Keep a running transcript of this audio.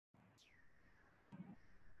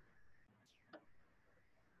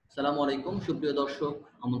আসসালামু আলাইকুম সুপ্রিয় দর্শক,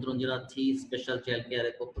 আমন্ত্রণ জানাচ্ছি স্পেশাল চাইল্ড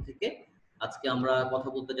কেয়ারের পক্ষ থেকে। আজকে আমরা কথা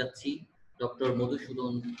বলতে যাচ্ছি ডক্টর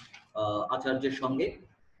মধুসূদন আচার্যের সঙ্গে।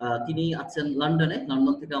 তিনি আছেন লন্ডনে।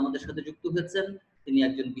 লন্ডন থেকে আমাদের সাথে যুক্ত হয়েছেন। তিনি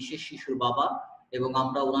একজন বিশেষ শিশুর বাবা এবং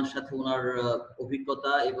আমরা ওনার সাথে ওনার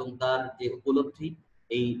অভিজ্ঞতা এবং তার যে উপলব্ধি,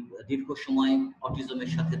 এই দীর্ঘ সময়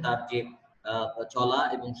অটিজমের সাথে তার যে চলা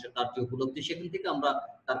এবং তার যে উপলব্ধি, সেখান থেকে আমরা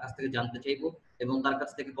তার কাছ থেকে জানতে চাইবো এবং তার কাছ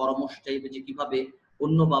থেকে পরামর্শ চাইবে যে কিভাবে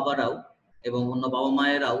অন্য বাবারাও এবং অন্য বাবা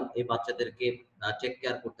মায়েরাও এই বাচ্চাদেরকে টেক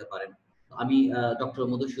কেয়ার করতে পারেন। আমি ডক্টর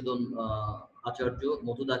মধুসূদন আচার্য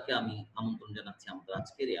মধুদাকে আমি আমন্ত্রণ জানাচ্ছি আমাদের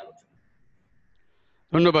আজকের এই আলোচনা।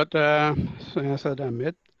 ধন্যবাদ সৈয়দ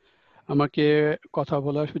আহমেদ, আমাকে কথা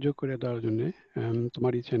বলার সুযোগ করে দেওয়ার জন্য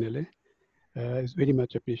তোমার এই চ্যানেলে। It's very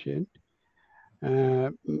much appreciate.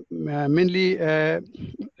 Mainly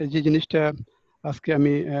যে জিনিসটা আজকে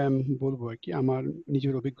আমি বলবো আর কি, আমার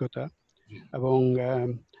নিজের অভিজ্ঞতা এবং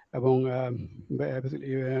এবং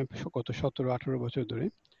গত 17-18 বছর ধরে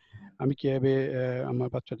আমি কিভাবে আমার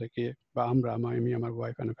বাচ্চাটাকে বা আমি আমার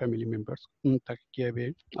ওয়াইফ এন্ড ফ্যামিলি মেম্বার্স তাকে কিভাবে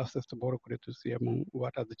আস্তে আস্তে বড় করে তুলছি এবং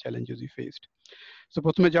what are the challenges we faced. তো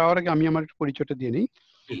প্রথমে যাওয়ার আগে আমি আমার পরিচয়টা দিয়ে নিই,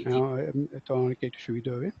 তো অনেকে একটু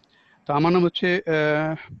সুবিধা হবে। তো আমার নাম হচ্ছে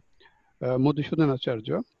মধুসূদন আচার্য,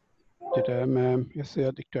 যেটা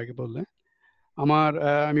একটু আগে বললে।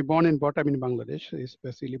 আমি born and bot up in Bangladesh,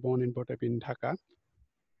 specially born and bot up in Dhaka.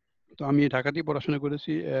 তো আমি ঢাকাতেই পড়াশোনা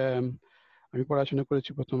করেছি। আমি পড়াশোনা করেছি,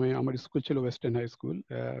 প্রথমে আমার স্কুল ছিল ওয়েস্টার্ন হাই স্কুল,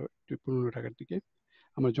 পুরনো ঢাকার দিকে,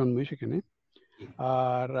 আমার জন্মই সেখানে।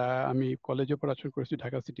 আর আমি কলেজে পড়াশোনা করেছি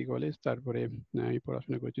ঢাকা সিটি কলেজ। তারপরে আমি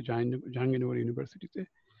পড়াশোনা করেছি জাহাঙ্গীরনগর ইউনিভার্সিটিতে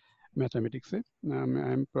ম্যাথামেটিক্সে।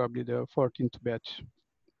 I am probably the 14th batch.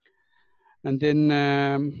 And then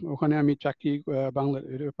ওখানে আমি চাকরি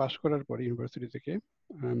পাশ করার পরে ইউনিভার্সিটি থেকে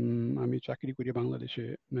আমি চাকরি করি বাংলাদেশে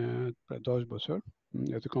প্রায় 10 বছর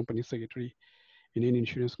as a company secretary in an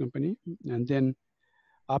insurance company. And then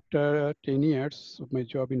after 10 years of my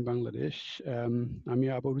job in Bangladesh, আমি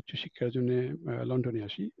আবার উচ্চ শিক্ষার জন্য লন্ডনে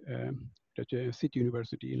আসি। এটা হচ্ছে সিটি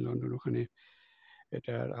ইউনিভার্সিটি ইন লন্ডন। ওখানে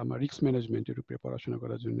এটা আমার রিস্ক ম্যানেজমেন্টের উপরে পড়াশোনা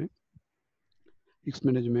করার জন্য, রিস্ক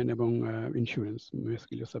ম্যানেজমেন্ট এবং ইন্স্যুরেন্স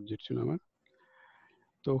বেসিক্যালি সাবজেক্ট ছিল আমার।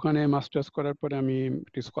 তো ওখানে মাস্টার্স করার পরে আমি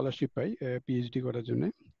একটা স্কলারশিপ পাই পিএইচডি করার জন্য।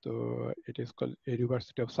 তো it is called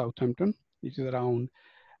university of Southampton, it is around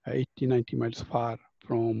 80-90 miles far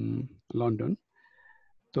from London.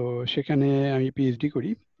 তো সেখানে আমি পিএইচডি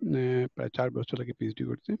করি, প্রায় 4 বছর লাগে পিএইচডি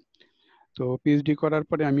করতে। তো পিএইচডি করার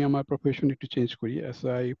পরে আমি আমার প্রফেশন একটু চেঞ্জ করি।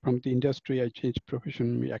 From the industry I change profession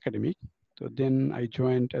academic. তো then I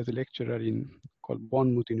joint as a lecturer in called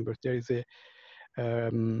Bournemouth University. There is a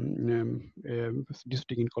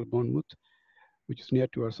district in called Bournemouth, which is near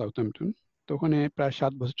to our Southampton. তো ওখানে প্রায়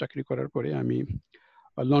 7 বছর চাকরি করার পরে আমি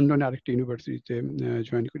লন্ডনে আরেকটা ইউনিভার্সিটিতে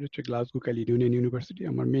জয়েন করি, হচ্ছে গ্লাসগো ক্যালিডোনিয়ান ইউনিভার্সিটি।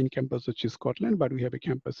 আমার মেইন ক্যাম্পাস হচ্ছে Scotland, but we have a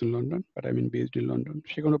campus in London, but I mean based in London.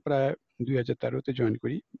 সেখানে প্রায় 2013-তে জয়েন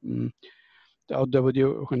করি। অদ্যাবধি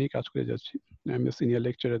ওখানেই কাজ করে যাচ্ছি। I M a senior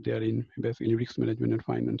lecturer there in basically risk management and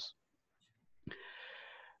finance.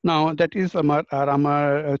 Now that is আমার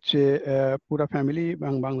হচ্ছে পুরা ফ্যামিলি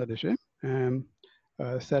বাংলাদেশে।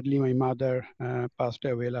 Sadly, my mother passed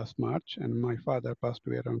away last March, and my father passed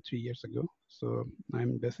away around 3 years ago. So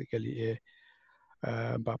I'm basically a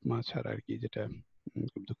বাপ মা ছাড়া আর কি, যেটা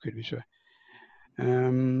খুব দুঃখের বিষয়।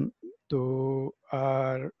 তো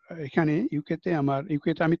আর এখানে ইউকেতে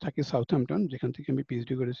আমি থাকি সাউথহ্যাম্পটন, যেখান থেকে আমি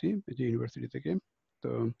পিএইচডি করেছি যে ইউনিভার্সিটি থেকে। তো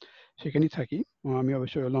সেখানেই থাকি। আমি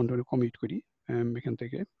অবশ্যই লন্ডনে কমিউট করি এখান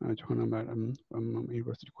থেকে যখন আমার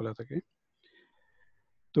ইউনিভার্সিটি খোলা থাকে।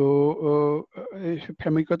 তো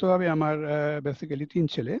ফ্যামিলিগতভাবে আমার বেসিক্যালি 3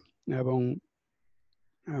 ছেলে এবং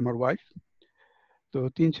আমার ওয়াইফ। তো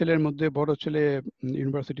 3 ছেলের মধ্যে বড় ছেলে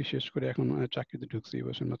ইউনিভার্সিটি শেষ করে এখন চাকরিতে ঢুকছে এই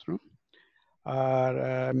বছর মাত্র। আর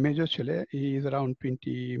মেজর ছেলে ইজ অ্যারাউন্ড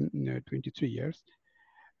 23 ইয়ার্স।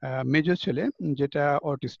 মেজর ছেলে যেটা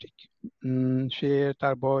অটিস্টিক,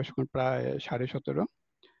 তার বয়স এখন প্রায় 17.5।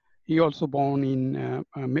 He also born in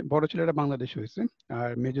বড় ছেলেটা বাংলাদেশ হয়েছে, আর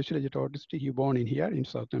মেজর ছেলে যেটা autistic, he born in here in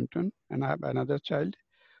Southampton. And I have another child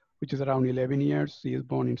which is around 11 years. He is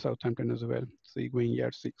born in Southampton as well, so he's going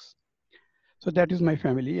year 6. So that is my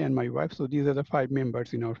family and my wife. So these are the 5 members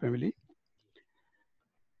in our family.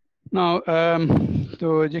 Now তো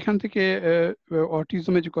যেখান থেকে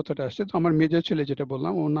অটিজমের যে কথাটা আসছে, তো আমার major ছেলে যেটা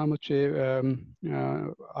বললাম, ওর নাম হচ্ছে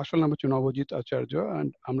আসল নাম হচ্ছে নবজিৎ আচার্য,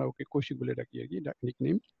 আমরা ওকে কৌশিক বলে ডাকি আর কি,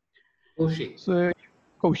 নিকনেম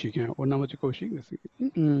কৌশিক। হ্যাঁ, ওর নাম হচ্ছে Kaushik basically.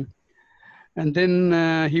 And then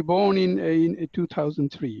he born in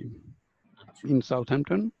 2003 in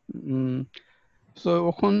Southampton. So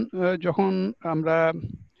যখন আমরা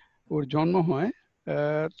ওর জন্ম হয়,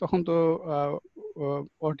 তখন তো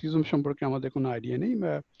অটিজম সম্পর্কে আমাদের কোনো আইডিয়া নেই।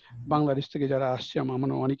 বাংলাদেশ থেকে যারা আসছে আমার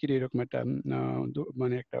অনেকেরই এরকম একটা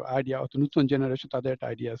মানে একটা আইডিয়া, অত নতুন জেনারেশন তাদের একটা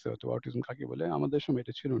আইডিয়া আছে হয়তো অটিজম কাকে বলে, আমাদের সময়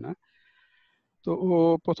এটা ছিল না। তো ও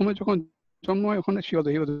প্রথমে যখন জন্ম হয় ওখানে হি was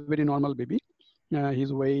very normal baby, his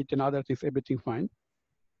weight and other things everything fine.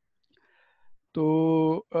 তো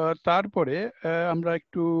তারপরে আমরা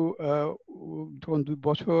একটু যখন 2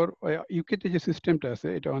 বছর, ইউকেতে যে সিস্টেমটা আছে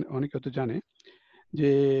এটা অনেকে হয়তো জানে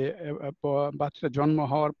যে বাচ্চাটা জন্ম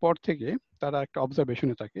হওয়ার পর থেকে তারা একটা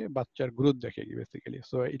অবজারভেশনে থাকে, বাচ্চার গ্রোথ দেখে basically.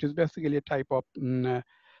 So it is basically type of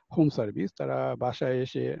home service. তারা বাসায়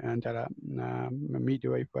এসে যারা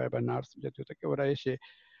মিডওয়াইফ বা নার্স জাতীয় থাকে ওরা এসে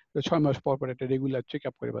 6 মাস পর পর একটা রেগুলার চেক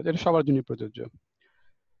আপ করে, এটা সবার জন্য প্রযোজ্য।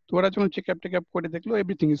 তো ওরা যখন চেক আপ করে দেখলো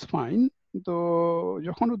এভরিথিং ইজ ফাইন। তো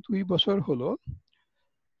যখন ও 2 বছর হলো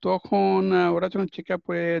তখন ওরা যখন চেক আপ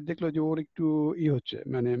করে দেখলো যে ওর একটু হচ্ছে,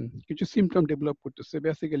 মানে কিছু সিমটম ডেভেলপ করতেছে।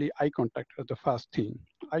 Basically eye contact the first thing.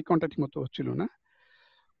 Eye contact মতো হচ্ছিল না,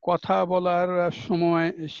 কথা বলার সময়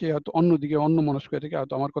সে হয়তো অন্যদিকে অন্য মনস্ক হয়ে থেকে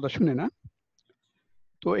হয়তো আমার কথা শুনে না।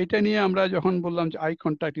 তো এটা নিয়ে আমরা যখন বললাম যে আই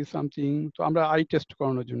কন্ট্যাক্ট ইজ সামথিং, তো আমরা আই টেস্ট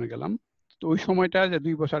করানোর জন্য গেলাম। তো ওই সময়টা যে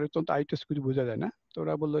 2 বছর আগে তো আই টেস্ট কিছু বোঝা যায় না, তো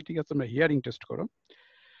ওরা বললো ঠিক আছে আমরা হিয়ারিং টেস্ট করো।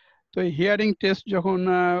 তো এই হিয়ারিং টেস্ট যখন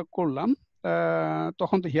করলাম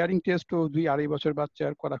তখন তো হিয়ারিং টেস্টও 2-2.5 বছর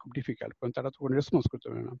বাচ্চার করা খুব ডিফিকাল্ট, কারণ তারা তখন রেসপন্স করতে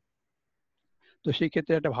পারে না। তো সেই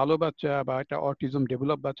ক্ষেত্রে একটা ভালো বাচ্চা বা একটা অটিজম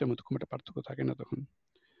ডেভেলপ বাচ্চার মধ্যে খুব একটা পার্থক্য থাকে না তখন।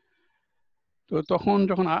 তো তখন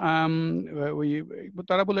যখন ওই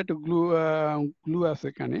তারা বলে একটু গ্লু আছে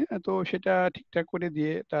কানে, তো সেটা ঠিকঠাক করে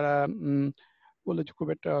দিয়ে তারা বলে যে খুব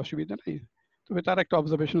একটা অসুবিধা নেই, তবে তার একটা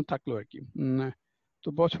অবজারভেশন থাকলো আর কি। তো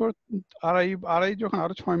বছর আড়াই আড়াই যখন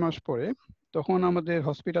আরো 6 মাস পরে তখন আমাদের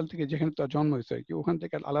হসপিটাল থেকে যেখানে তার জন্ম হয়েছে আর কি, ওখান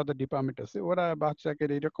থেকে আলাদা ডিপার্টমেন্ট আছে, ওরা বাচ্চাকে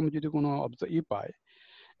এরকম যদি কোনো পায়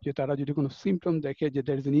যে তারা যদি কোনো সিমটম দেখে যে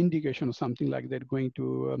there is an indication of something like that going to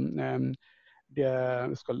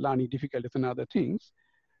it's called learning difficulties and other things,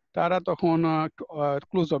 তারা তখন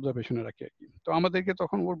ক্লোজ অবজারভেশনে রাখে আর কি। তো আমাদেরকে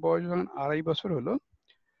তখন ওর বয়স যখন 2.5 বছর হলো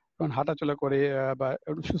তখন হাঁটাচলা করে বা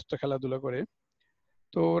একটু সুস্থ খেলাধুলা করে।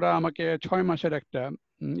 তো ওরা আমাকে 6 মাসের একটা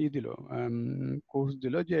দিল, কোর্স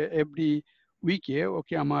দিল যে এভরি উইকে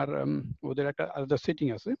ওকে আমার ওদের একটা আলাদা সেটিং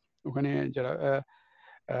আছে ওখানে, যারা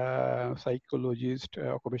সাইকোলজিস্ট,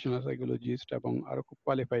 অকুপেশনাল সাইকোলজিস্ট এবং আরো খুব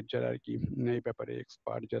কোয়ালিফাইড যারা আর কি এই ব্যাপারে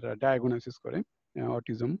এক্সপার্ট, যারা ডায়াগনোসিস করে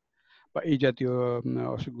অটিজম বা এই জাতীয়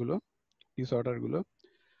অসুখগুলো, ডিসঅর্ডার গুলো।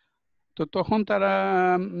 তো তখন তারা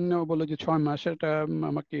বললো যে 6 মাসেরটা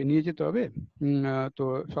আমাকে নিয়ে যেতে হবে। তো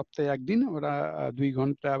সপ্তাহে একদিন ওরা 2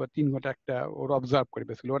 ঘন্টা বা 3 ঘন্টা একটা ওরা অবজার্ভ করে,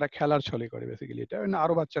 বেসিক্যালি ওরা খেলার ছলে করে বেসিক্যালি এটা।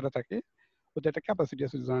 আরো বাচ্চারা থাকে, ওদের একটা ক্যাপাসিটি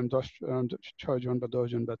আছে 6 জন বা 10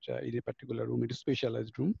 জন বাচ্চা এই পার্টিকুলার রুম, এটা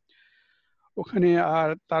স্পেশালাইজড রুম ওখানে। আর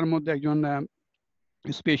তার মধ্যে একজন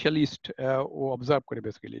স্পেশালিস্ট ও অবজার্ভ করে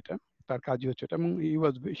বেসিক্যালি এটা, তার কাজই হচ্ছে এটা। এবং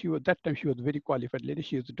that time she was very qualified lady,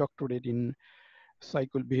 she is doctorate in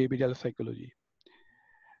behavioral psychology.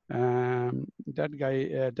 That guy,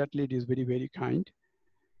 that lady is very very kind.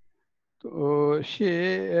 তো সে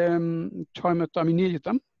 6 মাস তো আমি নিয়ে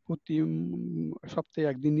যেতাম, প্রতি সপ্তাহে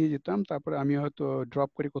একদিন নিয়ে যেতাম, তারপরে আমি হয়তো ড্রপ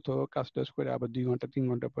করে কোথাও কাজ টাজ করে আবার 2 ঘন্টা 3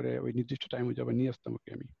 ঘন্টা পরে ওই নির্দিষ্ট টাইম হয়ে যাবে নিয়ে আসতাম ওকে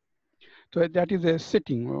আমি। তো দ্যাট ইজ এ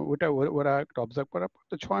সেটিং, ওটা ওরা একটা অবজার্ভ করার পর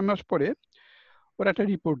তো 6 মাস পরে ওরা একটা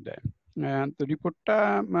রিপোর্ট দেয়। তো রিপোর্টটা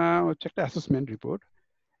হচ্ছে একটা অ্যাসেসমেন্ট রিপোর্ট।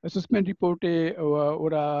 অ্যাসেসমেন্ট রিপোর্টে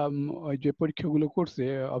ওরা ওই যে পরীক্ষাগুলো করছে,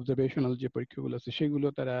 অবজারভেশনাল যে পরীক্ষাগুলো আছে সেগুলো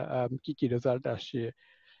তারা কি কি রেজাল্ট আসছে,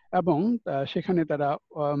 এবং সেখানে তারা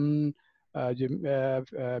যে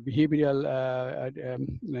বিহেভিয়ারাল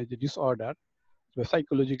যে ডিসঅর্ডার বা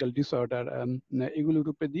সাইকোলজিক্যাল ডিসঅর্ডার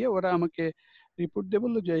এগুলোর উপরে দিয়ে ওরা আমাকে রিপোর্ট দিয়ে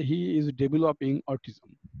বললো যে হি ইজ ডেভেলপিং অটিজম।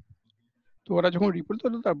 তো ওরা যখন রিপোর্ট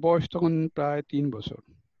দিল তার বয়স তখন প্রায় 3 বছর।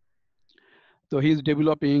 তো হি ইজ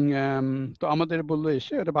ডেভেলপিং। তো আমাদের বললো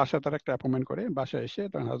এসে একটা বাসা, তারা একটা অ্যাপয়েন্টমেন্ট করে বাসায় এসে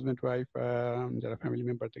তার হাজব্যান্ড ওয়াইফ যারা ফ্যামিলি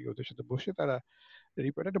মেম্বার থেকে ওদের সাথে বসে তারা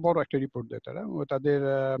রিপোর্ট, একটা বড় একটা রিপোর্ট দেয় তারা, ও তাদের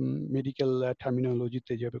মেডিকেল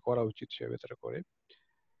টার্মিনোলজিতে যেভাবে করা উচিত সেভাবে তারা করে।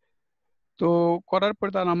 তো করার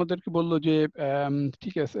পরে তারা আমাদেরকে বললো যে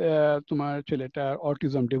ঠিক আছে তোমার ছেলেটা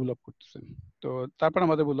অটিজম ডেভেলপ করতেছে। তো তারপর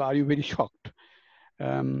আমাদের বললো আর ইউ ভেরি শকড।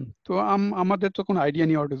 তো আমাদের তো কোনো আইডিয়া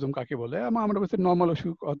নেই অটিজম কাকে বলে, আমরা বলছি নর্মাল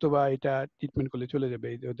অসুখ অথবা এটা ট্রিটমেন্ট করলে চলে যাবে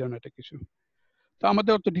এই ধরনের একটা কিছু। তো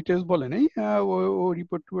আমাদের অত ডিটেলস বলে নেই। ও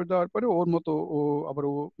রিপোর্ট দেওয়ার পরে ওর মতো ও আবার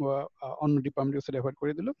ও অন্য ডিপার্টমেন্টে রেফার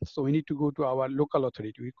করে দিল। So we need to go to our local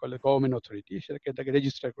authority, we call government authority, সেটাকে তাকে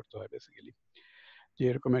রেজিস্টার করতে হয় বেসিক্যালি যে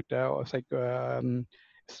এরকম একটা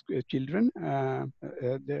children,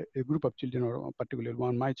 group of children, particular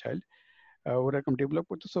one my child ওরকম ডেভেলপ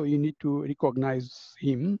করতে, so you need to recognise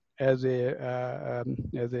him as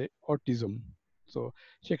a autism. So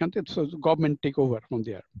সেখান থেকে গভর্নমেন্ট টেক ওভার ফ্রম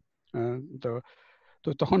দেয়ার। তো তো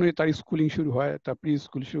তখন তার স্কুলিং শুরু হয়, তার প্রি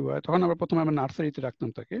স্কুল শুরু হয়। তখন আমরা প্রথমে আমরা নার্সারিতে রাখতাম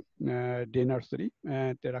তাকে, ডে নার্সারি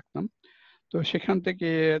তে রাখতাম। তো সেখান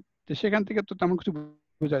থেকে তো তেমন কিছু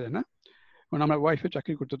বোঝা যায় না, কারণ আমার ওয়াইফও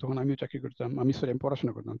চাকরি করতো তখন, আমিও চাকরি করতাম, আমি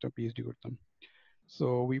পড়াশোনা করতাম, তো পিএইচডি করতাম। So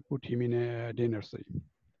we put him in a day nursery.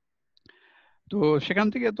 তো সেখান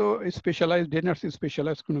থেকে তো স্পেশালাইজ ডে নার্সারি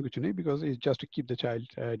স্পেশালাইজ কোনো কিছু নেই, because it's just to keep the child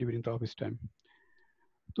during the office time.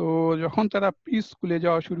 তো যখন তারা প্রি স্কুলে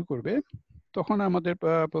যাওয়া শুরু করবে, তখন আমাদের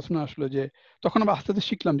প্রশ্ন আসলো যে, তখন আমরা আস্তে আস্তে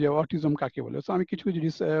শিখলাম যে অটিজম কাকে বলে। তো আমি কিছু কিছু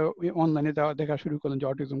অনলাইনে দেখা শুরু করলাম যে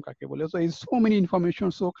অটিজম কাকে বলে। So is so many information,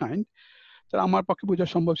 so kind, তারা আমার পক্ষে বোঝা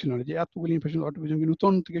সম্ভব ছিল না যে এতগুলি ইনফরমেশন অটিজম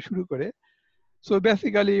নতুন থেকে শুরু করে। So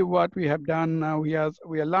basically what we have done, we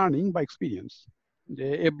are learning by experience, যে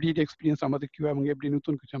এভরি এক্সপিরিয়েন্স আমাদের কি হয় এবং এভরি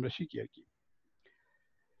নতুন কিছু আমরা শিখি আর কি।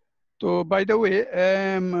 তো বাই দ্য ওয়ে,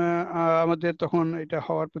 আমাদের তখন এটা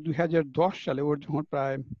হওয়ার পর 2010 সালে ওর যখন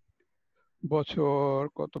প্রায় বছর,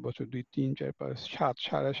 কত বছর, 2, 3, 4, 5, 7,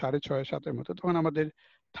 সাড়ে 6-7-এর মতো, তখন আমাদের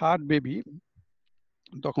থার্ড বেবি,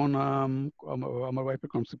 তখন আমার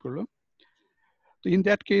ওয়াইফের কনসিভ করলো। তো in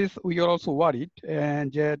that case we are also worried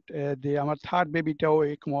যে আমার থার্ড বেবিটাও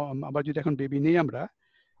আবার যদি এখন বেবি নেই আমরা,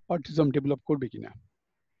 অটিজম ডেভেলপ করবে কিনা।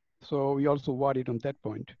 So we also worried on that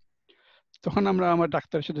point. তখন আমরা আমার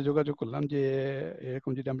ডাক্তারের সাথে যোগাযোগ করলাম যে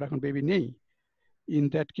এরকম যদি আমরা এখন বেবি নেই, ইন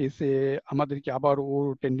দ্যাট কেসে আমাদেরকে আবার ওর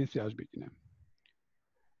টেন্ডেন্সি আসবে কিনা,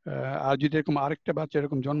 আর যদি এরকম আরেকটা বাচ্চা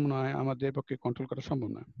এরকম জন্ম নেয় আমাদের পক্ষে কন্ট্রোল করা সম্ভব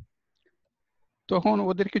না। তখন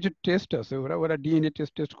ওদের কিছু টেস্ট আছে, ওরা ডিএনএ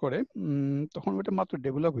টেস্ট করে। তখন ওটা মাত্র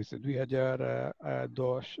ডেভেলপ হয়েছে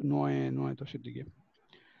 2010-9-10-এর দিকে।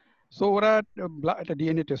 সো ওরা একটা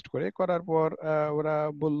ডিএনএ টেস্ট করার পর ওরা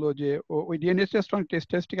বললো যে ওই ডিএনএ টেস্ট অনেক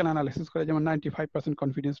টেস্টিক্যাল অ্যানালাইসিস করে, যেমন 95%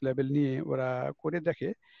 কনফিডেন্স লেভেল নিয়ে ওরা করে দেখে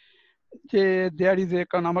যে দেয়ার ইজ এ,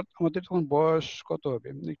 কারণ আমাদের তখন বয়স কত হবে,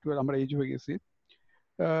 একটু আমরা এজ হয়ে গেছি।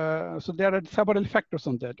 So there are several factors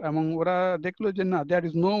on that. এবং ওরা দেখলো যে না, there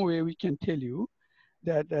is no way we can tell you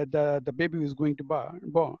that the baby who is going to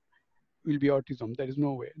born will be autism. There is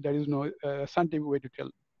no way. There is no scientific way to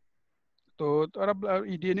tell. তো তারা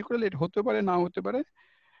DNA করলে এটা হতে পারে, না হতে পারে।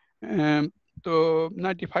 তো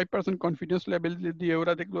 95% কনফিডেন্স লেভেল দিয়ে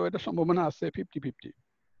ওরা দেখলো এটা সম্ভাবনা আছে 50-50,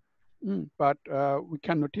 but we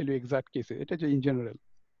can not tell you exact কেসে, এটা যে ইন জেনারেল।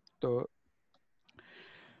 তো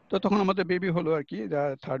তখন আমাদের বেবি হলো আর কি,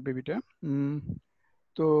 থার্ড বেবিটা।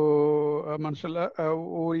 তো মাশাআল্লাহ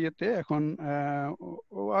ওর ইয়েতে এখন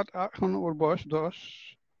এখন ওর বয়স 10,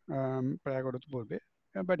 প্রায় 11 পড়বে,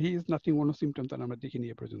 বাট হি ইজ নাথিং, কোনো সিমটম তার আমরা দেখিনি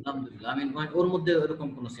এ পর্যন্ত। আলহামদুলিল্লাহ, আমি ওর মধ্যে এরকম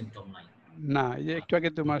কোনো সিম্পটম নাই। না, এই যে একটু আগে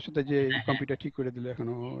তোমার সাথে যে হ্যাঁ, কম্পিউটার ঠিক করে দিল,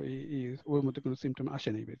 এখনো ওর মধ্যে কোনো সিমটম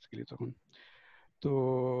আসেনি বেসিক্যালি তখন। তো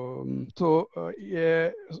তো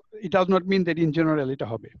it does not mean that in general এটা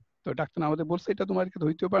হবে। তো ডাক্তার আমাদের বলছে এটা তোমাদেরকে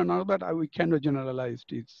হইতেও পারে না, but we can not generalise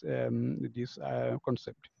this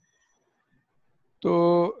concept. তো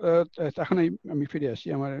এখন আমি ফিরে আসি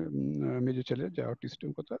আমার মেজর ছেলে যে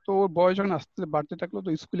অটিস্টের কথা। তো ওর বয়স যখন আস্তে আস্তে বাড়তে থাকলো, তো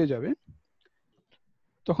স্কুলে যাবে,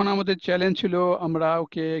 তখন আমাদের চ্যালেঞ্জ ছিল আমরা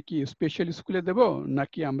ওকে কি স্পেশাল স্কুলে দেব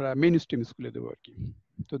নাকি আমরা মেইন স্ট্রিম স্কুলে দেবো আর কি।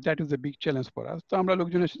 তো that is a big challenge for us. তো আমরা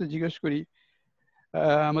লোকজনের সাথে জিজ্ঞেস করি,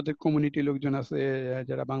 আমাদের কমিউনিটি লোকজন আছে,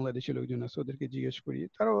 যারা বাংলাদেশি লোকজন আছে, ওদেরকে জিজ্ঞেস করি,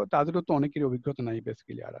 তাদেরও তো অনেকেরই অভিজ্ঞতা নাই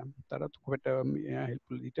বেসিক্যালি, তারা তো খুব একটা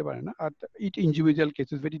হেল্পফুল দিতে পারে না। আর ইট ইন্ডিভিজুয়াল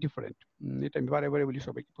কেসেস ভেরি ডিফারেন্ট, এটা আমি বারে বারে বলি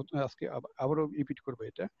সবাইকে, আজকে আবারও রিপিট করবো,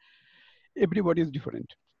 এটা এভরিবডি ইজ ডিফারেন্ট।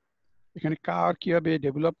 এখানে কার কিভাবে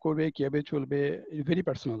ডেভেলপ করবে, কিভাবে চলবে, ভেরি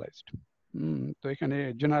পার্সোনালাইজড। তো এখানে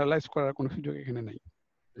জেনারেলাইজ করার কোনো সুযোগ এখানে নাই।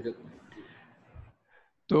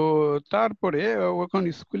 তো তারপরে ওখানে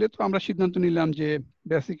স্কুলে তো আমরা সিদ্ধান্ত নিলাম যে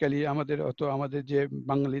বেসিক্যালি আমাদের যে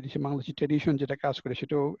বাংলাদেশি ট্রেডিশন যেটা কাজ করে,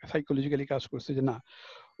 সেটাও সাইকোলজিক্যালি কাজ করছে যে না,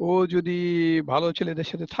 ও যদি ভালো ছেলেদের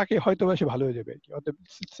সাথে থাকে হয়তো বা সে ভালো হয়ে যাবে আর কি। অর্থাৎ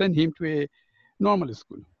send him to A normal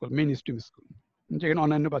school, main stream school, যেখানে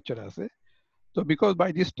অন্যান্য বাচ্চারা আছে। So because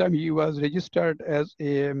by this time he was registered as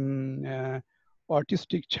a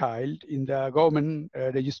autistic child in the government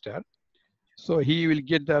register, so he will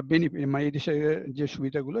get the benefit.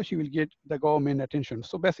 She will get the government attention.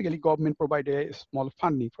 So basically government provide a small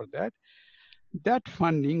funding for that. That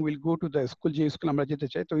funding will go to the school, যে school আমরা যেতে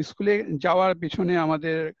চাই। তো স্কুলে যাওয়ার পিছনে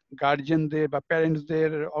আমাদের গার্জিয়ানদের বা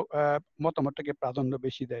প্যারেন্টসদের মতামতটাকে প্রাধান্য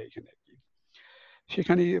বেশি দেয় এখানে আর কি।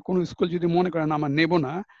 সেখানে কোনো স্কুল যদি মনে করেন আমার নেব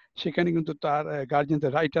না, সেখানে কিন্তু তার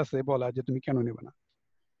গার্জিয়ানদের রাইট আছে বলা যে তুমি কেন নেবে না,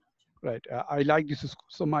 right? I like this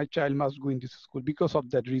school, so my child must go in this school because of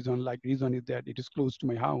that reason. Like reason is that it is close to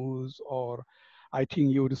my house, or I think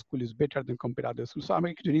your school is better than compared to other schools. So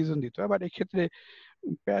আমাকে কিছু reason দিতে হয়, but এই ক্ষেত্রে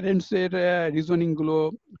parents এর reasoning গুলো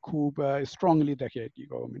খুব strongly দেখে আর কি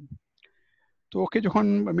গভর্নমেন্ট। তো ওকে যখন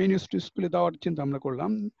মেইন স্কুলে দেওয়ার চিন্তা আমরা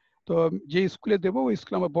করলাম, তো যে স্কুলে দেবো ওই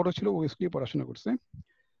স্কুল আমার বড় ছিল, ওই স্কুলে পড়াশোনা করছে।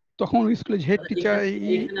 তখন ওই স্কুলে হেড টিচার,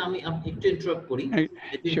 এখানে আমি একটু ইন্টারাপ্ট করি,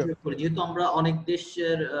 যেহেতু আমরা অনেক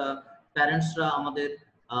দেশের প্যারেন্টসরা আমাদের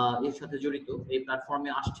এর সাথে জড়িত, এই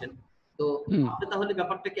প্ল্যাটফর্মে আসছেন, তো আপনি তাহলে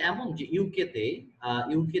ব্যাপারটা কি এমন যে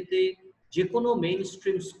ইউকেতে যে কোনো মেইন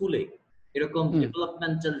স্ট্রিম স্কুলে এরকম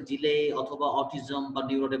ডেভেলপমেন্টাল ডিলে অথবা অটিজম বা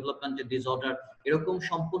নিউরো ডেভেলপমেন্টাল ডিসঅর্ডার এরকম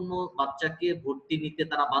সম্পূর্ণ বাচ্চাকে ভর্তি নিতে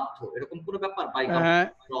তারা বাধ্য, এরকম কোনো ব্যাপার?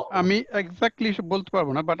 আমি এক্স্যাক্টলি বলতে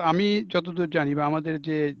পারবো না, বাট আমি যতদূর জানি বা আমাদের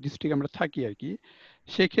যে ডিস্ট্রিক্ট আমরা থাকি আর কি,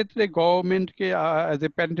 সেক্ষেত্রে গভর্নমেন্টকে অ্যাজ এ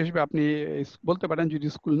প্যারেন্ট হিসেবে আপনি বলতে পারেন যদি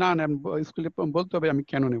স্কুল না নেন, স্কুলে বলতে হবে আমি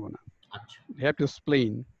কেন নেব না, হ্যাভ টু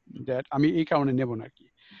এক্সপ্লেইন দ্যাট আমি এই কারণে নেব না আর কি।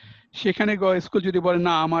 সেখানে স্কুল যদি বলে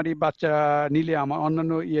না আমার এই বাচ্চা নিলে আমার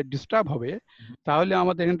অন্যান্য ইয়ে ডিস্টার্ব হবে, তাহলে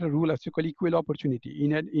আমাদের এখানে একটা রুল আছে call equal opportunity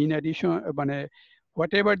in addition, মানে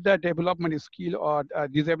whatever the development skill or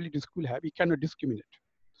disability school have, it cannot discriminate.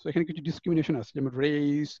 So এখানে কিছু ডিসক্রিমিনেশন আছে, যেমন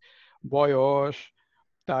রেস, বয়স,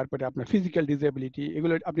 তারপরে আপনার ফিজিক্যাল ডিসেবিলিটি,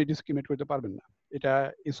 এগুলো আপনি ডিসক্রিমিনেট করতে পারবেন না, এটা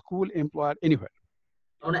স্কুল এমপ্লয়ার এনিওয়্যার।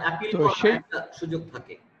 মানে অ্যাপিল করার একটা সুযোগ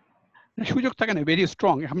থাকে, সুযোগ থাকে না, ভেরি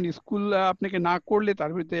স্ট্রং। আপনি স্কুল আপনাকে না করলে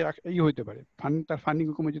তার ভিতরে হইতে পারে, তার ফান্ডিং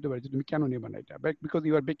কমে যেতে পারে যে তুমি কেন নেবে না এটা, because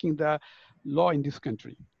you R breaking the law in this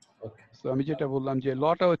country. So আমি যেটা বললাম যে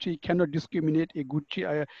লটা হচ্ছে you cannot discriminate a good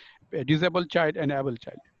disabled child and able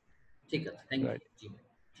child. ঠিক আছে, থ্যাংক ইউ।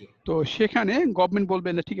 তো সেখানে গভর্নমেন্ট বলবে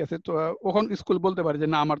না ঠিক আছে, তো ওখানে স্কুল বলতে পারে যে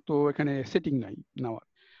না আমার তো এখানে সেটিং নাই নেওয়ার,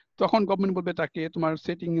 তখন গভর্নমেন্ট বলবে তাকে তোমার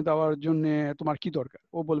সেটিং দেওয়ার জন্য তোমার কি দরকার,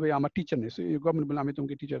 ও বলবে আমার টিচার নেই, গভর্নমেন্ট বলবে আমি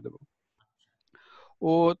তোমাকে টিচার দেবো।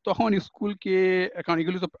 ও তখন স্কুলকে, এখন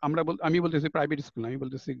এগুলো তো আমি বলতেছি প্রাইভেট স্কুল, আমি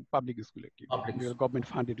বলতেছি পাবলিক স্কুল কি, গভর্নমেন্ট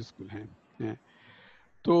ফান্ডেড স্কুল। হ্যাঁ হ্যাঁ।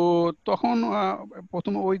 তো তখন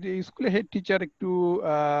প্রথম ওই যে স্কুলে হেড টিচার একটু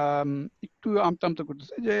আমতা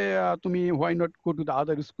করতেছে যে তুমি why not go to the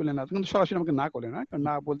other স্কুলে, না কিন্তু সরাসরি আমাকে না করে না, কারণ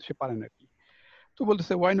না বলতে সে পারে না আর কি। তো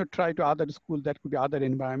বলতেছে why not try to other school that could be other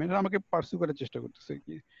environment, আমাকে পার্সু করার চেষ্টা করতেছে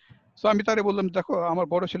কি। সো আমি তারে বললাম দেখো আমার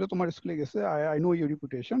বড় ছেলে তোমার স্কুলে গেছে, আই নো ইউর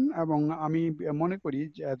রিপুটেশন, এবং আমি মনে করি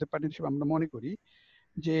যে অ্যাজ এ প্যারেন্ট হিসেবে আমরা মনে করি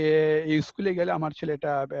যে এই স্কুলে গেলে আমার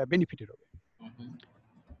ছেলেটা বেনিফিটেড হবে।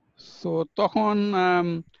 সো তখন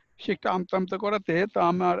সে একটু আমতা করাতে, তো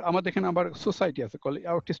আমাদের এখানে আবার সোসাইটি আছে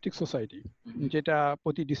অটিস্টিক সোসাইটি, যেটা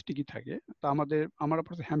প্রতি ডিস্ট্রিক্টই থাকে। তো আমার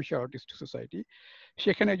হ্যামশায়ার অটিস্টিক সোসাইটি,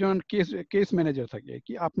 সেখানে একজন কেস ম্যানেজার থাকে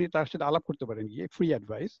কি, আপনি তার সাথে আলাপ করতে পারেন গিয়ে ফ্রি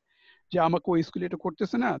অ্যাডভাইস, যে আমাকে ওই স্কুলে এটা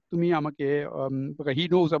করতেছে না, তুমি আমাকে he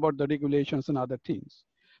knows about the regulations and other things,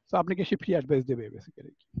 তো আপনাকে সে ফ্রি অ্যাডভাইস দেবে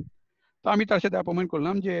বেসিক্যালি। তো আমি তার সাথে অ্যাপয়েন্টমেন্ট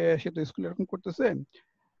করলাম যে সে তো স্কুলে এরকম করতেছে,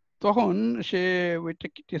 তখন সে ওইটা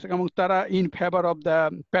এবং তারা in favour of the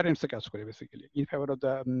parents কাজ করে, basically in favour of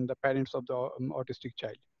the parents of the autistic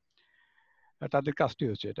child, তাদের কাজটি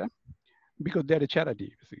হচ্ছে এটা, because they R A charity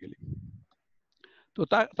basically. তো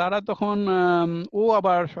তারা তখন ও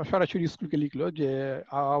আবার সরাসরি স্কুলকে লিখলো যে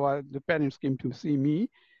hour the parents came to see me,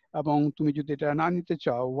 এবং তুমি যদি এটা না নিতে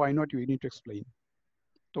চাও why not you need to explain.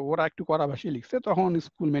 তো ওরা একটু কড়া ভাষায় লিখছে, তখন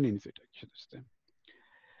স্কুল মেনে নিছে এটা।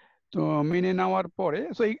 তো মেনে নেওয়ার পরে,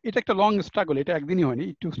 সো এটা একটা লং স্ট্রাগল, এটা একদিনই হয়নি,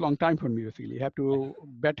 ইট টুকস long time for me basically, have to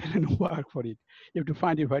battle and work for it, you have to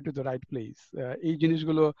find it what to the right place. এই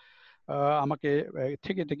জিনিসগুলো আমাকে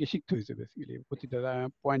থেকে শিখতে হয়েছে বেসিক্যালি, প্রতিটা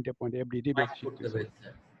পয়েন্টে এভরিডে বেস শিখতে হয়েছে,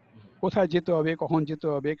 কোথায় যেতে হবে, কখন যেতে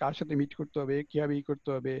হবে, কার সাথে মিট করতে হবে, কিভাবে করতে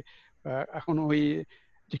হবে। এখন ওই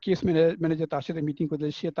যে কেস ম্যানেজার তার সাথে মিটিং করতে,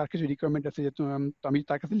 সে তার কিছু রিকোয়ারমেন্ট আছে যে আমি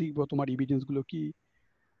তার কাছে লিখবো তোমার এভিডেন্স গুলো কি,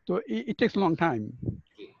 তো ইট টেকস লং টাইম।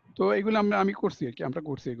 তো এগুলো আমি করছি আর কি, আমরা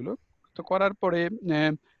করছি এগুলো। তো করার পরে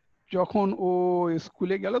যখন ও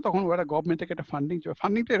স্কুলে গেল, তখন ওরা গভর্নমেন্ট থেকে একটা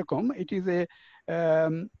ফান্ডিংটা এরকম, ইট ইজ এ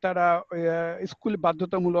তারা স্কুল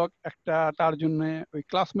বাধ্যতামূলক একটা তার জন্য ওই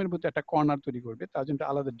ক্লাসমের মধ্যে একটা কর্নার তৈরি করবে, তার জন্য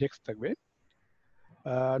আলাদা ডেস্ক থাকবে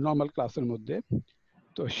নর্মাল ক্লাসের মধ্যে।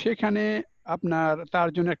 তো সেখানে আপনার তার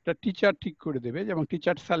জন্য একটা টিচার ঠিক করে দেবে, এবং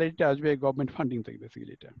টিচার স্যালারিটা আসবে গভর্নমেন্ট ফান্ডিং থেকে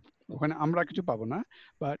বেসিক্যালি, এটা ওখানে আমরা কিছু পাবো না,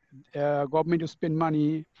 but government will spend money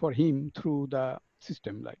for him through the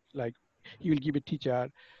system, like he will give a teacher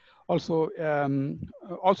also.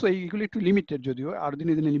 এইগুলো একটু লিমিটেড, যদিও আর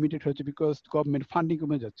দিনে দিনে লিমিটেড হচ্ছে, বিকজ গভর্নমেন্ট ফান্ডিং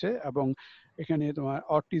কমে যাচ্ছে এবং এখানে তোমার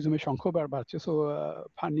অটিজমের সংখ্যা বাড়ছে, so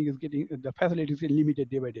funding is getting, the facilities limited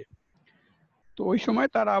day by day. তো ওই সময়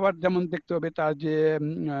তারা আবার যেমন দেখতে হবে তার যে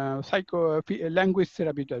সাইকো ল্যাঙ্গুয়েজ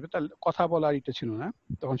থেরাপিটা, তার কথা বলার এটা ছিল না,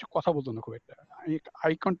 তখন সে কথা বলতো না খুব একটা,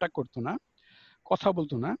 আই কন্ট্যাক্ট করতো না, কথা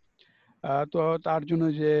বলতো না। তো তার জন্য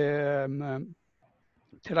যে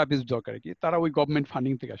থেরাপিস্ট দরকার কি, তারা ওই গভর্নমেন্ট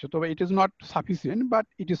ফান্ডিং থেকে আসে। তবে it is not sufficient, but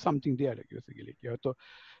it is something there basically. কি হয়তো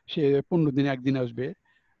সে 15 দিনে একদিন আসবে,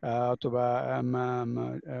 অথবা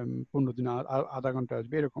 15 দিনে আধা ঘন্টা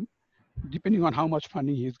আসবে, এরকম, depending on how much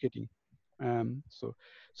funding he is getting. So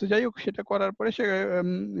so যাই হোক, সেটা করার পরে সে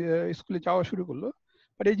স্কুলে যাওয়া শুরু করলো।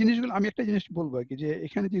 বাট এই জিনিসগুলো আমি একটা জিনিস বলবো আর কি, যে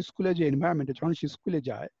এখানে যে স্কুলে যে এনভায়রনমেন্টে যখন সে স্কুলে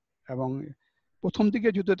যায়, এবং প্রথম দিকে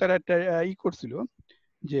যদিও তারা একটা করছিল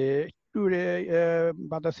যে একটু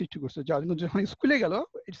বাধা সৃষ্টি করছে, যখন স্কুলে গেল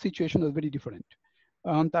সিচুয়েশন ওয়াজ ভেরি ডিফারেন্ট।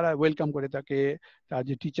 তারা ওয়েলকাম করে তাকে, তার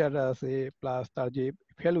যে টিচাররা আছে প্লাস তার যে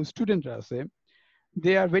ফেলো স্টুডেন্টরা আছে,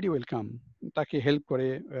 দে আর ভেরি ওয়েলকাম, তাকে হেল্প করে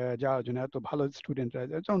যাওয়ার জন্য। এত ভালো স্টুডেন্টরা,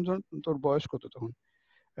 যখন তোর বয়স কত তখন,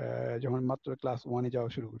 যখন মাত্র ক্লাস 1-এ যাওয়া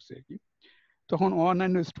শুরু করছে আর কি, তখন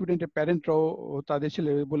অন্যান্য স্টুডেন্টের প্যারেন্টরাও তাদের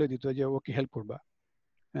ছেলে বলে দিত যে ওকে হেল্প করবা।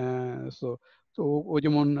 সো তো ও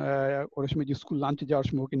যেমন ওর সময় যে স্কুল লাঞ্চে যাওয়ার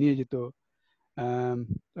সময় ওকে নিয়ে যেত।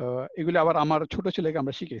 এগুলো আবার আমার ছোট ছেলেকে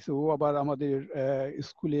আমরা শিখেছি, ও আবার আমাদের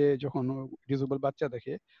স্কুলে যখন ডিসেবল বাচ্চা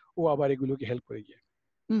দেখে, ও আবার এগুলোকে হেল্প করে গিয়ে।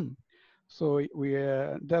 So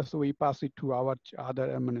we pass it to our other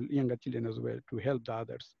younger children as well to help the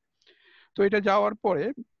others. তো এটা যাওয়ার পরে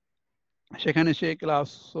সেখানে সে ক্লাস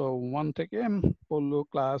 1 থেকে পড়লো,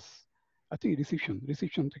 ক্লাস আই থিঙ্ক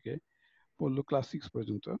রিসিপশন থেকে পড়লো ক্লাস 6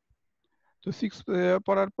 পর্যন্ত। তো 6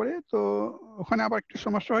 পড়ার পরে তো ওখানে আবার একটু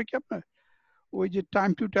সমস্যা হয় কি, আপনার ওই যে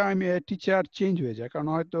time to time teacher change হয়ে যায়, কারণ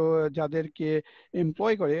হয়তো যাদেরকে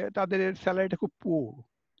এমপ্লয় করে তাদের স্যালারিটা খুব পুর,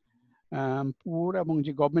 এবং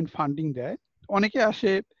যে গভর্নমেন্ট ফান্ডিং দেয়, অনেকে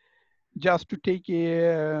আসে just to take a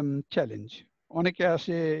challenge, অনেকে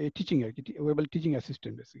আসে টিচিং আর কি, ওয়েবল টিচিং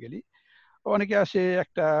অ্যাসিস্ট্যান্ট বেসিক্যালি, অনেকে আসে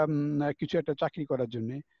একটা কিছু একটা চাকরি করার জন্য,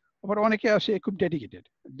 আবার অনেকে আসে খুব dedicated,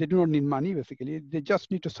 they do not need money basically, they just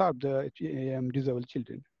need to serve the disable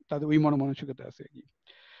children, তাদের ওই মনমানসিকতা আছে আর কি।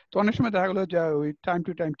 তো অনেক সময় দেখা গেলো যে ওই time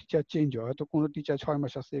to time teacher change হয়, হয়তো কোনো টিচার 6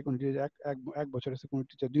 মাস আছে, কোনো টিচার এক বছর আছে, কোনো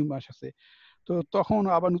টিচার 2 মাস আছে। তো তখন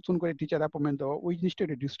আবার নতুন করে টিচার অ্যাপয়েন্টমেন্ট দেওয়া, ওই জিনিসটা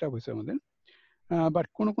একটু ডিস্টার্ব হয়েছে আমাদের। বাট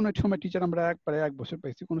কোনো সময় টিচার আমরা একবারে 1 বছর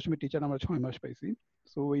পাইছি, কোনো সময় টিচার আমরা 6 মাস পাইছি।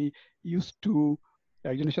 সো ওই ইউজ টু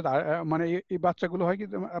একজনের সাথে মানে এই বাচ্চাগুলো হয় কি,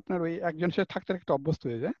 আপনার ওই একজনের সাথে থাকতে একটা অভ্যস্ত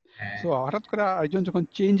হয়ে যায়। সো হঠাৎ করে একজন যখন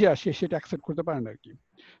চেঞ্জে আসে, সেটা অ্যাকসেপ্ট করতে পারে না আর কি।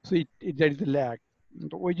 So that is the lack.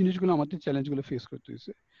 তো ওই জিনিসগুলো আমাদের চ্যালেঞ্জগুলো ফেস করতে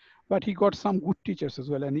হয়েছে। But he got some good teachers as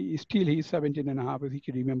well, and he's 17 and a half, he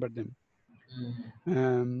can remember them.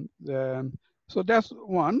 So that's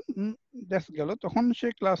one. That's গেল। তখন সে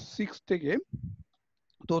ক্লাস 6 থেকে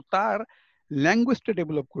তো তার ল্যাঙ্গুয়েজটা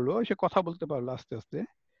ডেভেলপ করলো, সে কথা বলতে পারলো আস্তে আস্তে।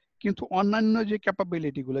 কিন্তু অন্যান্য যে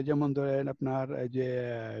ক্যাপাবিলিটি গুলো, যেমন ধরেন আপনার যে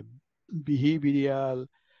বিহেভিয়ারাল,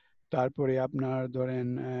 তারপরে আপনার ধরেন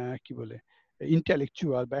কি বলে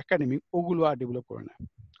ইন্টেলেকচুয়াল বা একাডেমিক, ওগুলো আর ডেভেলপ করে না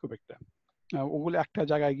খুব একটা। ওগুলো একটা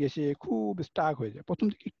জায়গায় গিয়ে সে খুব স্টাক হয়ে যায়। প্রথম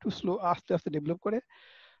দিকে একটু স্লো, আস্তে আস্তে ডেভেলপ করে,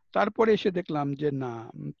 তারপরে এসে দেখলাম যে না,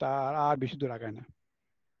 তার আর বেশি দূর আগায় না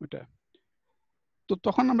ওটা। তো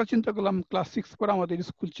তখন আমরা চিন্তা করলাম ক্লাস 6 পরে আমাদের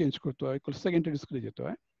স্কুল চেঞ্জ করতে হয়, সেকেন্ডারি স্কুলে যেতে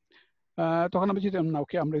হয়। তখন আমরা চিন্তা না,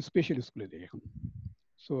 ওকে আমরা স্পেশাল স্কুলে দিই এখন।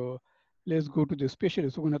 So let's go to the special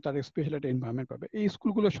school, ওখানে তার স্পেশাল একটা এনভায়রনমেন্ট পাবে। এই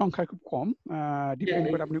স্কুলগুলোর সংখ্যা খুব কম, ডিপেন্ড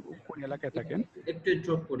করে আপনি কোন এলাকায় থাকেন। একটু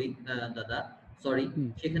ইন্টারাপ্ট করি দাদা, সরি।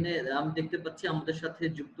 সেখানে আমি দেখতে পাচ্ছি আমাদের সাথে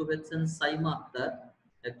যুক্ত হয়েছেন সাইমা আক্তার,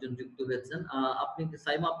 একজন যুক্ত হয়েছেন। আপনি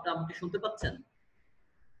সাইমা আক্তার আমাকে শুনতে পাচ্ছেন?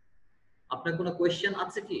 আপনার কোনো কোয়েশ্চেন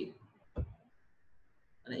আছে কি?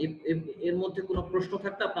 মানে এর মধ্যে কোনো প্রশ্ন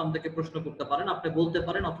থাকলে আপনি আমাদেরকে প্রশ্ন করতে পারেন, আপনি বলতে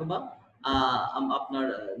পারেন, অথবা আপনার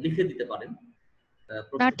লিখে দিতে পারেন।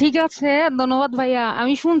 ঠিক আছে, ধন্যবাদ ভাইয়া,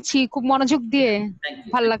 আমি শুনছি খুব মনোযোগ দিয়ে,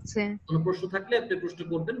 ভালো লাগছে। কোনো প্রশ্ন থাকলে আপনি প্রশ্ন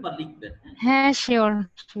করবেন বা লিখবেন। হ্যাঁ, শিওর।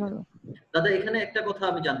 দাদা, এখানে একটা কথা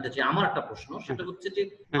আমি জানতে চাই, আমার একটা প্রশ্ন, সেটা হচ্ছে যে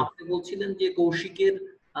আপনি বলছিলেন যে কৌশিকের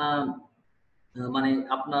মানে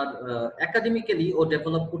আপনার একাডেমিক্যালি ও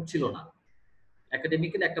ডেভেলপ করছিল না,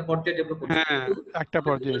 একাডেমিক্যালি একটা পর্যায়ে ডেভেলপ করছিল, একটা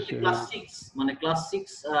পর্যায়ে ক্লাস 6 মানে ক্লাস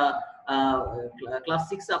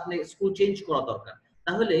 6 আপনি স্কুল চেঞ্জ করা দরকার।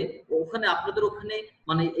 তাহলে ওখানে আপনাদের ওখানে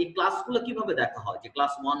মানে এই ক্লাসগুলো কিভাবে দেখা হয়, যে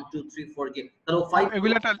ক্লাস 1 2 3 4 যে তাহলে 5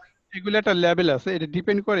 এগুলো একটা লেভেল আছে, এটা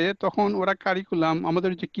ডিপেন্ড করে তখন ওরা কারিকুলাম,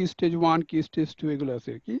 আমাদের যে কি স্টেজ 1 কি স্টেজ 2 এগুলো আছে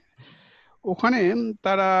আর কি। ওখানে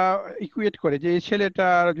তারা ইকুয়েট করে যে এই ছেলেটা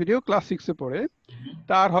যদিও ক্লাস 6 এ পড়ে,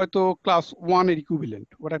 তার হয়তো ক্লাস 1 এর ইকুইভ্যালেন্ট,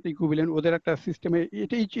 ওরা একটা ইকুইভ্যালেন্ট, ওদের একটা সিস্টেমে,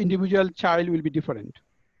 এটা each individual child will be different.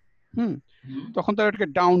 তখন তারা এটাকে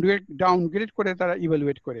ডাউনগ্রেড করে তারা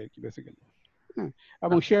ইভালুয়েট করে আর কি বেসিক্যালি,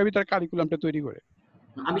 এবং সেভাবে তার কারিকুলামটা তৈরি করে।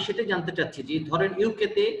 আমি সেটাই জানতে চাচ্ছি যে ধরেন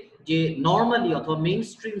ইউকেতে যে নরমালি অথবা মেইন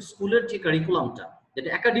স্ট্রিম স্কুলের যে কারিকুলামটা, যেটা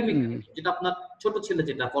একাডেমিক, যেটা আপনার ছোট ছেলে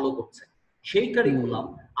যেটা ফলো করছে, সেই কারিকুলাম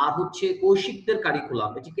আর হচ্ছে কৌশিকদের কারিকুলাম,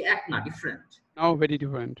 এটা কি এক না, ডিফারেন্ট? নাও ভেরি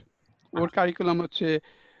ডিফারেন্ট। ওর কারিকুলাম হচ্ছে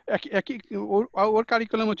একই ওর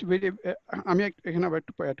কারিকুলাম হচ্ছে আমি এখানে আবার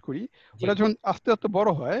একটু অ্যাড করি। ওরা যখন আস্তে আস্তে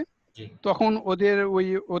বড় হয় তখন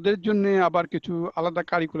ওদের জন্য আবার কিছু আলাদা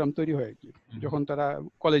কারিকুলাম তৈরি হয় আর কি, যখন তারা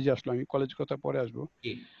কলেজে আসলো। আমি কলেজ কথা পরে আসবো।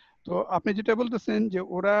 তো আপনি যেটা বলতেছেন যে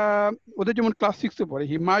ওদের যেমন ক্লাস 6-এ পড়ে,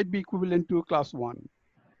 হি might be equivalent to class 1।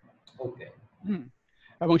 ওকে।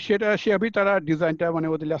 এবং সেভাবেই তারা ডিজাইনটা মানে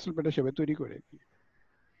ওদের লেসন প্ল্যান সেভাবে তৈরি করে আর কি।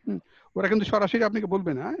 ওরা কিন্তু সরাসরি আপনাকে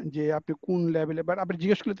বলবে না যে আপনি কোন লেভেলে, বাট আপনি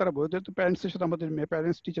জিজ্ঞেস করলে তারা বলবে। যেহেতু প্যারেন্টসের সাথে আমাদের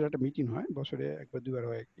প্যারেন্টস টিচার একটা মিটিং হয়, বছরে একবার দুবার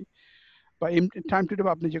হয় আর কি, বা টাইম টু টাইম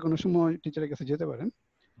আপনি যে কোনো সময় টিচারের কাছে যেতে পারেন।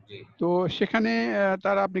 তো সেখানে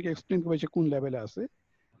তারা আপনাকে এক্সপ্লেন করবে যে কোন লেভেলে আছে,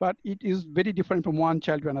 but it is very different from one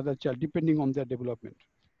child to another child depending on their development.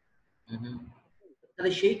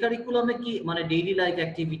 তাহলে সেই কারিকুলামে কি মানে ডেইলি লাইফ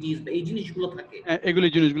অ্যাক্টিভিটিস বা এই জিনিসগুলো থাকে?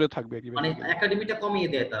 জিনিসগুলো থাকবে আর কি। মানে একাডেমিটা কমিয়ে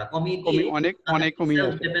দেয় তারা, কমিয়ে দিয়ে অনেক কমিয়ে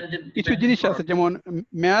আসে। কিছু জিনিস আছে যেমন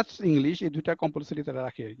ম্যাথস, ইংলিশ, এই দুটা কম্পালসরি তারা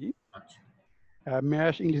রাখে আর কি। আচ্ছা।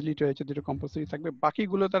 ম্যাথস, ইংলিশ, লিটারেচার দুটো কম্পালসরি থাকবে,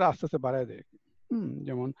 বাকিগুলো তারা আস্তে আস্তে বাড়ায় দেয়।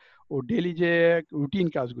 যেমন ও ডেইলি যে রুটিন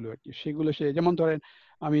কাজগুলো আর কি, সেগুলো সে, যেমন ধরেন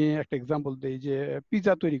আমি একটা এক্সাম্পল দিই, যে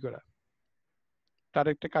পিৎজা তৈরি করা তার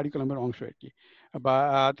একটা কারিকুলামের অংশ আর কি, বা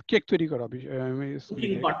কেক তৈরি করা,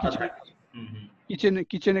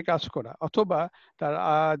 কিচেনে কাজ করা, অথবা তার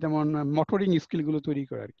যেমন মোটরিং স্কিল গুলো তৈরি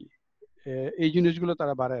করা আর কি। এই জিনিসগুলো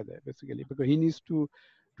তারা বাড়ায় দেয় basically, because he needs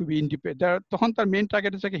to B independent. তখন তার মেইন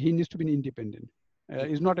টার্গেট হচ্ছে হি needs to B independent,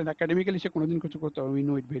 is not an academically সে কোনোদিন কিছু করতে হবে, we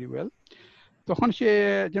know it very well. তখন সে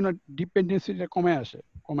যেন ডিপেন্ডেন্সিটা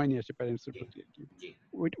কমায় নিয়ে আসে প্যারেন্টসের প্রতি আর কি।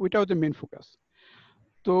 ওইটা হচ্ছে মেইন ফোকাস।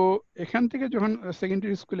 তো এখান থেকে যখন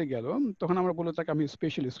সেকেন্ডারি স্কুলে গেল, তখন আমরা বললো তাকে আমি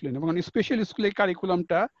স্পেশাল স্কুলে নেব, কারণ স্পেশাল স্কুলের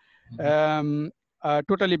কারিকুলামটা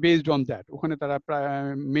টোটালি বেসড অন দ্যাট। ওখানে তারা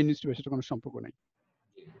মেইন স্ট্রিমের সাথে কোনো সম্পর্ক নেই।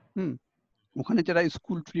 ওখানে যারা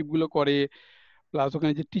স্কুল ট্রিপ গুলো করে, প্লাস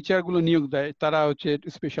ওখানে যে টিচার গুলো নিয়োগ দেয়, তারা হচ্ছে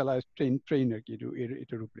স্পেশালাইজড ট্রেন আর কি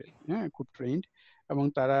এটার উপরে, হ্যাঁ, খুব ট্রেন্ড। এবং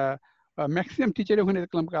তারা ম্যাক্সিমাম টিচার ওখানে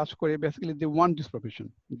দেখলাম কাজ করে, basically they want this profession,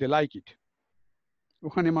 they like it.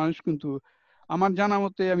 ওখানে মানুষ কিন্তু, আমার জানা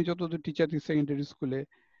মতে, আমি যতদূর টিচার সেকেন্ডারি স্কুলে,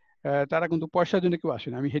 তারা কিন্তু পয়সার জন্য কেউ আসে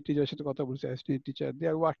না। আমি হেড টিচারের সাথে কথা বলছি, assistant teacher, they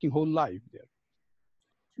are working whole life দেয়ার।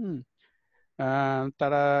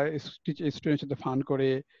 তারা স্টুডেন্টের সাথে ফান করে,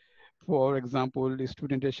 ফর এক্সাম্পল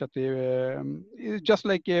স্টুডেন্টের সাথে just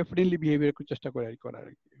like a friendly behaviour চেষ্টা করে করার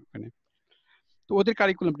ওখানে। তো ওদের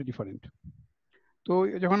কারিকুলামটা ডিফারেন্ট। তো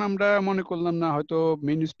যখন আমরা মনে করলাম না হয়তো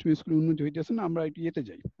মেইন স্ট্রিম স্কুল উন্নতি হইতেছে না, আমরা ইয়েতে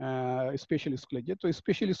যাই স্পেশাল স্কুলে যাই। তো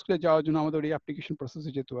স্পেশাল স্কুলে যাওয়ার জন্য আমাদের এই অ্যাপ্লিকেশন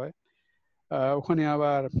প্রসেসে যেতে হয়। ওখানে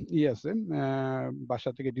আবার আছে বাসা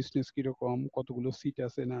থেকে ডিস্টেন্স কিরকম, কতগুলো সিট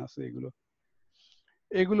আছে না আছে,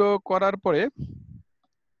 এগুলো করার পরে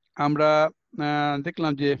আমরা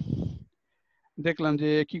দেখলাম যে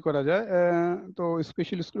কি করা যায়। তো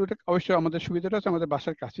স্পেশাল স্কুলটা অবশ্যই আমাদের সুবিধাটা আছে, আমাদের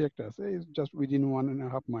বাসার কাছে একটা আছে, জাস্ট উইদিন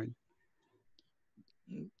 1.5 মাইল।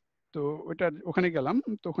 তো ওখানে গেলাম।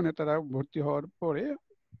 তো ওখানে তারা ভর্তি হওয়ার পরে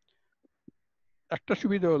একটা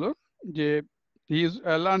সুবিধা হলো যে he is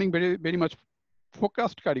learning very very much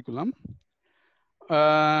focused curriculum,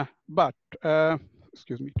 but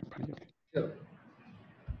excuse me,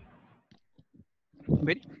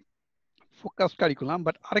 very focused curriculum,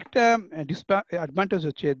 but আরেকটা অ্যাডভান্টেজ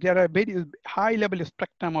হচ্ছে দেয়ার are very high level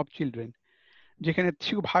spectrum of children, যেখানে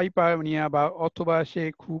খুব হাই পাওয়ানিয়া বা অথবা সে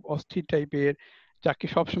খুব অস্থির টাইপের, যাকে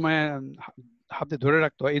সবসময় হাতে ধরে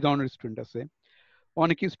রাখতে হয়, এই ধরনের স্টুডেন্ট আছে।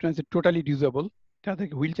 অনেক স্টুডেন্ট টোটালি ডিসেবল,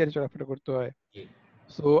 তাদেরকে হুইল চেয়ারে চলাফেরা করতে হয়।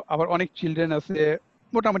 সো আবার অনেক চিলড্রেন আছে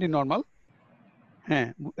মোটামুটি নর্মাল, হ্যাঁ,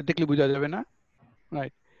 দেখলে বোঝা যাবে না,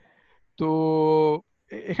 রাইট। তো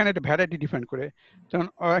এখানে একটা ভ্যারাইটি ডিফারেন্ট করে। যেমন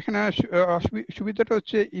এখানে সুবিধাটা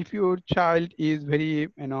হচ্ছে if your child is very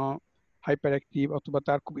hyper active, অথবা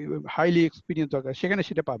তার খুব হাইলি এক্সপিরিয়েন্স দরকার, সেখানে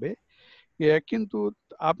সেটা পাবে। কিন্তু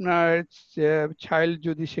আপনার চাইল্ড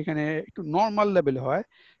যদি সেখানে একটু নর্মাল লেভেল হয়,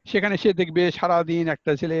 সেখানে সে দেখবে সারাদিন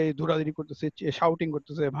একটা ছেলে দৌড়াদৌড়ি করতেছে, শাউটিং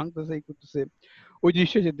করতেছে, ভাঙতেছে, এই করতেছে, ওই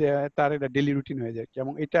জিনিসটা যে তার একটা ডেইলি রুটিন হয়ে যায়,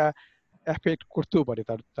 এবং এটা এফেক্ট করতেও পারে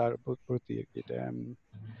তার প্রতি এটা।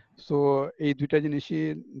 সো এই দুইটা জিনিসই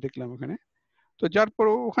দেখলাম ওখানে। তো যার পর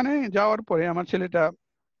ওখানে যাওয়ার পরে আমার ছেলেটা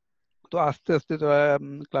তো আস্তে আস্তে তো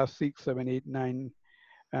ক্লাস 6, 7, 8, 9,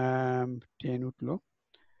 10 উঠলো,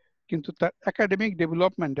 কিন্তু তার একাডেমিক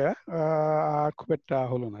ডেভেলপমেন্টটা খুব একটা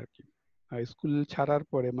হলো না আর কি। স্কুল ছাড়ার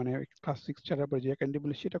পরে, মানে ক্লাস 6 ছাড়ার পরে যে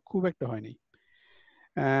একাডেমিক, সেটা খুব একটা হয়নি।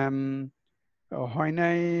 হয়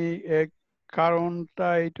নাই, কারণটা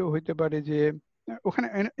এইটা হইতে পারে যে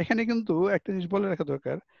এখানে কিন্তু একটা জিনিস বলে রাখা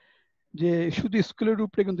দরকার, যে শুধু স্কুলের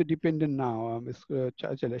উপরে কিন্তু ডিপেন্ডেন্ট না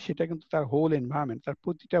চলে, সেটা কিন্তু তার হোল এনভায়রনমেন্ট, তার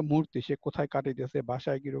প্রতিটা মুহূর্তে সে কোথায় কাটাইতেছে,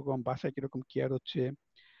 বাসায় কিরকম কেয়ার হচ্ছে,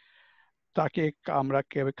 তাকে আমরা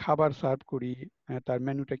খাবার সার্ভ করি, তার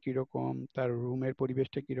মেনুটা কিরকম, তার রুমের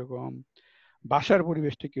পরিবেশটা কিরকম, বাসার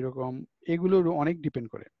পরিবেশটা কিরকম, এগুলোর অনেক ডিপেন্ড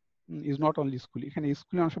করে। Is not only school. এখানে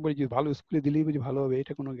স্কুলে অংশ বলি যে ভালো স্কুলে দিলেই বুঝি ভালো হবে,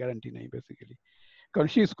 এটা কোনো গ্যারান্টি নাই বেসিক্যালি। কারণ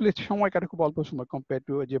সেই স্কুলে সময় কাটে খুব অল্প সময় কম্পেয়ার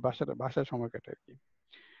টু যে বাসায় সময় কাটে আর কি।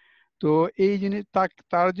 তো এই জিনিস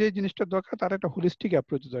তার যে জিনিসটা দরকার, তার একটা হোলিস্টিক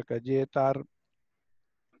অ্যাপ্রোচ দরকার, যে তার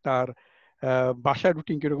তার বাসার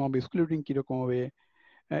রুটিন কিরকম হবে, স্কুল রুটিন কিরকম হবে,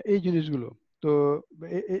 এই জিনিসগুলো। তো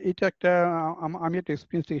এটা একটা আমি একটা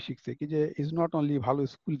এক্সপিরিয়েন্স থেকে শিখছি কি, যে ইজ নট অনলি ভালো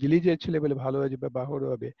স্কুল দিলেই যে ছেলেবেলে ভালো হয়ে যাবে বা ভালো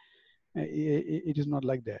হবে, it is not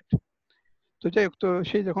like that. তো যাই হোক, তো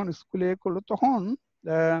সে যখন স্কুলে করলো তখন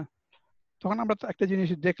তখন আমরা একটা জিনিস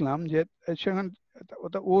দেখলাম যে সেখানে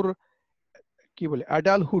ওর কি বলে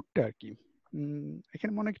অ্যাডাল্টহুডটা আর কি,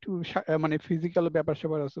 এখানে মনে একটু মানে ফিজিক্যাল ব্যাপার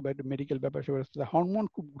স্যাপার আছে বা একটু মেডিকেল ব্যাপার স্যাপার আছে, হরমোন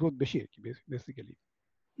খুব গ্রোথ বেশি আর কি বেসিক্যালি।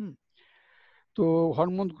 তো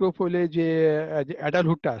হরমোন গ্রোথ হলে যে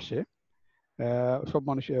অ্যাডাল্টহুডটা আসে সব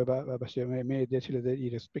মানুষের বা মেয়েদের ছেলেদের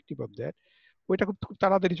ইরেসপেক্টিভ অফ দ্যাট, ওইটা খুব খুব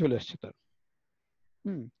তাড়াতাড়ি চলে আসছে তার।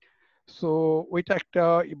 সো ওইটা একটা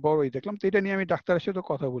বড় দেখলাম। তো এটা নিয়ে আমি ডাক্তারের সাথে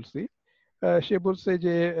কথা বলছি। সে বলছে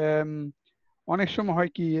যে অনেক সময়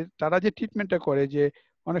হয় কি, তারা যে ট্রিটমেন্টটা করে, যে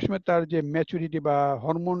অনেক সময় তার যে ম্যাচুরিটি বা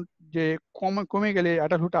হরমোন যে কমে গেলে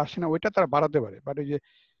অ্যাডাল্টহুড আসে না, ওইটা তারা বাড়াতে পারে, বাট ওই যে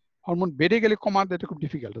হরমোন বেড়ে গেলে কমাতে, এটা খুব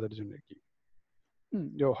ডিফিকাল্ট তাদের জন্য আর কি।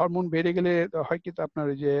 যে হরমোন বেড়ে গেলে হয় কি, আপনার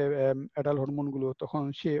ওই যে অ্যাডাল্ট হরমোন গুলো তখন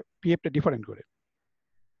সে বিহেভটা ডিফারেন্ট করে।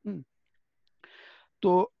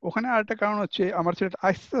 তো ওখানে আরেকটা কারণ হচ্ছে, আমার ছেলেটা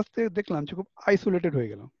আস্তে আস্তে দেখলাম যে খুব আইসোলেটেড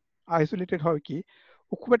হয়ে গেল। আইসোলেটেড হয় কি,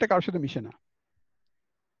 ও খুব একটা কারোর সাথে মিশে না।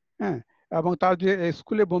 হ্যাঁ, এবং তার যে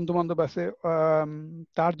স্কুলে বন্ধু বান্ধব আছে,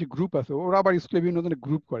 তার যে গ্রুপ আছে, ওরা আবার স্কুলে বিভিন্ন ধরনের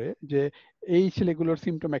গ্রুপ করে, যে এই ছেলেগুলোর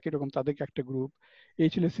সিমটম একই রকম, তাদেরকে একটা গ্রুপ, এই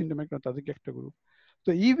ছেলের সিমটম একই রকম, তাদেরকে একটা গ্রুপ।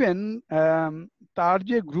 তো ইভেন তার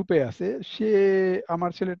যে গ্রুপে আছে, সে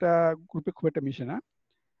আমার ছেলেটা গ্রুপে খুব একটা মিশে না।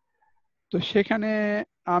 তো সেখানে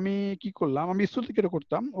আমি কি করলাম, আমি স্কুল থেকে এটা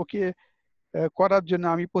করতাম, ওকে করার জন্য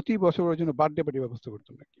আমি প্রতি বছর ওর জন্য বার্থডে পার্টি ব্যবস্থা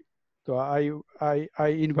করতাম আর কি। তো I I I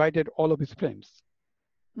invited all of his friends.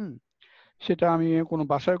 সেটা আমি কোনো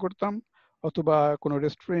বাসায় করতাম অথবা কোনো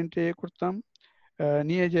রেস্টুরেন্টে করতাম,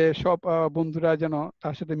 নিয়ে যে সব বন্ধুরা যেন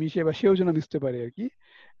তার সাথে মিশে বা সেও যেন মিশতে পারে আর কি।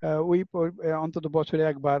 ওই অন্তত বছরে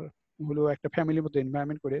একবার হলো একটা ফ্যামিলির মতো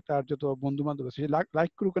এনভায়রনমেন্ট করে তার যত বন্ধু বান্ধব আছে,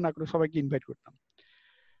 লাইক করুক না করুক, সবাইকে ইনভাইট করতাম।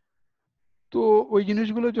 তো ওই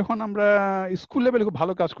জিনিসগুলো যখন আমরা স্কুল লেভেলে খুব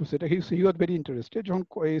ভালো কাজ করছে, এটা হি ওয়াজ ভেরি ইন্টারেস্টেড। যখন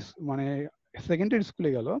মানে সেকেন্ডারি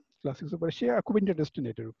স্কুলে গেল ক্লাস 6 পরে, সে খুব ইন্টারেস্টেড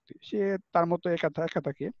এটার প্রতি, সে তার মতো একা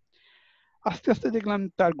থাকে। আস্তে আস্তে দেখলাম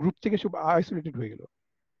তার গ্রুপ থেকে সব আইসোলেটেড হয়ে গেল।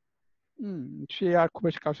 সে আর খুব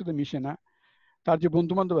বেশি কারোর সাথে মিশে না। তার যে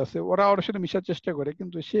বন্ধু বান্ধব আছে ওরা ওর সাথে মিশার চেষ্টা করে,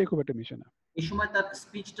 কিন্তু সে খুব একটা মিশে না। এই সময় তার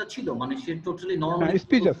স্পিচটা ছিল, মানে সে টোটালি নরমালি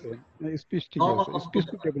স্পিচ আছে, স্পিচ ঠিক আছে, স্পিচ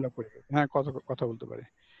খুব ডেভেলপ করে গেছে, হ্যাঁ কথা বলতে পারে।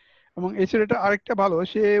 এবং এই ছেলেটা আরেকটা ভালো,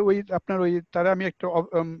 সে ওই আপনার ওই তারা আমি একটা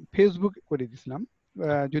ফেসবুক করে দিয়েছিলাম,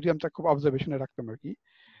 যদি আমি তাকে খুব অবজারভেশনে রাখতাম আর কি।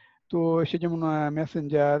 তো সে যেমন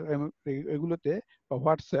মেসেঞ্জার এগুলোতে বা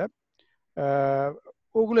হোয়াটসঅ্যাপ,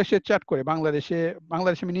 ওগুলো সে চ্যাট করে। বাংলাদেশে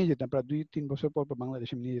আমি নিয়ে যেতাম প্রায় 2-3 বছর পর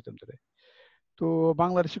বাংলাদেশে নিয়ে যেতাম তাদের। তো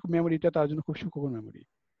বাংলাদেশের মেমোরিটা তার জন্য খুব সুখকর মেমোরি।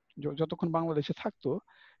 যতক্ষণ বাংলাদেশে থাকতো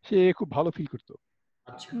সে খুব ভালো ফিল করতো।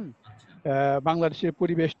 বাংলাদেশের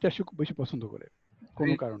পরিবেশটা সে খুব বেশি পছন্দ করে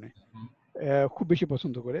কোনো কারণে, খুব বেশি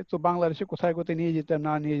পছন্দ করে। তো বাংলাদেশে কোথায় কোথায় নিয়ে যেতাম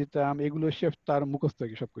না নিয়ে যেতাম এগুলো সে তার মুখস্থ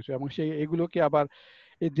থাকে সবকিছু, এবং সে এগুলোকে আবার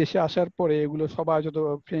এই দেশে আসার পরে এগুলো সবাই যত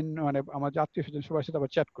ফ্রেন্ড মানে আমার আত্মীয় স্বজন সবার সাথে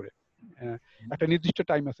আবার চ্যাট করে। একটা নির্দিষ্ট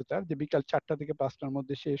টাইম আছে তার, যে বিকাল 4টা থেকে 5টার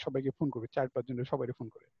মধ্যে সে সবাইকে ফোন করবে, 4-5 জনের সবাই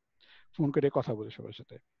ফোন করে কথা বলে সবার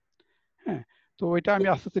সাথে। হ্যাঁ, তো ওইটা আমি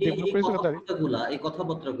আস্তে আস্তে ডেভেলপ করেছি। এই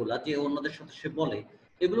কথাবার্তাগুলা যে অন্যদের সাথে সে বলে,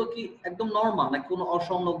 এগুলো কি একদম নরমাল নাকি কোনো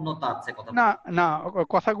অসংলগ্নতা আছে? না না,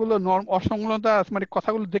 কথাগুলো অসংলগ্নতা মানে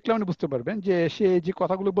কথাগুলো দেখলে আপনি বুঝতে পারবেন যে সে যে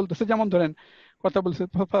কথাগুলো বলতেছে, যেমন ধরেন কথা বলছে,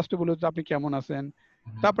 ফার্স্টে বললো যে আপনি কেমন আছেন,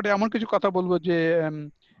 তারপরে এমন কিছু কথা বলবো যে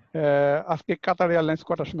আজকে কাতার এয়ারলাইন্স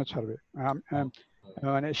কটার সময় ছাড়বে।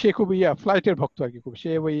 মানে সে খুব ফ্লাইটের ভক্ত আর কি খুব।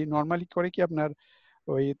 সে ওই নর্মালি করে কি আপনার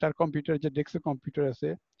ওই তার কম্পিউটার যে ডেস্কটপ কম্পিউটার আছে,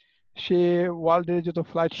 সে ওয়ার্ল্ডের যত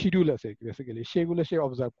ফ্লাইট শিডিউল আছে বেসিক্যালি সেগুলো সে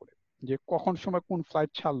অবজার্ভ করে, যে কখন সময় কোন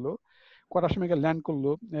ফ্লাইট ছাড়লো, কটার সময় ল্যান্ড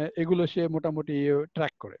করলো, এগুলো সে মোটামুটি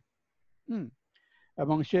ট্র্যাক করে।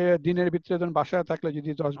 এবং সে দিনের ভিতরে যখন বাসায় থাকলে, যদি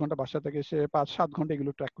 10 ঘন্টা বাসায় থাকে, সে 5-7 ঘন্টা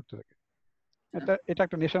এগুলো ট্র্যাক করতে থাকে। এটা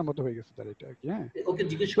একটা নেশার মতো হয়ে গেছে তার এটা আর কি। হ্যাঁ, ওকে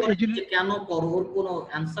জিজ্ঞেস করেন যে কেন করো, ওর কোনো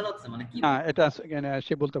অ্যানসার আছে মানে কি? না, এটা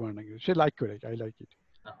সে বলতে পারে না, সে লাইক করে, আই লাইক ইট।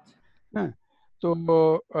 হ্যাঁ। তো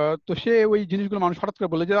তো সে ওই জিনিসগুলো মানুষ হঠাৎ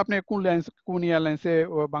করে বলে যে আপনি কোন এয়ারলাইন্সে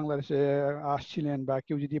বাংলাদেশে আসছিলেন, বা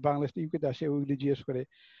কেউ যদি বাংলাদেশ ইউকেতে আসে ওইগুলি জিজ্ঞেস করে।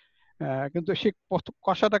 কিন্তু সে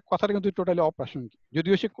কথাটা কিন্তু টোটালি অপ্রাসঙ্গিক,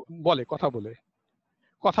 যদিও সে কথা বলে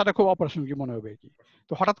কথাটা খুব অপ্রাসঙ্গিক মনে হবে আর কি।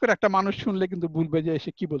 তো হঠাৎ করে একটা মানুষ শুনলে কিন্তু বলবে যে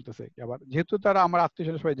সে কি বলতেছে। আবার যেহেতু তারা আমার আত্মীয়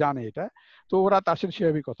সবাই জানে এটা, তো ওরা তার সাথে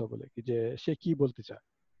সেভাবেই কথা বলে কি যে সে কি বলতে চায়।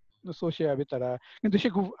 তো সেভাবে তারা, কিন্তু সে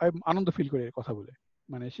খুব আনন্দ ফিল করে কথা বলে,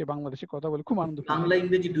 মানে সে বাংলাদেশে কথা বলে খুব আনন্দ ফিল বাংলা করে।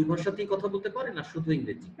 ইংরেজি দুই ভাষাতেই কথা বলতে পারে না শুধু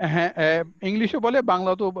ইংরেজি? হ্যাঁ, ইংলিশও বলে,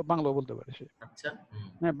 বাংলাও বলতে পারে সে। আচ্ছা।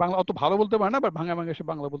 হ্যাঁ, বাংলা অত ভালো বলতে পারে না, বাট ভাঙা ভাঙা সে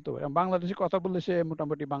বাংলা বলতে পারে। বাংলাদেশে কথা বললে সে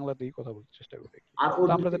মোটামুটি বাংলাতেই কথা বলতে চেষ্টা করে। আর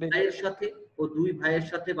তো আমরা ও দুই ভাইয়ের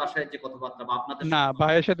সাথে বাসায় যে কথাবার্তা বা আপনাদের না, সাথে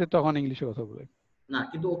ভাইয়ের সাথে তখন ইংলিশে কথা বলে। না,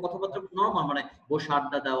 কিন্তু ও কথাবার্তা নরমাল, মানে বসে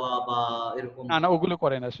আড্ডা দেওয়া বা এরকম? না, ওগুলো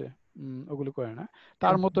করে না সে। ওগুলো করে না।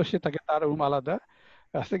 তার মতো সে থাকে, তার রুম আলাদা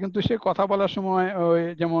আছে। কিন্তু সে কথা বলার সময় ওই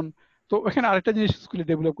যেমন, তো এখানে আরেকটা জিনিস স্কুলে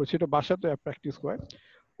ডেভেলপ করছে, এটা বাসাতে প্র্যাকটিস করে।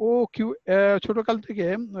 ও ছোটকাল থেকে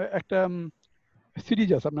একটা সিরিজ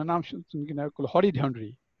আছে, আপনার নাম শুনছেন কিনা, হরি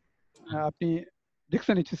ঢন্ডরি। আপনি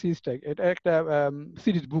দেখছেন এই সিরিজটা? এটা একটা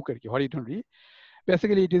সিরিজ বুক আর কি, Hari ঢন্ডরি।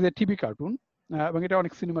 Basically it is a TV cartoon, এবং এটা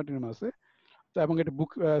অনেক সিনেমা টিনেমা আছে। তো এবং এটা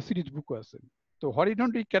বুক সিরিজ বুকও আছে। তো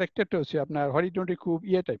হরিডন্ডি ক্যারেক্টারটা হচ্ছে আপনার, হরিডন্ডি খুব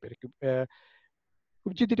টাইপের,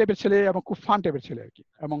 খুব জিদ্দি টাইপের ছেলে এবং খুব ফান টাইপের ছেলে আর কি।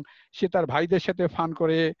 এবং সে তার ভাইদের সাথে ফান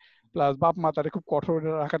করে, প্লাস বাপ মা তারে খুব কঠোর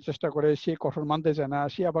রাখার চেষ্টা করে, সে কঠোর মানতে চায় না,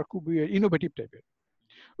 সে আবার খুব ইনোভেটিভ টাইপের।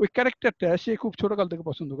 ওই ক্যারেক্টারটা সে খুব ছোটকাল থেকে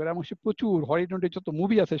পছন্দ করে, এবং সে প্রচুর হরিডন্ডির যত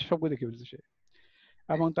মুভি আছে সবগুলো দেখে ফেলছে সে।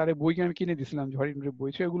 এবং তার বই আমি কিনে দিয়েছিলাম, যে হরিডন্ডির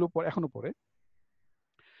বই, সেগুলো এখনো পড়ে।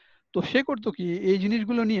 তো সে করতো কি, এই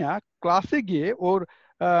জিনিসগুলো নিয়ে ক্লাসে গিয়ে ওর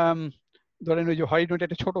ধরেন ওই যে হরিডন্ডির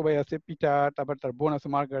একটা ছোট ভাই আছে পিটার, তারপর তার বোন আছে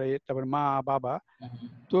মার্গারেট, তারপর মা বাবা।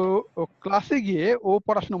 তো ও ক্লাসে গিয়ে ও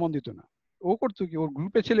পড়াশোনা মন দিত না। ও করতো কি, ওর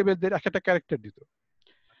গ্রুপে ছেলেমেয়েদের একটা ক্যারেক্টার দিত।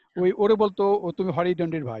 ওরে বলতো ও তুমি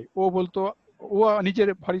হরিডন্ডির ভাই, ও বলতো ও নিজের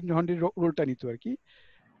হরিডন্ডির রোলটা নিত আর কি।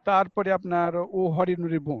 তারপরে আপনার ও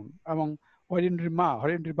হরিডন্ডির বোন, এবং হরিডন্ডির মা,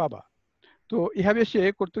 হরিডন্ডির বাবা। তো এভাবে সে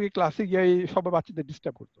করতো কি, ক্লাসে গিয়ে সব বাচ্চাদের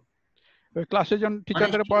ডিস্টার্ব করতো। ওই ক্লাসে যখন মানে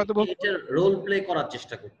টিচারদের পড়াতে বলতো, এটা রোল প্লে করার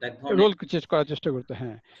চেষ্টা করতে এক ধরনের। রোল চেঞ্জ করার চেষ্টা করতো,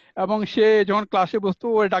 হ্যাঁ। এবং সে যখন ক্লাসে বসতো,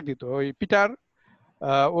 ওর ডাক দিত ওই পিটার,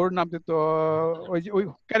 ওর নাম দিত, ওই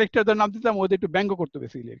ক্যারেক্টারদের নাম দিতাম, ওদের একটু ব্যঙ্গ করতো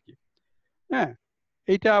বেসিক্যালি আর কি। হ্যাঁ,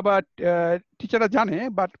 এইটা আবার টিচাররা জানে,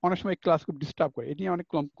 বাট অনেক সময় ক্লাস খুব ডিস্টার্ব করে। এটি অনেক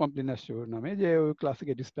কমপ্লেন আসছে ওর নামে, যে ওই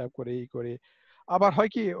ক্লাসকে ডিস্টার্ব করে, এই করে। আবার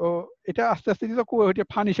হয় কি, ও এটা আস্তে আস্তে দিত,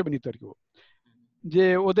 ওইটা ফান হিসেবে নিত আর কি। যে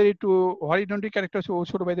ওদের একটু হরিডন্ডি ক্যারেক্টার, ও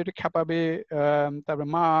ছোট ভাইদের একটু খেপাবে, তারপরে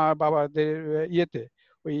মা বাবাদের ইয়েতে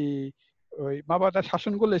ওই ওই মা বাবা তার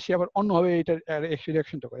শাসন করলে সে আবার অন্যভাবে এটার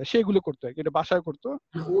রিয়াকশনটা করে, সেগুলো করতো আর কি। এটা বাসায় করতো।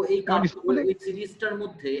 মানে ও এই এবং স্কুলে ওই সিরিজটার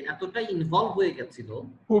মধ্যে এতটাই ইনভলভ হয়ে গেছিল,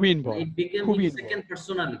 খুবই মানে ইনভলভ, ইট বিকেম খুবই হিজ ইনভলভ। সেকেন্ড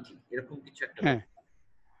পার্সোনালিটি, এরকম কিছু একটা হ্যাঁ,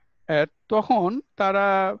 ব্যাপার। তখন তারা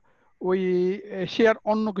ওই সে আর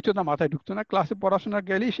অন্য কিছু তার মাথায় ঢুকতো না। ক্লাসে পড়াশোনা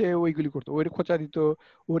গেলেই সে ওইগুলি করতো, ওরে খোঁচা দিত,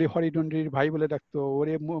 ওরে হরিডন্ডির ভাই বলে ডাকতো,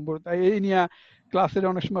 ওরে এই নিয়ে ক্লাসের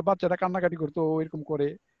অনেক সময় বাচ্চারা কান্নাকাটি করতো, ও এরকম করে।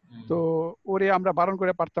 তো ওরে আমরা বারণ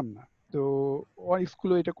করে পারতাম না। তো ও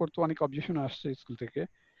স্কুলে এটা করতো, অনেক অবজেকশন আসছে স্কুল থেকে,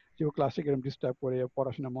 যে ও ক্লাসে এরকম ডিস্টার্ব করে,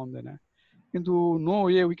 পড়াশোনা মন দেয় না। কিন্তু no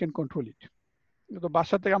way we can control it. তো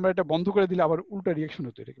বাসা থেকে আমরা এটা বন্ধ করে দিলে আবার উল্টা রিয়াকশন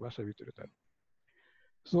হতো এটা বাসার ভিতরে তার।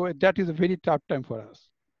 So that is a very tough time for us.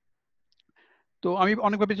 তো আমি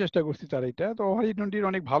অনেকভাবে চেষ্টা করছি তার এটা। তো হরিডন্ডির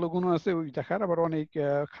অনেক ভালো গুণ আছে ওই দেখার, আবার অনেক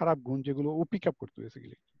খারাপ গুণ যেগুলো ও পিক আপ করতে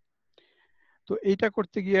বেসিক্যালি। তো এইটা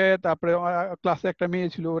করতে গিয়ে তারপরে ক্লাসে একটা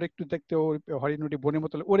মেয়ে ছিল, ওর একটু দেখতে ওর হরিডন্ডি বোনের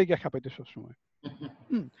মতো, ওরে গিয়ে খেপাইতো সবসময়।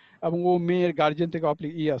 এবং ও মেয়ের গার্জিয়ান থেকে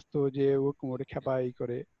আসতো যে ও ওরে খেপাই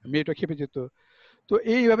করে, মেয়েটা খেপে যেত। তো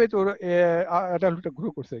এইভাবে তোর অ্যাডাল্টটা গ্রো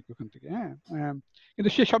করছে আর কি ওখান থেকে। হ্যাঁ, কিন্তু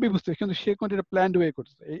সে সবই বুঝতে, কিন্তু সে কোনো একটা প্ল্যান্ড ওয়ে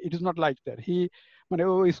করছে। It is not like that মানে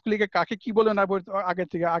ও স্কুলে কাকে কি বলে না বলতে,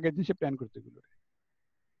 আগের দিন সে প্ল্যান করতে এগুলো,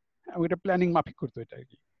 এবং এটা প্ল্যানিং মাফিক করতো এটা আর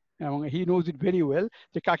কি। এবং he knows it very well,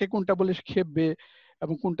 যে কাকে কোনটা বলে সে খেপবে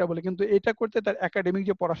এবং কোনটা বলে। কিন্তু এটা করতে তার একাডেমিক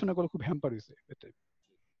যে পড়াশোনাগুলো খুব হ্যাম্পার হয়েছে এতে।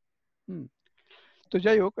 তো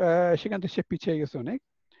যাই হোক, সেখান থেকে সে পিছিয়ে গেছে অনেক।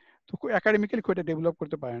 তো একাডেমিক্যালি খুব একটা ডেভেলপ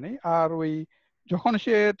করতে পারে নাই। আর ওই যখন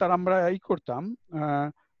সে তার আমরা করতাম,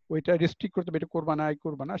 ওইটা রেস্ট্রিক্ট করতে, এটা করবা না,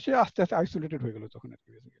 করবা না, সে আস্তে আস্তে আইসোলেটেড হয়ে গেল তখন আর কি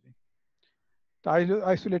বেসিক্যালি। তাই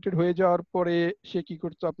আইসোলেটেড হয়ে যাওয়ার পরে সে কি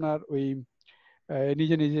করতো, আপনার ওই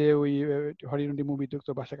নিজে নিজে ওই হরিডন্ডি মুভি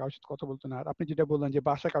দেখতো, বাসা কারোর সাথে কথা বলতো না। আর আপনি যেটা বললেন যে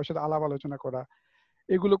বাসা কারোর সাথে আলাপ আলোচনা করা,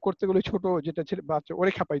 এগুলো করতে গেলে ছোট যেটা ছেলে বাচ্চা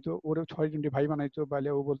ওরে খাপাইতো, ওরে হরিডন্ডি ভাই বানাইতো, বলে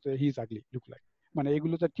ও বলতো he is ugly look like, মানে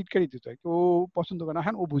এগুলো তার টিটকারি দিত। ও পছন্দ করে না।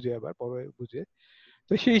 হ্যাঁ, ও বুঝে, আবার পরে বুঝে।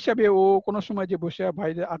 তো সেই হিসাবে ও কোনো সময় যে বসে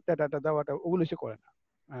ভাইদের আড্ডা টাড্ডা দেওয়াটা, ওগুলো সে করে না।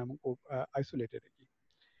 আইসোলেটেড আর কি।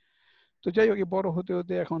 তো যাই হোক বড় হতে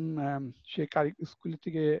হতে এখন সে স্কুল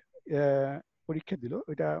থেকে পরীক্ষা দিল,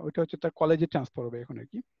 ওইটা হচ্ছে তার কলেজে ট্রান্সফার হবে এখন আর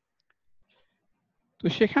কি। তো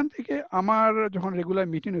সেখান থেকে আমার যখন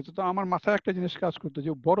রেগুলার মিটিং হতো, তো আমার মাথায় একটা জিনিস কাজ করতো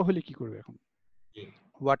যে বড় হলে কি করবে এখন,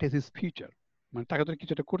 হোয়াট ইজ হিজ ফিউচার, মানে তাকে তো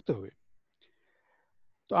কিছু একটা করতে হবে।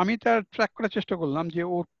 তো আমি তার ট্র্যাক করার চেষ্টা করলাম যে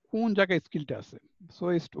ওর কোন জায়গায় স্কিলটা আছে। So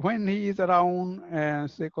when he is around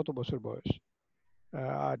সে কত বছর বয়স,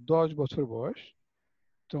 10 বছর বয়স,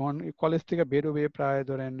 তখন কলেজ থেকে বেরোবে প্রায়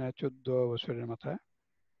ধরেন 14 বছরের মাথায়,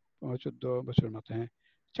 14 বছরের মাথায়, হ্যাঁ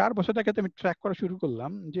 4 বছর থেকে আমি ট্র্যাক করা শুরু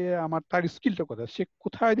করলাম যে আমার তার স্কিলটা কোথায়, সে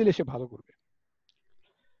কোথায় দিলে সে ভালো করবে।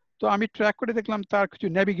 তো আমি ট্র্যাক করে দেখলাম তার কিছু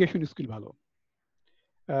ন্যাভিগেশন স্কিল ভালো।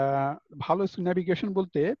 ভালো ন্যাভিগেশন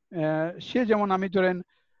বলতে সে যেমন, আমি ধরেন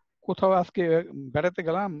কোথাও আজকে বেড়াতে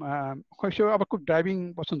গেলাম, সে আবার খুব ড্রাইভিং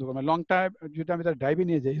পছন্দ করে, লং টাইম যদি আমি তার ড্রাইভে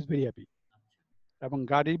নিয়ে যাই, ইজ ভেরি হ্যাপি। এবং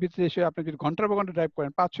গাড়ির ভিতরে এসে আপনি যদি ঘন্টার পর ঘন্টা ড্রাইভ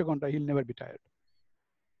করেন 5-6 ঘন্টা, হিল নেভার বি টায়ার্ড।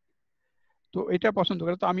 তো এটা পছন্দ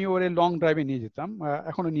করে, তো আমি ওরে লং ড্রাইভে নিয়ে যেতাম,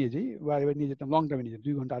 এখনো নিয়ে যাই, বা এবার নিয়ে যেতাম লং ড্রাইভে নিয়ে যেতাম,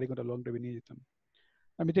 2 ঘন্টা 2.5 ঘন্টা লং ড্রাইভে নিয়ে যেতাম।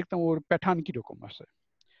 আমি দেখতাম ওর প্যাটার্ন কিরকম আসে।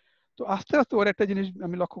 তো আস্তে আস্তে ওর একটা জিনিস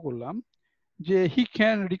আমি লক্ষ্য করলাম যে he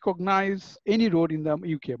can recognise any road in the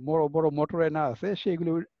UK, বড় বড় মোটরে না আছে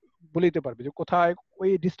সেগুলো বলে দিতে পারবে যে কোথায় ওই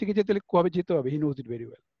ডিস্ট্রিক্টে যেতে হলে কবে যেতে হবে, he knows it very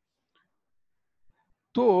well.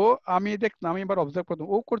 তো আমি দেখতাম, আমি এবার অবজার্ভ করতাম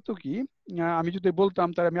ও করতো কি, আমি যদি বলতাম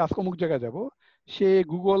তার আমি আজকে অমুক জায়গায় যাব, সে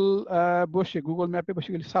গুগল ম্যাপে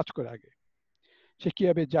বসে গেলে সার্চ করে আগে সে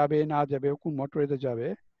কিভাবে যাবে না যাবে, কোন মোটরেতে যাবে,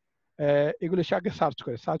 এগুলো সে আগে সার্চ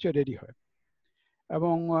করে, সার্চে রেডি হয়।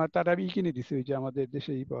 এবং তার আমি কিনে দিছি, ওই যে আমাদের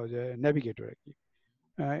দেশেই পাওয়া যায় ন্যাভিগেটর আর কি,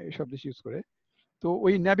 সব দেশ ইউজ করে। তো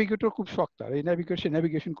ওই ন্যাভিগেটর খুব শখ তার, এই সে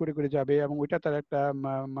ন্যাভিগেশন করে করে যাবে, এবং ওইটা তার একটা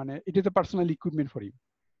মানে it is a personal equipment for him.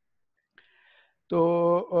 তো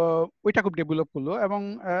ওইটা খুব ডেভেলপ করলো। এবং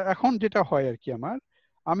এখন যেটা হয় আর কি,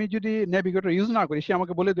 আমি যদি ন্যাভিগেটর ইউজ না করি, সে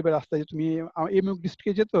আমাকে বলে দেবে রাস্তায় যে তুমি এই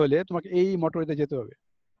ডিস্ট্রিক্টে যেতে হলে তোমাকে এই মোটরওয়েতে যেতে হবে।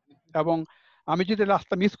 এবং আমি যদি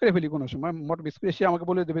রাস্তা মিস করে ফেলি কোনো সময়, মোটর মিস করে, সে আমাকে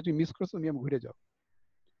বলে দেবে তুমি মিস করছো, তুমি ঘুরে যাও।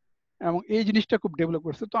 এবং এই জিনিসটা খুব ডেভেলপ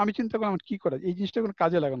করছে। তো আমি চিন্তা করলাম কি করা, এই জিনিসটা কোনো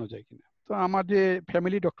কাজে লাগানো যায় কিনা। তো আমার যে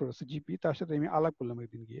ফ্যামিলি ডক্টর আছে জিপি, তার সাথে আমি আলাপ করলাম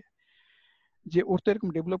একদিন গিয়ে, যে ওর তো এরকম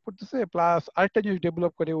ডেভেলপ করতেছে, প্লাস আরেকটা জিনিস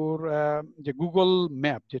ডেভেলপ করে ওর যে গুগল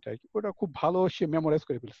ম্যাপ যেটা, ওটা খুব ভালো সে মেমোরাইজ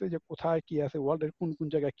করে ফেলছে, যে কোথায় কি আছে, ওয়ার্ল্ডের কোন কোন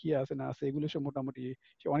জায়গায় কি আছে না আছে, এগুলো সে মোটামুটি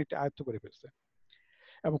সে অনেকটা আয়ত্ত করে ফেলছে,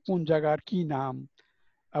 এবং কোন জায়গার কি নাম।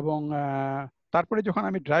 এবং তারপরে যখন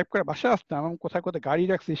আমি ড্রাইভ করে বাসায় আসতাম এবং কোথায় কোথায় গাড়ি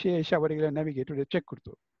রাখছি, সে এসে আবার এগুলো ন্যাভিগেটরে চেক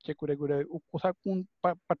করতো, চেক করে করে কোথায় কোন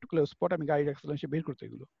পার্টিকুলার স্পট আমি গাড়ি রাখছিলাম সে বের করতো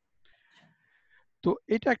এগুলো। তো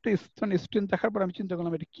এটা একটা স্টুডেন্ট দেখার পর আমি চিন্তা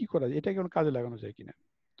করলাম এটা কি করা যায়, এটা কোনো কাজে লাগানো যায় কিনা।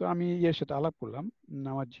 তো আমি এর সাথে আলাপ করলাম,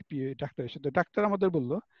 আমার জিপি ডাক্তারের সাথে। ডাক্তার আমাদের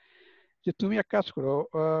বললো যে তুমি এক কাজ করো,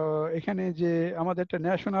 এখানে যে আমাদের একটা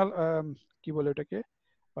ন্যাশনাল কি বলে ওটাকে,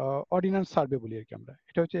 অর্ডিন্যান্স সার্ভে বলি আর কি আমরা,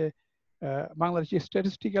 এটা হচ্ছে বাংলাদেশি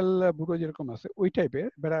স্ট্যাটিস্টিক্যাল ব্যুরো যেরকম আছে ওই টাইপের,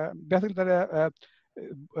 বেসিক্যালি তারা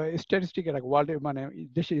স্ট্যাটিস্টিক রাখে, ওয়ার্ল্ডের মানে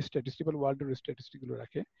দেশের স্ট্যাটিস্টিক্যাল, ওয়ার্ল্ডের স্ট্যাটিস্টিক গুলো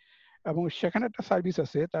রাখে। এবং সেখানে একটা সার্ভিস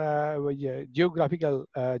আছে, তারা ওই যে জিওগ্রাফিক্যাল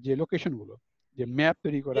যে লোকেশন গুলো, যে ম্যাপ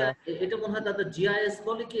তৈরি করা, এটা মনে হয় দাদা জিআইএস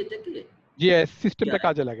বলে কি এটাকে, জিআইএস সিস্টেমটা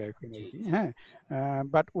কাজে লাগায় এখন আর কি। হ্যাঁ,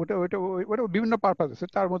 বাট ওটা ওটা ওটা বিভিন্ন পারপাস আছে,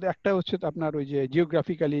 তার মধ্যে একটা হচ্ছে আপনার ওই যে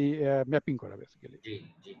জিওগ্রাফিক্যালি ম্যাপিং করা বেসিক্যালি।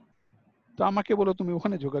 তো আমাকে বলো তুমি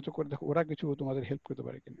ওখানে যোগাযোগ করে দেখো ওরা কিছু তোমাদের হেল্প করতে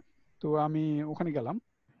পারে কিনা। তো আমি ওখানে গেলাম,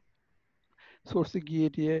 সোর্সে গিয়ে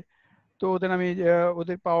টিয়ে, তো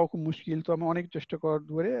ওদের পাওয়া খুব মুশকিল। তো আমি অনেক চেষ্টা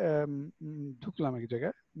করে ঢুকলাম এক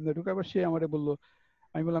জায়গায়, ঢুকার পর সে আমারে বললো,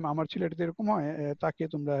 আমি বললাম আমার ছেলেটা তো এরকম হয়, তাকে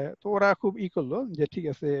তোমরা, তো ওরা খুব করলো যে ঠিক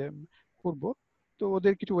আছে করবো। তো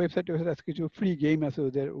ওদের কিছু ওয়েবসাইট আছে, কিছু ফ্রি গেম আছে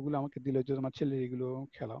ওদের, ওগুলো আমাকে দিল যে তোমার ছেলে এগুলো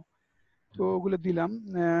খেলাও। তো ওগুলো দিলাম।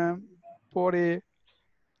 পরে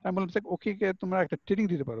আমি বললাম ওকে তোমরা একটা ট্রেনিং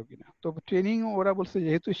দিতে পারো কিনা। তো ট্রেনিং ওরা বলছে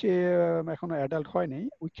যেহেতু সে এখনো অ্যাডাল্ট হয় নাই,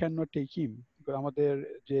 we can not take him, আমাদের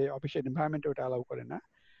যে অফিসিয়াল এনভায়রনমেন্ট ওটা অ্যালাউ করে না।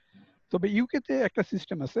 তবে ইউকে তে একটা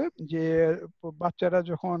সিস্টেম আছে যে বাচ্চারা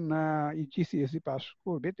যখন জিসিএসসি পাস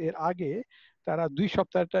করবে এর আগে তারা 2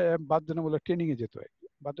 সপ্তাহটা বাধ্যতামূলক ট্রেনিং এ যেতে হয়।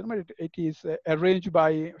 বাধ্যতামূলক, it is arrange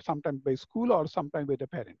by sometime by school or sometime by the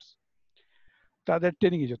parents, তাদের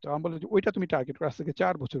ট্রেনিং এ যেত। আমি বললাম যে ওইটা তুমি টার্গেট করে, আজ থেকে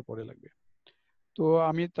 4 বছর পরে লাগবে। তো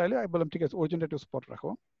আমি তাইলে বললাম ঠিক আছে ওর জন্য একটা স্পট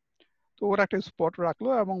রাখো। তো ওরা একটা স্পট রাখলো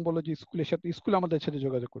এবং বললো যে স্কুল আমাদের সাথে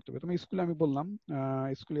যোগাযোগ করতে হবে। তুমি স্কুলে আমি বললাম,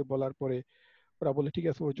 স্কুলে বলার পরে ওরা বলে ঠিক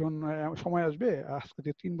আছে ওর জন্য সময় আসবে আজকে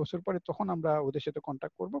থেকে 3 বছর পরে, তখন আমরা ওদের সাথে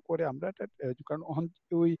কন্ট্যাক্ট করবো, করে আমরা কারণ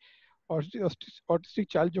ওই অটিস্টিক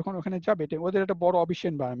চাইল্ড যখন ওখানে যাবে, ওদের একটা বড় অফিস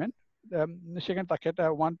এনভায়রনমেন্ট, সেখানে তাকে একটা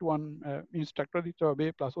 1-to-1 ইনস্ট্রাক্টর দিতে হবে,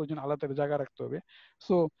 প্লাস ওই জন্য আলাদা জায়গা রাখতে হবে।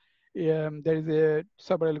 So there is a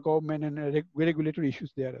several government and regulatory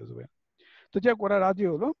issues there as well. তো যাক ওরা রাজি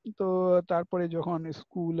হলো। তো তারপরে যখন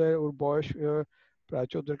স্কুলে ওর বয়স প্রায়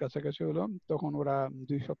 14-এর কাছাকাছি হলো, তখন ওরা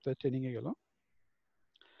 2 সপ্তাহ ট্রেনিং এ গেল।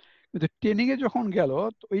 কিন্তু ট্রেনিং এ যখন গেল,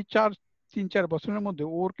 ওই 3-4 বছরের মধ্যে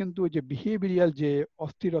ওর কিন্তু ওই যে বিহেভিয়ারাল যে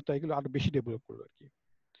অস্থিরতা, এগুলো আরো বেশি ডেভেলপ করলো আর কি।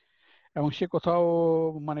 এবং সে কোথাও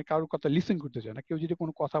মানে কারোর কথা লিসেন করতে চায় না। কেউ যদি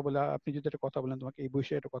কোনো কথা বলে, আপনি যদি একটা কথা বলেন, তোমাকে এই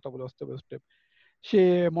বসে একটা কথা বলে অস্তে অস্তে, সে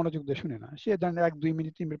মনোযোগ দিয়ে শুনে না। সে দেন 1-2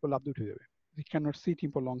 মিনিট 3 মিনিট পর লাফ দিয়ে উঠে যাবে। It cannot sit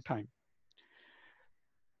him for long time.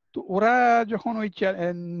 তো ওরা যখন ওই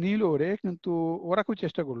নিল ওরে, কিন্তু ওরা খুব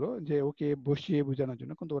চেষ্টা করলো যে ওকে বসিয়ে বোঝানোর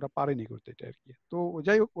জন্য, কিন্তু ওরা পারেনি করতে এটা আর কি। তো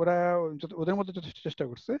যাই হোক, ওরা ওদের মধ্যে যথেষ্ট চেষ্টা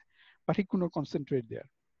করছে, but he could not concentrate দেয়ার।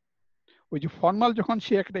 ওই যে ফর্মাল যখন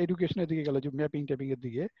সে একটা এডুকেশনের দিকে গেল, যে ম্যাপিং ট্যাপিং এর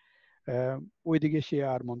দিকে, ওই দিকে সে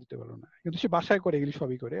আর মন দিতে পারলো না। কিন্তু সে বাসায় করে, এগুলি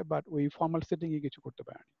সবই করে, বাট ওই ফর্মাল সেটিং এ কিছু করতে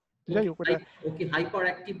পারেনি। যাই হোক, ওটা ওকে হাইপার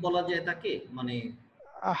অ্যাক্টিভ বলা যায় তাকে, মানে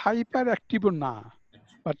হাইপার অ্যাক্টিভ না,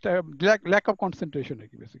 বাট ল্যাক অফ কনসেন্ট্রেশন আর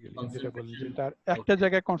কি বেসিক্যালি, যেটা বলেন যে তার একটা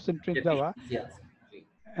জায়গায় কনসেন্ট্রেট দেওয়া।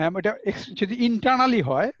 এটা যদি ইন্টারনালি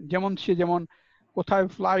হয়, যেমন সে যেমন কোথায়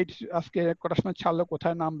ফ্লাইট আজকে কটার সময় ছাড়লো,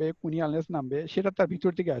 কোথায় নামবে, কোন এয়ারলাইন্স নামবে, সেটা তার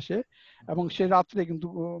ভিতর থেকে আসে। এবং সে রাত্রে কিন্তু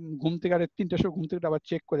ঘুম থেকে 3টার সময় ঘুম থেকে আবার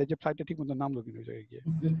চেক করে যে ফ্লাইটটা ঠিক মতো নামলো কিনা ওই জায়গায় গিয়ে।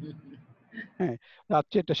 হ্যাঁ,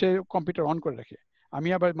 রাত্রে এটা সে কম্পিউটার অন করে রাখে। আমি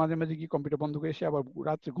আবার মাঝে মাঝে গিয়ে কম্পিউটার বন্ধ করে এসে আবার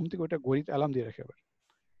রাত্রে ঘুম থেকে ওটা ঘড়িতে অ্যালার্ম দিয়ে রাখে আবার।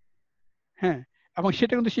 হ্যাঁ, এবং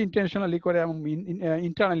সেটা কিন্তু সে ইন্টেনশনালি করে এবং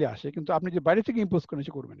ইন্টারনালি আসে, কিন্তু আপনি যে বাইরে থেকে ইম্পোজ করেন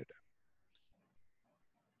সে করবেন এটা।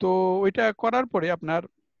 তো ওইটা করার পরে আপনার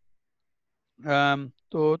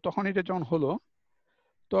তো তখন এটা যখন হলো,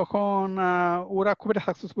 তখন ওরা খুব একটা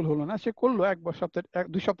সাকসেসফুল হলো না। সে করলো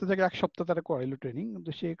 2 সপ্তাহ থেকে 1 সপ্তাহ তারা করাইলো ট্রেনিং,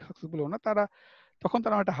 কিন্তু সে সাকসেসফুল হলো না। তখন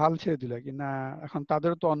তারা একটা হাল ছেড়ে দিল কি না, এখন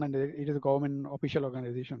তাদেরও তো অনলাইন, এটা গভর্নমেন্ট অফিসিয়াল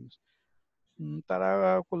অর্গানাইজেশন। তারা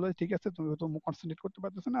করলো ঠিক আছে, তুমি তো কনসেন্ট্রেট করতে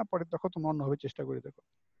পারতেছো না, পরে দেখো তুমি অন্যভাবে চেষ্টা করে দেখো।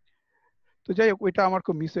 তো যাই হোক, ওইটা আমার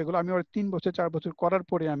খুব মিস হয়ে গেলো। আমি ওর 3 বছর 4 বছর করার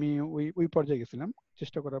পরে আমি ওই পর্যায়ে গেছিলাম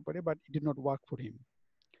চেষ্টা করার পরে, but it did not work for him.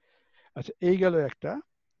 আচ্ছা, এই গেল একটা।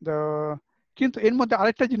 কিন্তু এর মধ্যে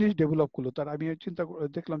আরেকটা জিনিস ডেভেলপ করলো তার, আমি চিন্তা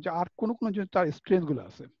দেখলাম যে আর কোন কোন জিনিস তার স্ট্রেংথ গুলো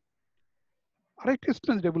আছে। আরেকটা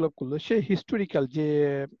স্ট্রেংথ ডেভেলপ করলো, সে হিস্টোরিক্যাল, যে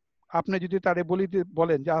আপনি যদি তারে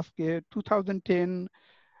বলেন যে আজকে 2010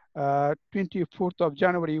 24th of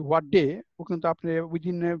January what day, ও কিন্তু আপনি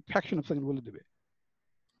উইদিন ফ্র্যাকশন অফ সেকেন্ড বলে দেবে।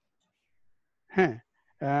 হ্যাঁ,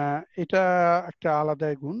 এটা একটা আলাদা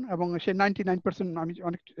গুণ। এবং সে 99%, আমি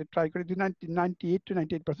অনেক ট্রাই করে 98 to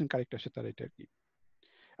 98% কারেক্ট আসে তার এটা আর কি।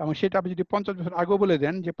 এবং সেটা আপনি যদি 50 বছর আগেও বলে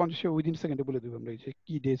দেন, যে 50 উইদিন সেকেন্ডে বলে দেবো আমরা যে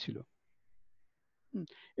কি ডে ছিল।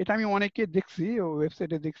 এটা আমি অনেকে দেখছি,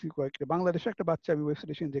 ওয়েবসাইটে দেখছি, কয়েকটা বাংলাদেশে একটা বাচ্চা আমি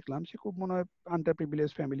ওয়েবসাইটে দেখলাম, সে খুব মনে হয় আন্ডার প্রিভিলেজ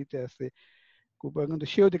ফ্যামিলিতে আছে খুব, কিন্তু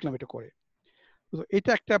সেও দেখলাম এটা করে। তো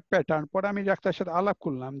এটা একটা প্যাটার্ন। পরে আমি ডাক্তারের সাথে আলাপ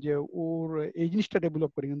করলাম যে ওর এই জিনিসটা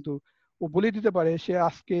ডেভেলপ করে, কিন্তু ও বলে দিতে পারে সে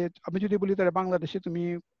আজকে, আমি যদি বলি তাহলে বাংলাদেশে তুমি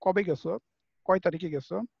কবে গেছো, কয় তারিখে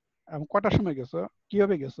গেছো, এবং কটার সময় গেছো,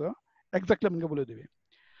 কিভাবে গেছো, এক্স্যাক্টলি আমাকে বলে দেবে।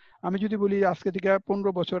 আমি যদি বলি আজকে থেকে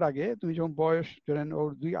 15 বছর আগে, তুমি যখন বয়স ধরেন ওর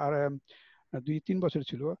 2-3 বছর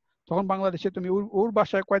ছিল, তখন বাংলাদেশে তুমি ওর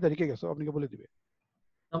বাসায় কয় তারিখে গেছো আপনাকে বলে দিবে।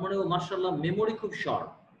 তার মানে ও মাশাআল্লাহ মেমোরি খুব শার্প।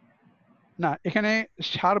 না, এখানে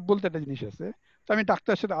শার্প বলতে একটা জিনিস আছে। তো আমি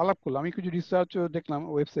ডাক্তারের সাথে আলাপ করলাম, আমি কিছু রিসার্চ দেখলাম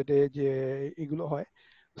ওয়েবসাইটে যে এগুলো হয়।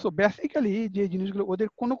 সো বেসিক্যালি যে জিনিসগুলো, ওদের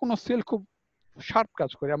কোনো কোনো সেল খুব শার্প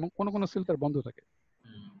কাজ করে এবং কোনো কোনো সেল তার বন্ধ থাকে,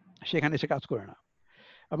 সেখানে সে কাজ করে না।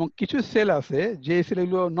 এবং কিছু সেল আছে যে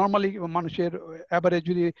সেলগুলো নর্মালি মানুষের অ্যাভারেজ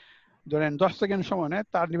যদি ধরেন 10 সেকেন্ড সময় নেয়,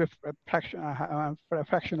 তার নিবে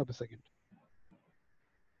ফ্র্যাকশন অফ এ সেকেন্ড।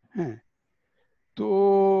 হ্যাঁ, তো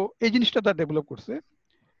এই জিনিসটা তার ডেভেলপ করছে।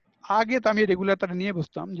 আগে তো আমি রেগুলার তারা নিয়ে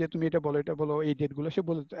বসতাম যে তুমি এটা বলো এই ডেট গুলো, সে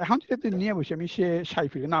বলতো। এখন যদি নিয়ে বসে আমি, সে সাই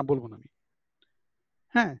ফিরে না বলবো না আমি।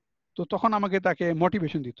 হ্যাঁ, তো তখন আমাকে তাকে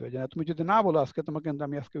মোটিভেশন দিতে হয় যে তুমি যদি না বলো আজকে, তোমাকে কিন্তু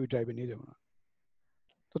আমি আজকে ওই ড্রাইভে নিয়ে যাবো না।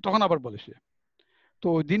 তো তখন আবার বলে সে। তো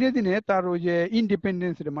দিনে দিনে তার ওই যে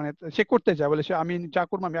ইন্ডিপেন্ডেন্স, মানে সে করতে চায়, বলে সে আমি যা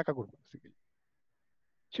করবো আমি একা করবো।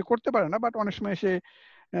 সে করতে পারে না, বাট অনেক সময় সে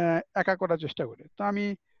একা করার চেষ্টা করে। তো আমি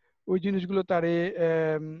ওই জিনিসগুলো তারে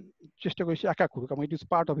চেষ্টা করি সে একা করুক, এবং it is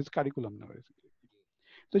part of his curriculum না।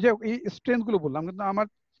 তো যাই হোক, এই স্ট্রেংথ গুলো বললাম, কিন্তু আমার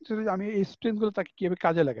আমি এই স্ট্রেংথ গুলো তাকে কিভাবে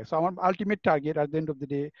কাজে লাগাই। সো আমার ultimate target at the end of the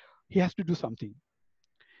day, he has to do something,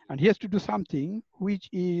 and he has to do something which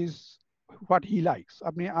is what he likes.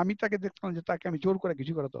 আমি তাকে দেখতাম যে তাকে আমি জোর করে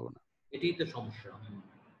কিছু করাতে হবে না। এটাই তো সমস্যা।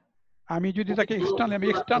 আমি যদি তাকে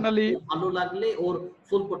এক্সটার্নালি ভালো লাগলে ওর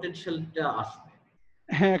ফুল পটেনশিয়ালটা আসবে।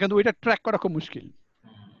 হ্যাঁ, কিন্তু ওইটা ট্র্যাক করা খুব মুশকিল।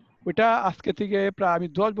 ওইটা আজকে থেকে প্রায় আমি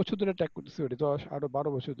 10 বছর ধরে ট্র্যাক করতেছি, ওটা 10 আরো 12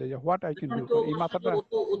 বছর ধরে, হোয়াট আই ক্যান মানে ডু, তো এই মাথাটা।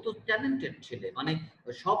 ও তো ট্যালেন্টেড ছেলে, মানে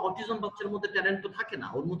সব অটিজম বাচ্চার মধ্যে ট্যালেন্ট তো থাকে না,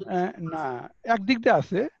 ওর মধ্যে তো না, একদিক দিয়ে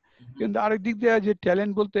আছে, কিন্তু আরেক দিক দিয়ে যে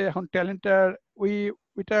ট্যালেন্ট বলতে এখন ট্যালেন্টটার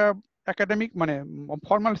ওইটা একাডেমিক মানে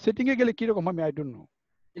ফর্মাল সেটিং এ গেলে কিরকম হবে আই ডোন্ট নো।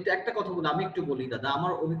 কিন্তু একটা কথা বলি, আমি একটু বলি দাদা,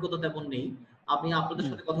 আমার অভিজ্ঞতা তেমন নেই, আমি আপনাদের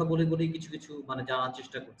সাথে কথা বলে কিছু কিছু মানে জানার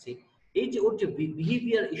চেষ্টা করছি। এই যে ওর যে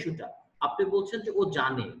বিহেভিয়ার ইস্যুটা, আপনি বলছেন যে ও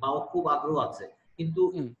জানে বা ও খুব আগ্রহ আছে, কিন্তু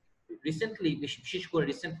রিসেন্টলি, বিশেষ করে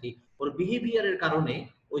রিসেন্টলি ওর বিহেভিয়ারের কারণে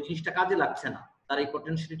ওই জিনিসটা কাজে লাগছে না, তার এই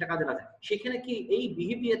পটেনশিয়ালটা কাজে লাগছে। সেখানে কি এই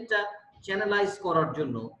বিহেভিয়ারটা চ্যানেলাইজ করার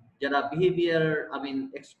জন্য যারা বিহেভিয়ার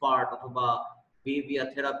এক্সপার্ট অথবা বিহেভিয়ার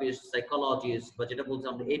থেরাপিস্ট, সাইকোলজিস্ট বা যেটা বলছি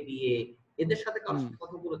আমরা এবিএ, এদের সাথে কারোর সাথে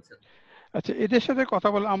কথা বলেছেন? আচ্ছা, এদের সাথে কথা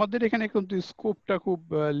বলা, আমাদের এখানে কিন্তু স্কোপটা খুব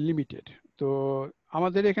লিমিটেড। তো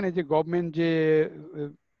আমাদের এখানে যে গভর্নমেন্ট যে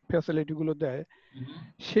ফ্যাসিলিটি গুলো দেয়,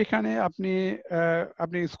 সেখানে আপনি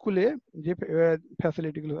আপনি স্কুলে যে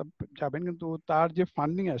ফ্যাসিলিটি গুলো যাবেন, কিন্তু তার যে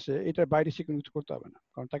ফান্ডিং আসে এটার বাইরে সে কোনো কিছু করতে হবে না,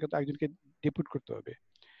 কারণ তাকে তো একজনকে ডেপুট করতে হবে।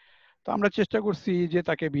 তো আমরা চেষ্টা করছি যে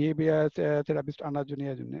তাকে বিহেভিয়ার থেরাপিস্ট আনার জন্য,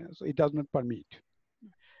 so it does not permit,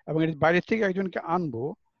 এবং এর বাইরে থেকে একজনকে আনবো,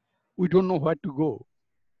 we don't know where to go.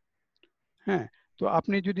 হ্যাঁ, তো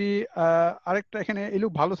আপনি যদি আরেকটা এখানে এলো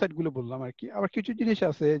ভালো সাইড গুলো বললাম আর কি, আবার কিছু জিনিস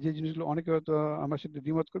আছে যে জিনিসগুলো অনেকে হয়তো আমার সাথে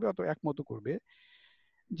দ্বিমত করবে অথবা একমত করবে,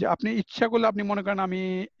 যে আপনি ইচ্ছা করলে আপনি মনে করেন আমি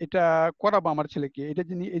এটা করাবো আমার ছেলেকে, এটা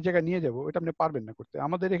যে এই জায়গায় নিয়ে যাবো, এটা আপনি পারবেন না করতে।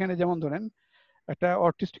 আমাদের এখানে যেমন ধরেন একটা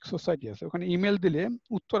অটিস্টিক সোসাইটি আছে, ওখানে ইমেল দিলে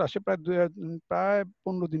উত্তর আসে প্রায়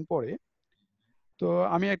 15 দিন পরে। তো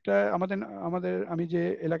আমি একটা আমাদের আমাদের আমি যে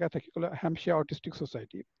এলাকায় থাকি হ্যাম্পশায়ার অটিস্টিক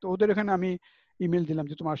সোসাইটি, তো ওদের এখানে আমি ইমেল দিলাম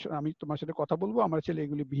যে আমি তোমার সাথে কথা বলবো, আমার ছেলে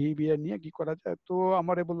এগুলি বিহেভিয়ার নিয়ে কি করা যায়। তো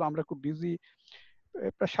আমারে বললো আমরা খুব বিজি,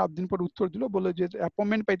 প্রায় 7 দিন পর উত্তর দিল, বললো যে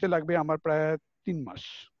অ্যাপয়েন্টমেন্ট পাইতে লাগবে আমার প্রায় 3 মাস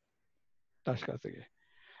তার কাছ থেকে।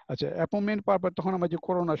 আচ্ছা, অ্যাপয়েন্টমেন্ট পাওয়ার পর তখন আমার যে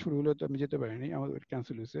করোনা শুরু হলো, তো আমি যেতে পারিনি, আমাদের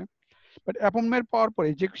ক্যান্সেল হয়েছে। বাট অ্যাপয়েন্টমেন্ট পাওয়ার পরে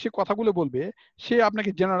যে সে কথাগুলো বলবে, সে আপনাকে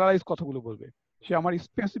জেনারেলাইজ কথাগুলো বলবে, সে আমার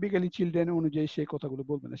স্পেসিফিক্যালি চিলড্রেন অনুযায়ী সে কথাগুলো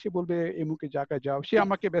বলবে না, সে বলবে এমুকে জায়গায় যাও, সে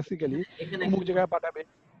আমাকে বেসিক্যালি অমুক জায়গায় পাঠাবে।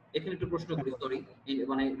 এখানে একটু প্রশ্ন করি, সরি,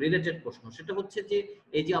 মানে রিলেটেড প্রশ্ন, সেটা হচ্ছে যে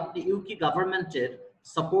এই যে আপনি ইউকে গভর্নমেন্টের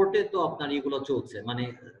সাপোর্টে তো আপনার এগুলো চলছে, মানে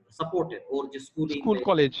সাপোর্টে ওর যে স্কুলিং, স্কুল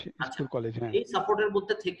কলেজ, আচ্ছা, স্কুল কলেজ, হ্যাঁ। এই সাপোর্টের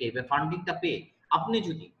মধ্যে থেকে বা ফান্ডিংটা পেয়ে আপনি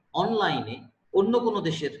যদি অনলাইনে অন্য কোন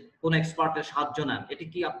দেশের কোন এক্সপার্টের সাহায্য নেন, এটা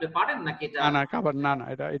কি আপনি পারেন নাকি এটা না খাবার না,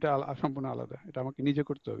 এটা এটা সম্পূর্ণ আলাদা, এটা আমাকে নিজে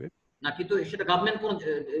করতে হবে। নাকি তো সেটা গভর্নমেন্ট কোন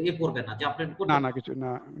ইয়ে করবে না যে আপনি করতে না কিছু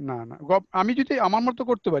না, আমি যদি আমার মতো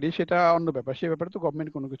করতে পারি সেটা অন্য ব্যাপার, সে ব্যাপারে তো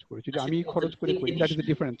গভর্নমেন্ট কোনো কিছু করে, যদি আমি খরচ করে করি, that is a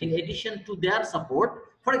different thing. in addition to their support,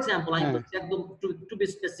 for example আমি বলছি একদম টু বি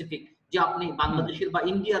স্পেসিফিক, যে আপনি বাংলাদেশের বা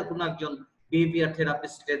ইন্ডিয়ার কোন একজন বিহেভিয়ার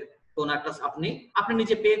থেরাপিস্টের কোন একটা আপনি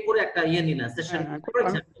নিজে পে করে একটা ইয়ে নিলেন সেশন, ফর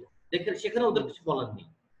এক্সাম্পল, দেখেন সেখানে ওদের কিছু বলার নেই।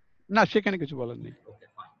 না, সেখানে কিছু বলার নেই।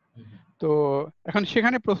 তো এখন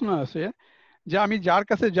সেখানে প্রশ্ন আছে যে আমি যার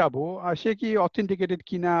কাছে যাব আর সে কি অথেন্টিকেটেড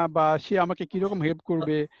কিনা, বা সে আমাকে কিরকম হেল্প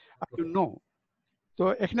করবে, আই ডোন্ট নো। তো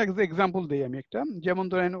এখানে এক্সাম্পল দেই আমি একটা, যেমন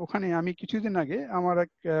ধরেন ওখানে আমি কিছুদিন আগে আমার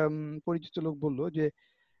এক পরিচিত লোক বললো যে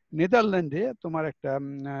নেদারল্যান্ডে তোমার একটা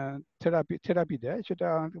থেরাপি দেয়, সেটা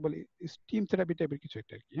বলে স্টিম থেরাপি টাইপের কিছু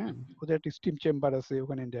একটা আর কি। হ্যাঁ, ওদের একটা স্টিম চেম্বার আছে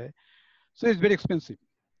ওখানে দেয়, সো ইটস ভেরি এক্সপেন্সিভ।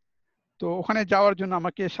 তো ওখানে যাওয়ার জন্য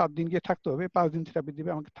আমাকে 7 দিন গিয়ে থাকতে হবে, 5 দিন থেরাপি দিবে,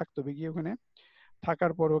 আমাকে থাকতে হবে গিয়ে ওখানে,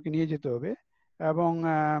 থাকার পর ওকে নিয়ে যেতে হবে। এবং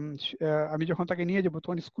আমি যখন তাকে নিয়ে যাবো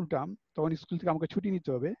তখন স্কুল থেকে আমাকে ছুটি নিতে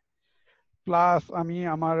হবে, প্লাস আমি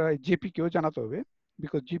আমার জিপি কেও জানাতে হবে,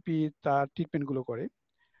 বিকজ জিপি তার ট্রিটমেন্ট গুলো করে।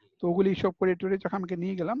 তো ওগুলি সব করে টরে যখন আমাকে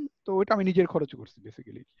নিয়ে গেলাম, তো ওইটা আমি নিজের খরচ করছি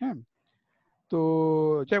বেসিক্যালি। হ্যাঁ, তো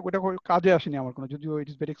যাই হোক, ওটা কাজে আসেনি আমার কোনো, যদিও ইট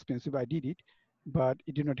is very expensive, I did it, but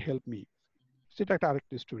it did not help me. সেটা একটা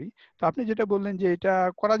আরেকটা স্টোরি। তো আপনি যেটা বললেন যে এটা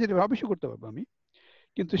করা যেতে পারে, অবশ্যই করতে পারবো আমি,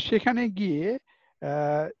 কিন্তু সেখানে গিয়ে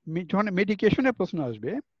যখন মেডিকেশনের প্রশ্ন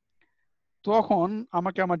আসবে, তখন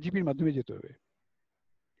আমাকে আমার জিপির মাধ্যমে যেতে হবে।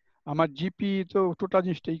 আমার জিপি তো টোটাল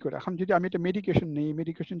জিনিসটাই করে। এখন যদি আমি এটা মেডিকেশন নেই,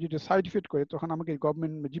 মেডিকেশন যদি সাইড ইফেক্ট করে, তখন আমাকে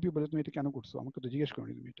গভর্নমেন্ট জিপি বলে তুমি এটা কেন করছো, আমাকে তো জিজ্ঞেস করো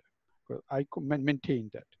তুমি এটা। I maintain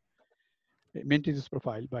that, maintain this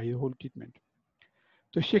profile বা হোল ট্রিটমেন্ট।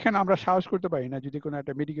 তো সেখানে আমরা সাহস করতে পারি না যদি কোনো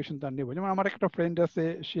একটা মেডিকেশন তার নেবো। যেমন আমার একটা ফ্রেন্ড আছে,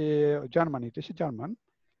 সে জার্মানিতে, সে জার্মান,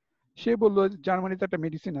 সে বললো জার্মানিতে একটা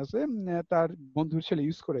মেডিসিন আছে, তার বন্ধুর ছেলে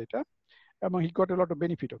ইউজ করে এটা, এবং he got a lot of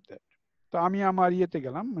benefit of that. তো আমি আমার ইয়েতে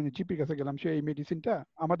গেলাম, মানে জিপির কাছে গেলাম, সে এই মেডিসিনটা,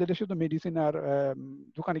 আমাদের দেশে তো মেডিসিন আর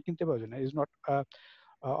দোকানে কিনতে পাওয়া যায় না, is not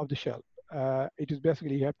of the shelf, it is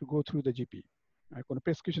basically you have to go through the GP, কোনো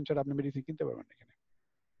প্রেসক্রিপশন ছাড়া আপনি মেডিসিন কিনতে পারবেন না এখানে।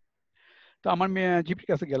 তো আমার জিপির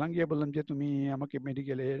কাছে গেলাম, গিয়ে বললাম যে তুমি আমাকে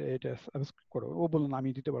মেডিকেলে এটা সাজেস্ট করো। ও বললো আমি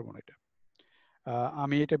দিতে পারবো না এটা,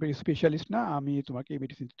 আমি এটা স্পেশালিস্ট না, আমি তোমাকে এই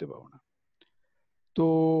মেডিসিন দিতে পারবো না। তো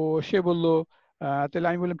সে বললো তাহলে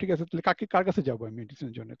আমি বললাম ঠিক আছে, তাহলে কার কাছে যাবো আমি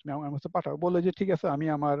মেডিসিনের জন্য, তুমি আমার কাছে পাঠাও। বললো যে ঠিক আছে, আমি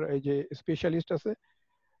আমার এই যে স্পেশালিস্ট আছে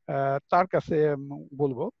তার কাছে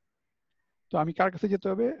বলবো। তো আমি কার কাছে যেতে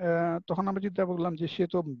হবে? তখন আমরা চিন্তা করলাম যে সে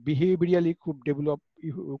তো বিহেভিয়ারালি খুব ডেভেলপ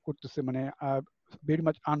করতেছে, মানে ভেরি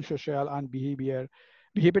মাচ আনসোশাল,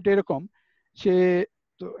 বিহেভিয়ারটা এরকম। সে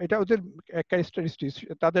তো এটা ওদের ক্যারেক্টারিস্টিক্স,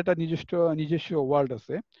 তাদের একটা নিজস্ব ওয়ার্ল্ড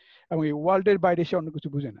আছে, এবং এই ওয়ার্ল্ডের বাইরে সে অন্য কিছু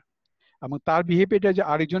বুঝে না। এবং তার বিহেভিয়ারটা যে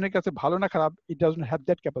আরেকজনের কাছে ভালো না খারাপ, it doesn't have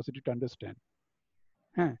that capacity to understand.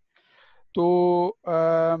 হ্যাঁ, তো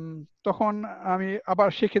তখন আমি আবার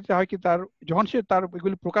সেক্ষেত্রে হয় কি, তার যখন সে তার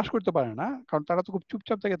এগুলি প্রকাশ করতে পারে না, কারণ তারা তো খুব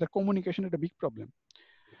চুপচাপ থাকে, তার কমিউনিকেশন একটা বিগ প্রবলেম।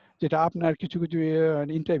 যেটা আপনার কিছু কিছু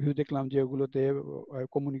ইন্টারভিউ দেখলাম যে ওগুলোতে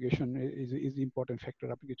কমিউনিকেশন ইজ ইম্পর্টেন্ট ফ্যাক্টর।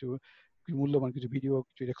 আপনি কিছু মূল্যবান কিছু ভিডিও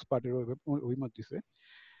কিছু এক্সপার্টের ওই মত দিছে।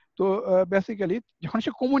 তো বেসিক্যালি যখন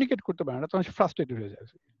সে কমিউনিকেট করতে পারে না, তখন সে ফ্রাস্ট্রেটেড হয়ে যায়।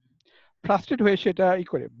 ফ্রাস্ট্রেট হয়ে সেটা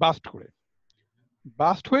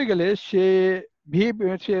বাস্ট হয়ে গেলে সে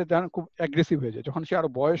খুব অ্যাগ্রেসিভ হয়ে যায়। যখন সে আরো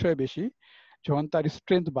বয়স হয় বেশি, যখন তার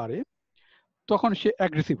স্ট্রেংথ বাড়ে, তখন সে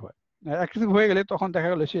অ্যাগ্রেসিভ হয়ে গেলে তখন দেখা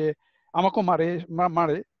গেল সে আমাকেও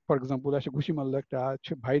মারে। ফর এক্সাম্পল, সে ঘুষি মারলো, একটা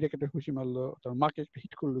ভাইরে একটা ঘুষি মারলো, তার মাকে একটা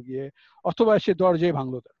হিট করলো গিয়ে, অথবা সে দরজায়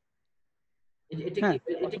ভাঙলো তার। এটা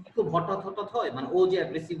কি খুব হঠাৎ হয়, মানে ও যে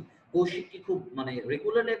অ্যাগ্রেসিভ, কৌশিক কি খুব মানে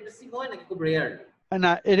রেগুলারলি অ্যাগ্রেসিভ হয় নাকি খুব রেয়ারলি?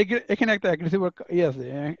 না, এখানে একটা অ্যাগ্রেসিভ ইয়ে আছে।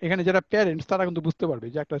 এখানে যারা প্যারেন্টস তারা কিন্তু বুঝতে পারবে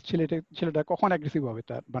যে একটা ছেলেটা কখন অ্যাগ্রেসিভ হবে,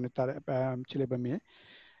 তার মানে তার ছেলে বা মেয়ে,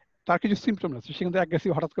 তার কিছু সিমটম আছে, সে কিন্তু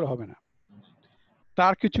অ্যাগ্রেসিভ হঠাৎ করে হবে না।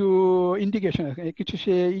 তার কিছু ইন্ডিকেশন আছে, কিছু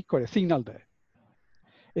সে করে সিগন্যাল দেয়।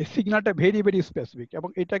 এই সিগন্যালটা ভেরি ভেরি স্পেসিফিক, এবং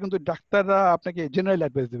এটা কিন্তু ডাক্তাররা আপনাকে জেনারেল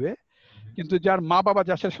অ্যাডভাইস দেবে, কিন্তু যার মা বাবা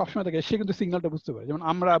যার সাথে সবসময় থাকে সে কিন্তু সিগন্যালটা বুঝতে পারে। যেমন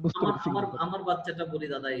আমরা বুঝতে পারি সিগন্যাল। আমার বাচ্চাটা বলি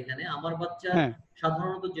দাদা, এখানে আমার বাচ্চা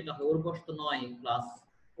সাধারণত যেটা হয়, ওর বয়স তো 9 প্লাস,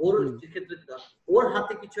 ওর ক্ষেত্রে ওর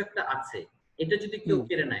হাতে কিছু একটা আছে, এটা যদি কেউ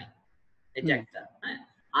কেড়ে নেয়, এটা একটা। হ্যাঁ,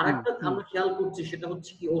 আর একটা আমরা খেয়াল করছি, সেটা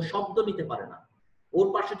হচ্ছে কি, ও শব্দ নিতে পারে না। ওর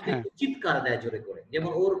পাশে যদি চিৎকার দেয় জোরে করে,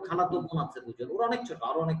 যেমন ওর খালাতো বোন আছে দুজন, ওর অনেক ছোট,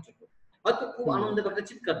 আরো অনেক ছোট, হয়তো খুব আনন্দে একটা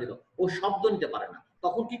চিৎকার দিল, ও শব্দ নিতে পারে না,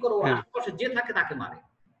 তখন কি করে, ওর আশেপাশে যে থাকে তাকে মারে।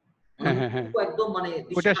 একদম মানে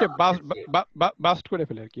ওটা সে বাস্ট করে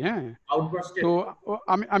ফেলে আর কি। হ্যাঁ, তো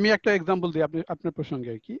আমি একটা এক্সাম্পল দিই আপনার প্রসঙ্গে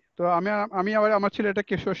আর কি। তো আমি আবার আমার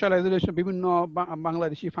ছেলেটাকে সোশ্যালাইজেশন, বিভিন্ন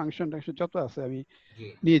বাংলাদেশি ফাংশন যত আছে আমি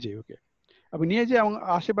নিয়ে যাই ওকে। আমি নিয়ে যাই, এবং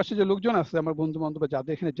আশেপাশে যে লোকজন আছে আমার বন্ধু বান্ধব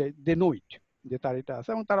যাদের এখানে যাই, দে নো ইট যে তার এটা আছে,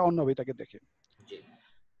 এবং তারা অন্যভাবে তাকে দেখে।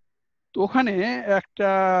 তো ওখানে একটা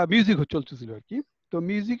মিউজিক চলতেছিল আর কি। তো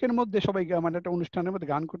মিউজিকের মধ্যে সবাই মানে একটা অনুষ্ঠানের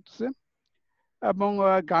মধ্যে গান করতেছে, এবং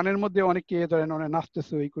গানের মধ্যে অনেকে ধরেন অনেক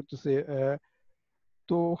নাচতেছে, ওই করতেছে।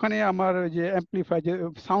 তো ওখানে আমার যে অ্যাম্পলিফাই যে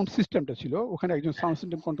সাউন্ড সিস্টেমটা ছিল, ওখানে একজন সাউন্ড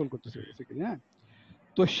সিস্টেম কন্ট্রোল করতেছে বেসিক্যালি। হ্যাঁ,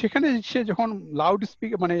 তো সেখানে সে যখন লাউড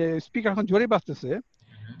স্পিকার মানে স্পিকার এখন জোরে বাজতেছে,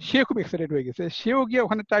 সে খুব এক্সাইটেড হয়ে গেছে, সেও গিয়ে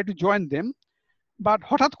ওখানে try to join them. But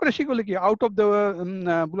হঠাৎ করে সে করলে কি, আউট অফ দ্য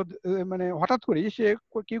মানে হঠাৎ করে সে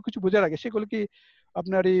কেউ কিছু বোঝার আগে সে করলে কি,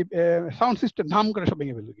 আপনার এই সাউন্ড সিস্টেম ধাম করে সব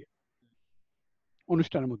ভেঙে ফেললো গিয়ে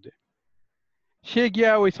অনুষ্ঠানের মধ্যে। সে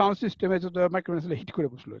গিয়া ওই সাউন্ড সিস্টেমে মাইক্রোফোন হিট করে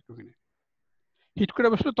বসলো একটুখানি,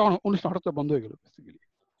 তখন অনুষ্ঠান হঠাৎ বন্ধ হয়ে গেল বেসিক্যালি।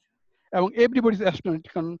 এবং এভরিবডি ইজ অ্যাস্টনিশড,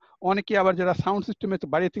 কারণ অনেকে আবার যারা সাউন্ড সিস্টেমে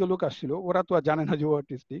বাইরে থেকে লোক আসছিল, ওরা তো আর জানে না যে ও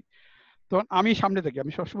আর্টিস্টিক। তখন আমি সামনে থাকি,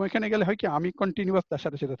 আমি সবসময় এখানে গেলে হয় কি, আমি কন্টিনিউয়াস তার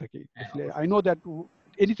সাথে থাকি। I know that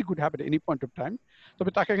anything could happen any point of time, তবে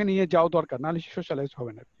তাকে এখানে নিয়ে যাওয়া দরকার, নাহলে সোশ্যালাইজ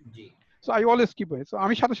হবে না। So I always keep it. So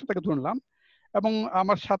আমি সাথে তাকে ধরলাম, এবং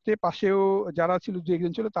আমার সাথে পাশেও যারা ছিল, দু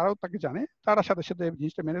একজন ছিল, তারাও তাকে জানে, তারা সাথে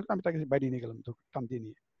জিনিসটা মেনে আমি তাকে বাইরে নিয়ে গেলাম টান দিয়ে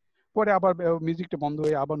নিয়ে। পরে আবার মিউজিকটা বন্ধ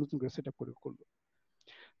হয়ে আবার নতুন করে সেট আপ করলো।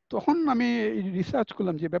 তখন আমি রিসার্চ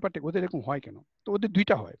করলাম যে ব্যাপারটা ওদের এরকম হয় কেন। তো ওদের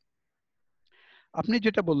দুইটা হয়। আপনি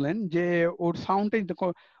যেটা বললেন যে ওর সাউন্ডটা,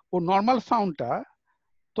 ওর নর্মাল সাউন্ডটা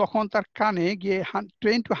তখন তার কানে গিয়ে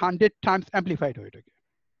 10 to 100 টাইমস অ্যাম্পলিফাইড হয়ে থাকে।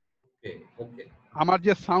 আমার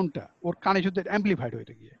যে সাউন্ডটা ওর কানে যদি অ্যাম্পলিফাইড হয়ে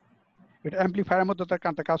থাকে, এটা অ্যাম্পলিফায়ারের মধ্যে তার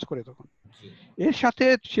কানটা কাজ করে। তখন এর সাথে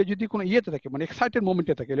সে যদি কোনো ইয়েতে থাকে, মানে এক্সাইটেড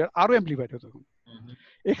মোমেন্টে থাকে, আরো অ্যাম্পলিফাইড হয়। তখন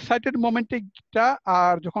এক্সাইটেড মোমেন্টটা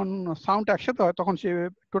আর যখন সাউন্ড একসাথে হয়, তখন সে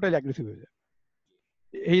টোটালি অ্যাগ্রেসিভ হয়ে যায়,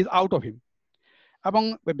 he is out of him. এবং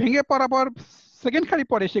ভেঙে পড়ার পর সেকেন্ড খালি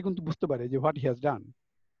পরে সে কিন্তু বুঝতে পারে যে হোয়াট হি হ্যাজ ডান,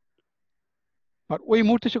 আর ওই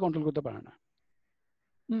মুহূর্তে সে কন্ট্রোল করতে পারে না।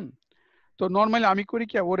 তো নর্মালি আমি করি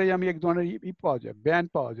কি, ওরে আমি এক ধরনের পাওয়া যায়, ব্যান্ড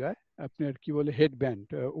পাওয়া যায়, আপনার কি বলে হেড ব্যান্ড,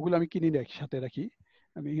 ওগুলো আমি কিনে একসাথে রাখি।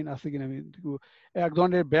 আমি এখানে আছে কিনা আমি এক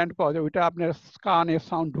ধরনের ব্যান্ড পাওয়া যায়, ওইটা আপনার কানে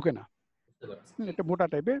সাউন্ড ঢুকে না, একটা মোটা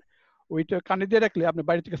টাইপের, ওইটা কানে দিয়ে রাখলে আপনার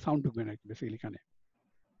বাইরে থেকে সাউন্ড ঢুকবে না বেসিক্যালি কানে।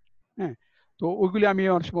 হ্যাঁ, তো ওইগুলি আমি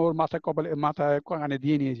অনেক সময় ওর মাথায় কানে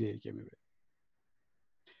দিয়ে নিয়ে যাই কি আমি।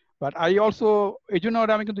 বাট আই অলসো এই জন্য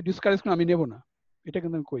ওরা আমি কিন্তু ডিসকারেজ করে আমি নেবো না, এটা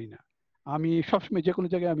কিন্তু আমি করি না। আমি সবসময় যে কোনো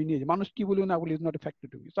জায়গায় আমি নিয়ে যাই, মানুষ কি বলুন না বলি is not a factor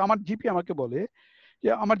to me. তো আমার জিপি আমাকে বলে যে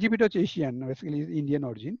আমার জিপিটা হচ্ছে এশিয়ান, বেসিক্যালি ইন্ডিয়ান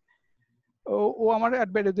অরিজিন। ও আমার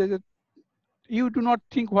অ্যাডভাইস যে you do not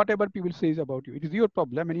think what ever people Sage about you, it is your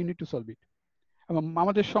problem and you need to solve it. এবং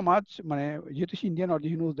আমাদের সমাজ মানে যেহেতু ইন্ডিয়ান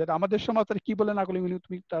অরিজিন নোজ দ্যাট, আমাদের সমাজ তার কি বলে না বলে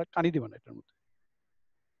তুমি তার কানি দেবে না এটার মধ্যে,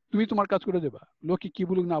 তুমি তোমার কাজ করে দেবা, লোকে কি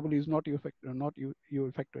বলুক না বলি is not your factor, not your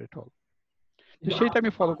factor at all. সেটা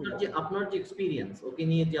আমি ফলো করি। আপনার যে এক্সপেরিয়েন্স ওকে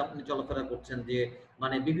নিয়ে যে আপনি চলাফেরা করছেন, যে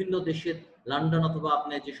মানে বিভিন্ন দেশের, লন্ডন অথবা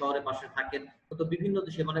আপনি যে শহরের পাশে থাকেন, তো বিভিন্ন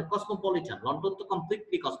দেশে মানে কসমোপলিটান, লন্ডন তো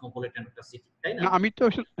কমপ্লিটলি কসমোপলিটান একটা সিটি, তাই না? আমি তো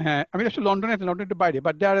হ্যাঁ, আমি আসলে লন্ডনের বাইরে,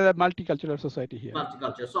 but there R multicultural society here.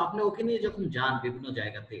 Multiculture. So আপনি ওকে নিয়ে যখন যান বিভিন্ন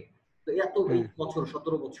জায়গাতে, তো এত বছর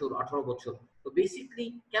 17 বছর 18 বছর, তো বেসিক্যালি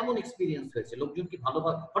কেমন এক্সপেরিয়েন্স হয়েছে? লোকজন কি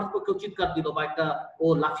ভালোভাবে, হঠাৎ করে কেউ চিৎকার দিল বা একটা ও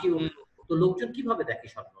লাফিয়ে উঠল, তো লোকজন কিভাবে দেখে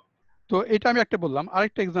সাধারণত? তো এটা আমি একটা বললাম,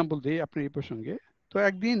 আরেকটা এক্সাম্পল দিই আপনার এই প্রসঙ্গে। তো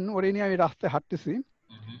একদিন ওরে নিয়ে আমি রাস্তায় হাঁটতেছি,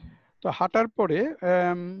 তো হাঁটার পরে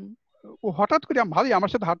ও হঠাৎ করে ভালোই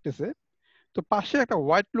আমার সাথে হাঁটতেছে, তো পাশে একটা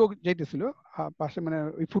হোয়াইট লোক যাইতেছিল পাশে মানে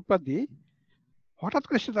ওই ফুটপাথ দিয়ে, হঠাৎ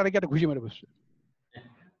করে সে তারা গিয়ে একটা ঘুষি মেরে বসছে।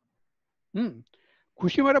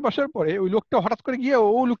 ঘুষি মেরে বসার পরে ওই লোকটা হঠাৎ করে গিয়ে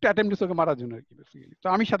ও লোকটা অ্যাটেম্প দিচ্ছে ওকে মারার জন্য আর কি বেসিক্যালি। তো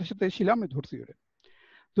আমি সাথে সাথে ছিলাম, ধরছি ওরে,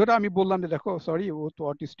 ধরে আমি বললাম যে দেখো সরি, ও তো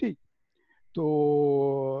অটিস্টিক। তো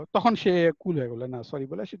তখন সে কুল হয়ে গেল, না সরি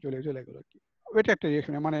বলে সে চলে গেল আর কি। ওইটা একটা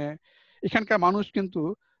রিয়েকশন, মানে এখানকার মানুষ কিন্তু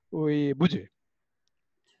ওই বুঝে।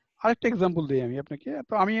 আরেকটা এক্সাম্পল দিই আমি আপনাকে।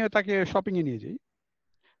 তো আমি তাকে শপিং এ নিয়ে যাই।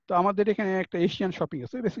 তো আমাদের এখানে একটা এশিয়ান শপিং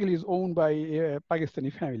আছে, basically is on by Pakistani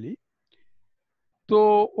family. তো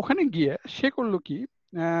ওখানে গিয়ে সে করলো কি,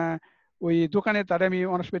 ওই দোকানে তারা আমি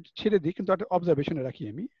অনেক সময় ছেড়ে দিই, কিন্তু একটা অবজারভেশনে রাখি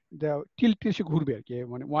আমি, টিল সে ঘুরবে আর কি,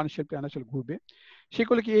 মানে ওয়ান শেলফে আনাচল ঘুরবে। সে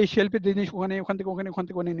করলো কি এই শেলফের জিনিস ওখান থেকে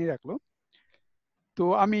নিয়ে রাখলো। তো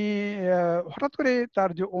আমি হঠাৎ করে তার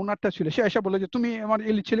যে ওনারটা ছিল সে এসে বললো যে তুমি আমার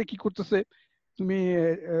এই ছেলে কি করতেছে, তুমি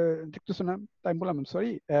দেখতেছো না? তাই বললাম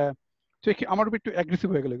সরি। আমার উপর একটু অ্যাগ্রেসিভ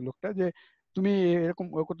হয়ে গেল লোকটা, যে তুমি এরকম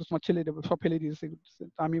করতেছো, তোমার ছেলে সব ফেলে দিয়েছে।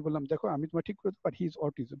 আমি বললাম দেখো আমি তোমার ঠিক করে, বাট হি ইজ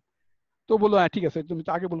অটিজম। তো বললো হ্যাঁ ঠিক আছে, তুমি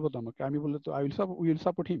তো আগে বলবো তো আমাকে। আমি বললো তো উইল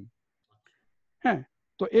সাপোর্ট হিম। হ্যাঁ,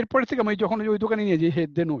 তো এরপরে থেকে আমি যখন ওই দোকানে নিয়ে যাই,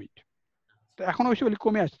 দে নো ইট। তো এখন অবশ্যই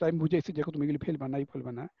কমে আসছে, আমি বুঝাইছি দেখো তুমি এগুলি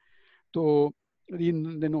ফেলবে না। তো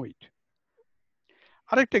দে নো ইট।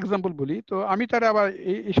 আরেকটা এক্সাম্পল বলি। তো আমি তারা আবার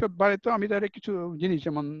এইসব বারে তো আমি তারা কিছু জিনিস,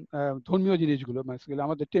 যেমন ধর্মীয় জিনিসগুলো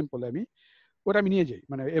আমাদের টেম্পলে ওটা আমি নিয়ে যাই,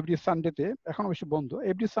 মানে এভরি সানডেতে, এখন অবশ্য বন্ধ,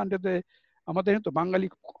 এভরি সানডেতে আমাদের তো বাঙালি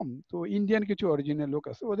কম, তো ইন্ডিয়ান কিছু অরিজিনাল লোক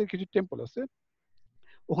আছে, ওদের কিছু টেম্পল আছে,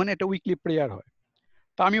 ওখানে একটা উইকলি প্রেয়ার হয়।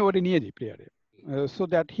 তা আমি ওটা নিয়ে যাই প্রেয়ারে, so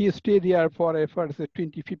that he stay there for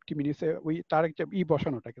 20-50 minutes. ওই তার একটা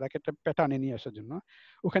বসানোটাকে, তাকে একটা প্যাটার্নে নিয়ে আসার জন্য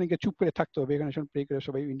ওখানে গিয়ে চুপ করে থাকতে হবে, এখানে প্রে করে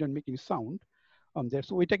সবাই Indian making sound on that.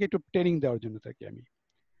 So ওইটাকে একটু ট্রেনিং দেওয়ার জন্য তাকে আমি।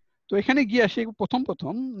 তো এখানে গিয়ে সে প্রথম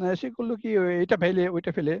সে করলো কি, এটা ফেলে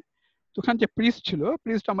ওইটা ফেলে। তো ওখানে যে প্রিস্ট ছিল,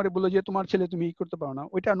 প্রিস্ট আমার বললো যে তোমার ছেলে তুমি করতে পারো না।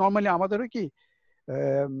 ওইটা নর্মালি আমাদেরও কি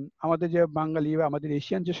আমাদের যে বাঙালি বা আমাদের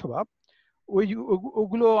এশিয়ান যে স্বভাব,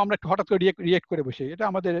 ওগুলো আমরা হঠাৎ করে রিয়েক্ট করে বসে, এটা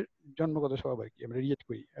আমাদের জন্মগত স্বভাব আর কি, আমরা রিয়েক্ট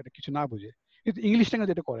করি এটা কিছু না বুঝে। কিন্তু ইংলিশটা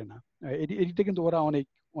কিন্তু এটা করে না, এদিকে কিন্তু ওরা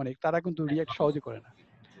অনেক তারা কিন্তু রিয়েক্ট সহজে করে না।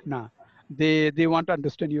 না, they want to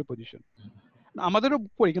understand your position. আমাদেরও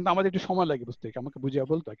পড়ি, কিন্তু আমাদের একটু সময় লাগে বুঝতে, আমাকে বুঝিয়ে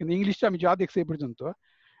বলতে। কিন্তু ইংলিশটা আমি যা দেখছি এই পর্যন্ত,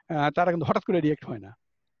 তারা কিন্তু হঠাৎ করে রিয়েক্ট হয় না।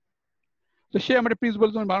 তো সে আমার প্লিজ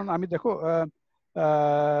বলতো, আমি দেখো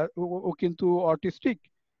ও কিন্তু অটিস্টিক,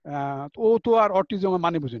 ও তো আর অটিজম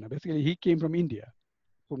মানে বুঝে না। Basically he came from India,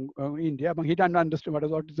 এবং হি don't understand what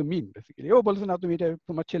is autism mean basically. ও বলছে না তুমি এটা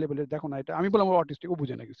তোমার ছেলে বলে দেখো না এটা। আমি বললাম ও অটিস্টিক, ও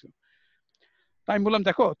বুঝে না কিছু। তাই আমি বললাম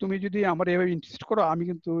দেখো তুমি যদি আমার এভাবে ইনসিস্ট করো, আমি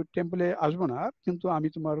কিন্তু টেম্পলে আসবো না, কিন্তু আমি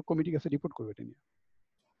তোমার কমিটির কাছে রিপোর্ট করবো এটা নিয়ে।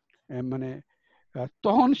 মানে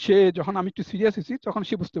তখন সে, যখন আমি একটু সিরিয়াস হয়েছি, তখন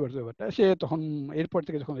সে বুঝতে পারছে ব্যাপারটা। সে তখন এরপর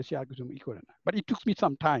থেকে যখন সে আর কিছু করে না, but it টুকস me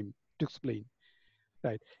some time to explain,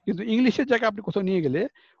 right? কিন্তু ইংলিশের জায়গায় আপনি কোথাও নিয়ে গেলে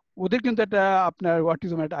ওদের কিন্তু একটা আপনার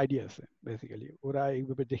অটিজমের একটা আইডিয়া আছে বেসিক্যালি, ওরা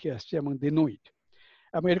এইভাবে দেখে আসছে এবং দে নো ইট।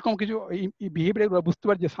 এবং এরকম কিছু বিহেভিয়ার ওরা বুঝতে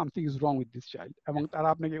পারে যে something is wrong with this child, এবং তারা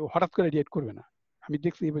আপনাকে হঠাৎ করে রিয়েক্ট করবে না। আমি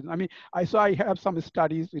দেখছি, আমি I have some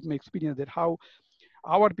studies with my experience that how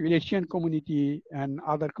our Asian community and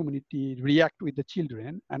other community react with the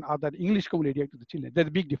children and other English community react with the children.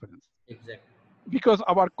 There's a big difference. Exactly. Because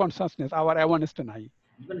our consciousness, our awareness tonight.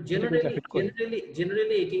 মানে এটা কিন্তু effect করে।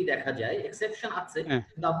 Generally এটাই দেখা যায়, exception আছে,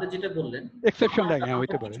 কিন্তু আপনি যেটা বললেন এক্সেপশন দেখা, হ্যাঁ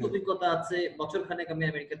হইতে পারে। কিছু অভিজ্ঞতা আছে, বছরখানেক আমি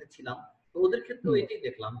আমেরিকাতে ছিলাম, তো ওদের ক্ষেত্রেও এটাই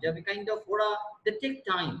দেখলাম যে আমি কাইন্ড অফ ওরা দে টেক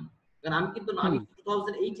টাইম। কারণ আমি কিন্তু আমি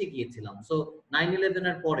 2008 এ গিয়েছিলাম, সো 9/11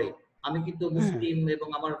 এর পরে আমি কিন্তু মুসলিম এবং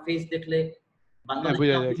আমার ফেস দেখলে বাংলাদেশি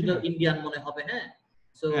না বুঝলে ইন্ডিয়ান মনে হবে, হ্যাঁ।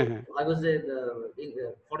 So I was A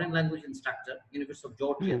foreign language instructor university of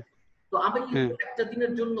Georgia. তো আমি কিন্তু একটা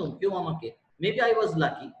দিনের জন্য কেউ আমাকে, মেবি আই ওয়াজ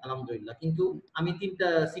লাকি আলহামদুলিল্লাহ, কিন্তু আমি 3টা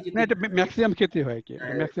সিটিতে, না এটা ম্যাক্সিমাম ক্ষেত্রে হয় কি,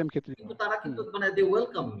 ম্যাক্সিমাম ক্ষেত্রে, কিন্তু তারা কিন্তু মানে দে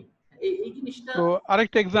ওয়েলকাম মি, এই জিনিসটা। তো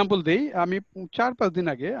আরেকটা এক্সাম্পল দেই, আমি 4-5 দিন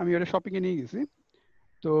আগে আমি ওর শপিং এ নিয়ে গেছি।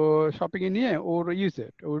 তো শপিং এ নিয়ে ওর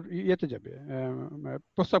ওর ইয়েতে যাবে,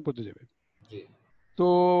 প্রস্তাব করতে যাবে। তো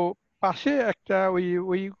পাশে একটা ওই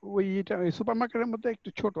ওই ওই সুপার মার্কেটের মধ্যে একটু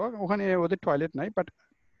ছোট, ওখানে ওদের টয়লেট নাই, বাট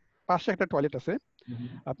পাশে একটা টয়লেট আছে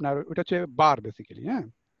আপনার, ওটা হচ্ছে বার বেসিক্যালি, হ্যাঁ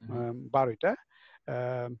বার ওইটা।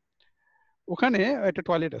 ওখানে একটা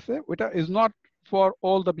টয়লেট আছে, ওইটা is not for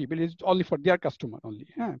all the people, is only for their customer only,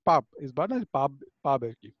 হ্যাঁ। পাব ইজ বার, পাব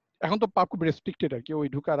আর কি। এখন তো পাব খুব রেস্ট্রিক্টেড আর কি, ওই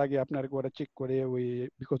ঢুকার আগে আপনার ওরা চেক করে, ওই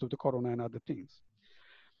because of the corona and other things.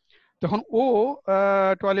 তখন ও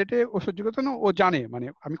টয়লেটে ও সহ্য করতে না, ও জানে, মানে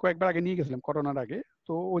আমি কয়েকবার আগে নিয়ে গেছিলাম করোনার আগে,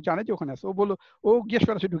 তো ও জানে যে ওখানে আছে। ও বললো, ও গিয়ে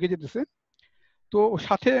সরাসরি ঢুকে যেতেছে। তো ওর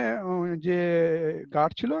সাথে যে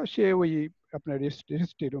গার্ড ছিল, সে ওই আপনার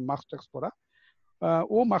রেজিস্ট্রেড মাস্ক টাস্ক পরা,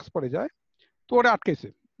 ও মাস্ক পরে যায়। তো ওরা আটকেছে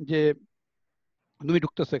যে তুমি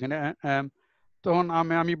ঢুকতেছো এখানে। তখন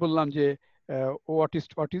আমি বললাম যে ও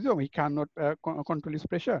autism, he can not control his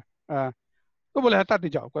pressure. তো বলে হ্যাঁ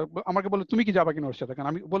তাড়াতাড়ি যাও। আমাকে বলে তুমি কি যাবা কিনা ওর সাথে, কারণ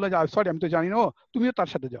আমি বললাম যে সরি আমি তো জানি না, তুমিও তার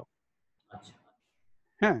সাথে যাও।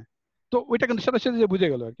 হ্যাঁ, তো ওইটা কিন্তু সাথে সাথে যে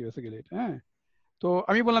বুঝে গেল আর কি বেসিক্যালি, হ্যাঁ। তো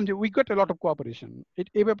আমি বললাম যে we got a lot of cooperation,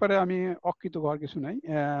 এই ব্যাপারে আমি অকৃত হওয়ার কিছু নাই,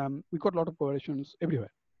 we got lot of কোঅপারেশনস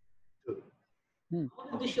everywhere.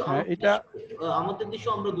 এটা আমাদের দেশে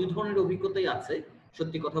আমরা দুই ধরনের অভিজ্ঞতাই আছে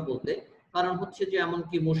সত্যি কথা বলতে। কারণ হচ্ছে যে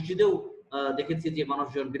এমনকি মসজিদেও দেখেছি যে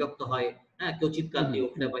মানুষজন বিরক্ত হয়, হ্যাঁ, কেউ চিৎকার দিয়ে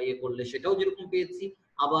উঠলে বা ইয়ে করলে, সেটাও যেরকম পেয়েছি।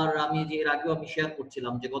 আবার আমি যে এর আগেও আমি শেয়ার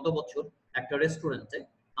করছিলাম যে গত বছর একটা রেস্টুরেন্টে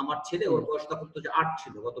আমার ছেলে, ওর বয়স তখন তো যে 8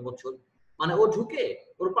 ছিল গত বছর, মানে ও ঢুকে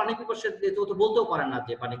ওর পানি পিপাসা দিয়ে, ও তো বলতেও পারে না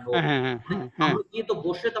যে পানি খাওয়া, আমরা গিয়ে তো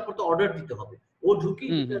বসে তারপর তো অর্ডার দিতে হবে। ও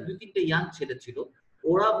ঢুকেই 2-3টে ইয়াং ছেলে ছিল,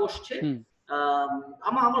 ওরা বসছে,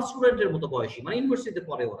 আমার স্টুডেন্টের মতো বয়সী, মানে ইউনিভার্সিটিতে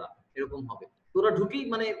পড়ে ওরা, এরকম হবে। তোরা ঢুকেই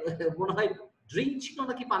মানে মনে হয় ড্রিঙ্ক ছিল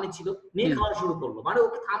নাকি পানি ছিল, নিয়ে খাওয়া শুরু করলো, মানে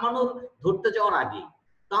ওকে থামানোর ধরতে যাওয়ার আগেই।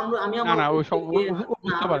 আমি আমার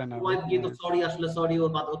ওয়াইফ গিয়ে তো সরি, আসলে সরি,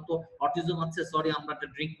 ওর তো অটিজম আছে, সরি আমরা একটা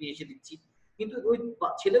ড্রিঙ্ক নিয়ে এসে দিচ্ছি। কিন্তু ওই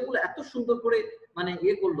ছেলেগুলো এত সুন্দর করে মানে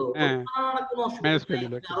ইয়ে করলো, কোনো অসুবিধা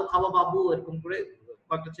নেই, আরো খাওয়া বাবু, এরকম করে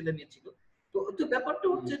কয়েকটা ছেলে নিয়েছিল। তো ব্যাপারটা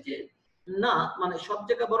হচ্ছে যে না, মানে সব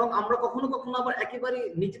জায়গায়, বরং আমরা কখনো কখনো আবার একেবারে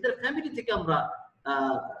নিজেদের ফ্যামিলি থেকে আমরা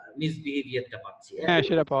মিসবিহেভিয়ারটা পাচ্ছি। হ্যাঁ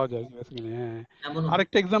সেটা পাওয়া যায় বেসিক্যালি, হ্যাঁ।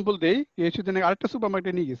 আরেকটা এক্সাম্পল দেই, কিছুদিন আগে আরেকটা সুপার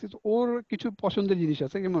মার্কেটে নিয়ে গেছি, ওর কিছু পছন্দের জিনিস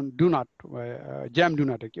আছে, যেমন ডোনাট, জ্যাম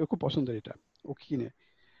ডোনাট আর কি, ও খুব পছন্দের, এটা ও কিনে।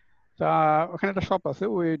 তা ওখানে একটা শপ আছে,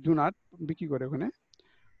 ওই ডোনাট বিক্রি করে ওখানে।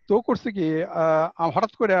 তো করছে কি,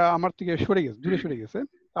 হঠাৎ করে আমার থেকে সরে গেছে, দূরে সরে গেছে,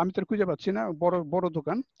 আমি তো খুঁজে পাচ্ছি না, বড় বড়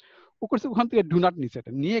দোকান। ও করছে ওখান থেকে ডোনাট নিছে,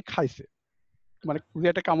 এটা নিয়ে খাইছে, মানে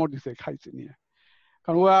একটা কামড় দিছে, খাইছে নিয়ে,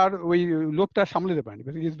 কারণ ও আর ওই লোকটা সামলাতে পারেনি,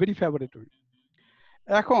 ইজ ভেরি ফেভারিট।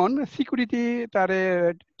 এখন সিকিউরিটি তারে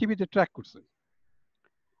টিভিতে ট্র্যাক করছে,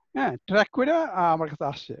 হ্যাঁ, ট্র্যাক করে আমার কাছে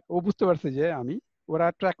আসছে। ও বুঝতে পারছে যে আমি, ওরা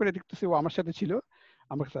ট্র্যাক করে দেখতেছে ও আমার সাথে ছিল,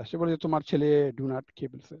 আমার কাছে আসছে, বলে যে তোমার ছেলে ডোনাট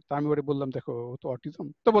খেয়ে ফেলছে। তো আমি ওরে বললাম দেখো ও তো অটিজম,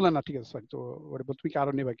 তো বললাম না ঠিক আছে সরি। তো ওরে বল তুমি কি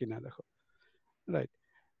আরো নেবা কিনা দেখো, রাইট।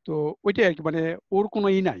 তো ওইটাই আর কি, মানে ওর কোনো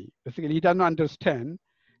ই নাই basically, he does not understand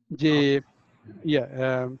যে ইয়া।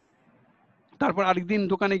 তারপর আরেকদিন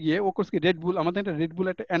দোকানে গিয়ে ও করছে রেডবুল, আমাদের একটা রেডবুল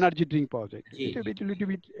একটা এনার্জি ড্রিঙ্ক পাওয়া যায়, এটা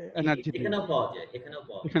এনার্জি ড্রিঙ্ক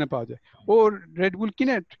এখানে পাওয়া যায়। ও রেডবুল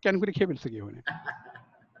কিনে ক্যান করে খেয়ে ফেলছে কি ওখানে।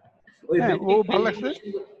 ও ভালো লাগছে,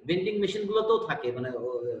 ভেন্ডিং মেশিন গুলোতেও থাকে, মানে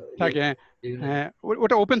থাকে, হ্যাঁ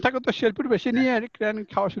ওটা ওপেন থাকে তো শেলফের বেশি, নিয়ে ক্যান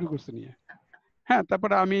খাওয়া শুরু করছে নিয়ে। হ্যাঁ,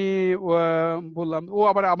 তারপরে আমি বললাম, ও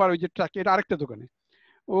আবার ওই যে ট্র্যাক, এটা আরেকটা দোকানে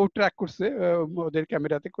ও ট্র্যাক করছে ওদের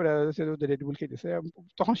ক্যামেরাতে করে, ওদের রেডবুল খেতেছে।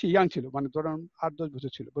 তখন সে ইয়াং ছিল, মানে ধরুন 8-10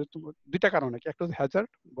 বছর ছিল। বলে দুইটা কারণ, একটা হচ্ছে হ্যাজার্ড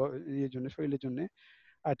ইয়ের জন্য, শরীরের জন্য,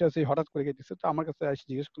 আর একটা হচ্ছে হঠাৎ করে খেতেছে। তো আমার কাছে এসে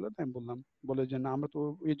জিজ্ঞেস করলো, আমি বললাম, বলে যে না আমরা তো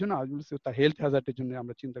এই জন্য তার হেলথ হ্যাজার্ডের জন্য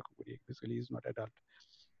আমরা চিন্তা করি, বেসিক্যালি ইজ নট অ্যাডাল্ট।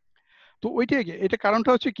 তো ওইটাই, এটা কারণটা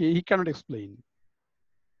হচ্ছে কি, হি ক্যানট এক্সপ্লেইন।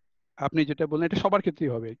 আপনি যেটা বললেন এটা সবার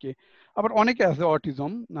ক্ষেত্রেই হবে আর কি। আবার অনেকে আছে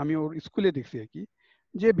অটিজম, আমি ওর স্কুলে দেখছি আর কি,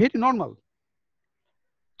 যে ভেরি নর্মাল।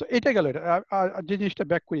 তো এটা গেল এটা। যে জিনিসটা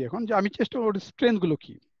ব্যাক করি এখন, যে আমি চেষ্টা করি স্ট্রেংথ গুলো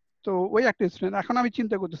কি, তো ওই একটা স্টুডেন্ট। এখন আমি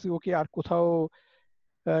চিন্তা করতেছি ওকে আর কোথাও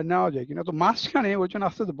নেওয়া যায় কিনা। তো মাঝখানে ওই জন্য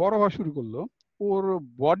আস্তে আস্তে বড় হওয়া শুরু করলো। ওর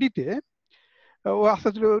বডিতে ও আস্তে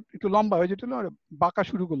আস্তে একটু লম্বা হয়ে যেত, বাঁকা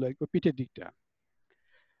শুরু করলো আর কি পিঠের দিকটা।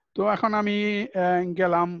 তো এখন আমি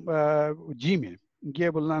গেলাম জিমে, গিয়ে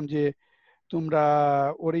বললাম যে তোমরা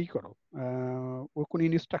ওর ই করো, ওর কোন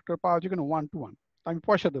ইনস্ট্রাক্টর পাওয়া যায় কিনা 1-to-1। আমি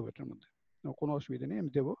পয়সা দেবো, এটার মধ্যে কোনো অসুবিধা নেই,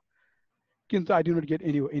 আমি দেবো। কিন্তু I do not get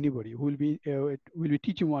anybody who will be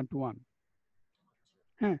teaching 1-to-1।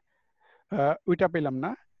 হ্যাঁ, ওইটা পেলাম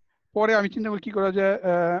না। পরে আমি চিন্তা করি কি করা যায়,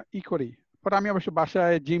 ই করি। পরে আমি অবশ্য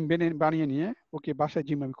বাসায় জিম বানিয়ে নিয়ে ওকে বাসায়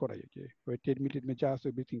জিম আমি করাই, ওকে ওই ট্রেডমিল যা আছে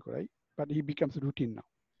এভরিথিং করাই, but he becomes routine now.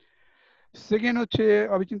 Second হচ্ছে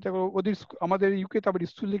আমি চিন্তা করবো ওদের আমাদের ইউকে তে আবার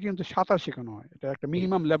স্কুলে কিন্তু সাঁতার শেখানো হয়, এটা একটা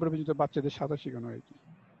মিনিমাম লেভেল পর্যন্ত বাচ্চাদের সাঁতার শেখানো হয় আর কি।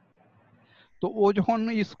 তো ও যখন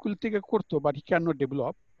স্কুল থেকে করতো but he can not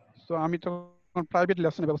develop, তো আমি তখন প্রাইভেট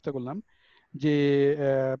লেসনের ব্যবস্থা করলাম, যে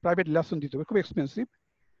প্রাইভেট লেসন দিতে হবে, খুব expensive,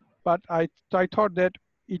 but I thought that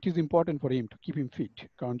it is important for him to keep him fit.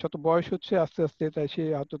 কারণ যত বয়স হচ্ছে আস্তে আস্তে তাই সে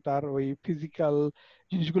হয়তো তার ওই ফিজিক্যাল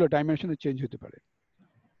জিনিসগুলো ডাইমেনশনে চেঞ্জ হতে পারে।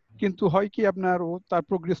 কিন্তু হয় কি আপনার ও তার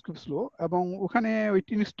প্রোগ্রেস খুব স্লো, এবং ওখানে ওই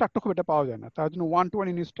ইনস্ট্রাক্টর খুব একটা পাওয়া যায় না। তার জন্য 1-to-1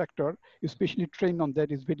 instructor specially train on that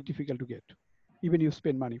is very difficult to get, even you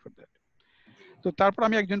spend money for that. তো তারপর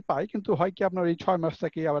আমি একজন পাই, কিন্তু হয় কি আপনার এই 6 মাস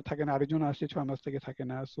থেকে আবার থাকে না, আরেকজন আসে 6 মাস থেকে থাকে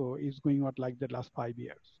না। So is going out like that last 5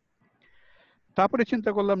 years. তারপরে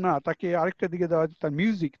চিন্তা করলাম না, তাকে আরেকটা দিকে দেওয়া, তার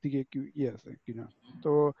মিউজিক দিকে একটু ইয়ে আছে কিনা।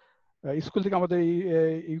 তো স্কুল থেকে আমাদের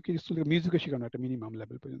ইউকে স্কুল থেকে মিউজিকও শেখানো একটা মিনিমাম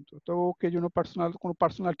লেভেল পর্যন্ত। তো ওকে জন্য কোনো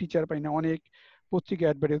পার্সোনাল টিচার পাই না, অনেক পত্রিকা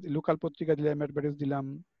অ্যাডভার্টাইজ, লোকাল পত্রিকা দিলাম, অ্যাডভার্টাইজ দিলাম,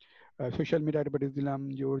 সোশ্যাল মিডিয়া অ্যাডভার্টাইজ দিলাম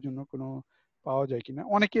যে ওর জন্য কোনো পাওয়া যায় কিনা।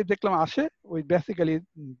 অনেকে দেখলাম আসে, ওই basically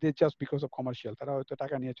they just because of commercial, তারা হয়তো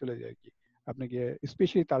টাকা নিয়ে চলে যায় আর কি, আপনাকে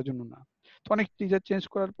স্পেশালি তার জন্য না। তো অনেক টিচার চেঞ্জ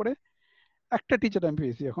করার পরে একটা টিচার আমি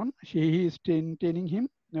পেয়েছি এখন, he is training him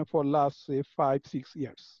for last 5-6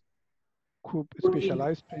 years, খুব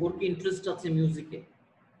স্পেশালাইজড। ওর কি ইন্টারেস্ট আছে মিউজিকে?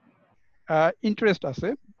 ইন্টারেস্ট আছে।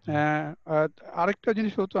 আরেকটা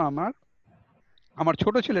জিনিস হতো, আমার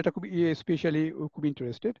ছোট ছেলেটা খুব স্পেশালি খুব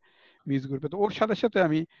ইন্টারেস্টেড মিউজিক গ্রুপে, তো ওর সাথে সাথে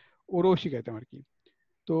আমি ওরও শিখাইতাম আর কি।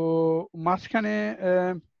 তো মাঝখানে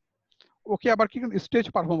ওকে আবার কি স্টেজ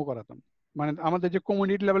পারফর্ম করাতাম, মানে আমাদের যে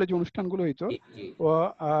কমিউনিটি লেভেলে যে অনুষ্ঠানগুলো হইতো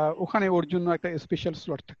ওখানে ওর জন্য একটা স্পেশাল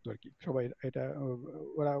স্লট থাকতো আর কি। সবাই এটা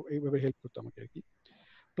ওরা এইভাবে হেল্প করতো আমাকে আর কি।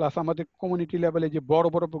 প্লাস আমাদের কমিউনিটি লেভেলে যে বড়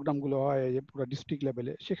বড় প্রোগ্রাম গুলো হয় পুরো ডিস্ট্রিক্ট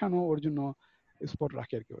লেভেলে, সেখানেও ওর জন্য স্পট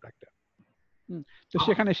রাখে আর কি ওরা একটা। তো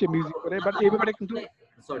সেখানে সে মিউজিক করে, বাট এই ব্যাপারে কিন্তু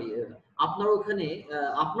সরি, আপনার ওখানে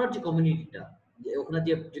আপনার যে কমিউনিটিটা, ওখানে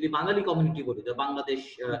যে যদি বাঙালি কমিউনিটি বলি, তো বাংলাদেশ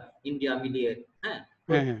ইন্ডিয়া মিলিয়ে, হ্যাঁ,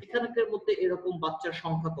 এখানকার মধ্যে এরকম বাচ্চার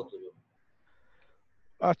সংখ্যা কতজন?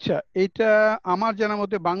 আচ্ছা, এটা আমার জানার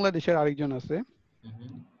মধ্যে বাংলাদেশের আরেকজন আছে,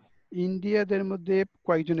 ইন্ডিয়াদের মধ্যে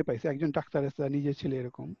কয়েকজনে পাইছে, একজন ডাক্তার আছে নিজের ছেলে,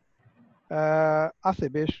 এরকম আছে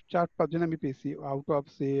বেশ 4-5 জন আমি পেয়েছি আউট অফ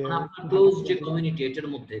সে ক্লোজ যে কমিউনিটি এটার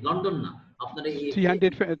মধ্যে, লন্ডন না, আপনার এই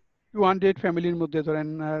 200 ফ্যামিলির মধ্যে ধরেন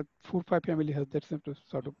 4-5 family has that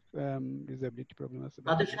sort of disability problem আছে।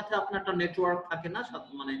 তাদের সাথে আপনার একটা নেটওয়ার্ক থাকে না,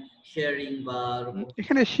 মানে শেয়ারিং বা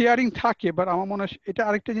এখানে শেয়ারিং থাকে, বাট আমার মনে হয় এটা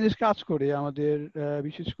আরেকটা জিনিস কাজ করে আমাদের,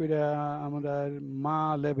 বিশেষ করে আমাদের মা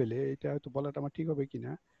লেভেলে, এটা হয়তো বলাটা আমার ঠিক হবে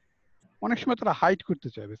কিনা, অনেক সময় তারা হাইড করতে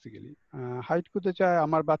চায়, বেসিক্যালি হাইড করতে চায়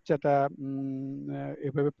আমার বাচ্চাটা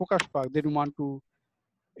এভাবে প্রকাশ পাক, দে ডোন্ট ওয়ান্ট টু,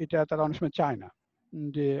 এটা তারা অনেক সময় চায় না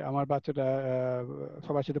যে আমার বাচ্চাটা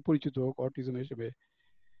সবার সাথে পরিচিত হোক অটিজম হিসেবে।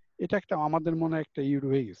 এটা একটা আমাদের মনে একটা ইউর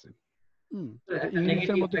হয়ে গেছে।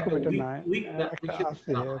 ইংলিশের মধ্যে খুব এটা নাই, একটা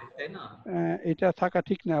আছে, এটা থাকা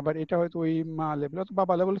ঠিক না, বাট এটা হয়তো ওই মা লেভেল অথবা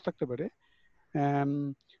বাবা লেভেলে থাকতে পারে।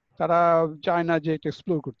 তারা চায় না যে এটা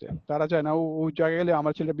এক্সপ্লোর করতে, তারা চায় না ওই জায়গায় গেলে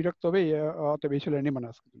আমার ছেলে বিরক্ত হবে, অতএব এই ছেলে নেবে না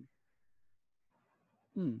আজকে।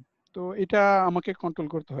 তো এটা আমাকে কন্ট্রোল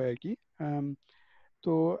করতে হয় আর কি।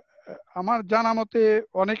 তো আমার জানা মতে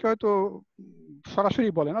অনেকে হয়তো সরাসরি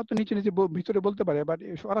বলে না, তো নিচে নিচে ভিতরে বলতে পারে, বাট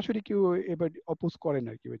সরাসরি কেউ এবার অপোজ করেন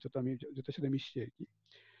আর কি, যত আমি যাদের সাথে মিশছি আর কি।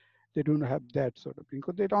 they don't have that sort of thing,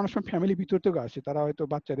 কিন্তু এটা অনেক সময় ফ্যামিলি ভিতর থেকে আসে, তারা হয়তো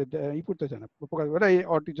বাচ্চাদের ই করতে চায় না প্রকাশ, ওরা এই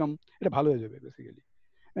অটিজম এটা ভালো হয়ে যাবে বেসিক্যালি,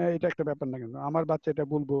 এটা একটা ব্যাপার না, কিন্তু আমার বাচ্চা এটা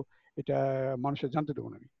বলবো এটা মানুষের জানতে দেবো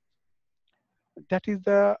না আমি। দ্যাট ইজ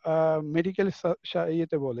দ্য মেডিকেল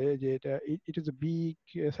ইয়েতে বলে যে এটা it is a big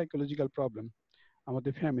psychological problem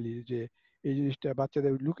আমাদের ফ্যামিলি, যে এই জিনিসটা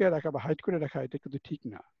বাচ্চাদের লুকিয়ে রাখা বা হাইড করে রাখা, এটা কিন্তু ঠিক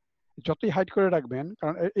না। যতই হাইড করে রাখবেন,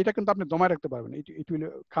 কারণ এটা কিন্তু আপনি দমায় রাখতে পারবেন, it will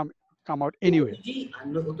come out anyway.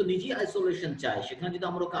 ও তো নিজেই আইসোলেশন চায়, সেখানে যদি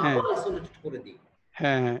আমরা ওকে আরো আইসোলেটেড করে দিই,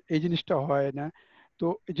 হ্যাঁ, এই জিনিসটা হয় না। তো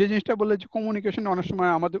যে জিনিসটা বললে যে কমিউনিকেশন অনেক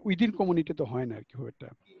সময় আমাদের উইদিন কমিউনিটি তো হয় না আর কি, ওইটা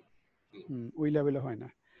ওই লেভেলে হয় না।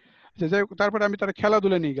 তারপরে আমি তারা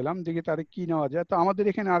খেলাধুলা নিয়ে গেলাম, দেখি তারা কি নেওয়া যায়। তো আমাদের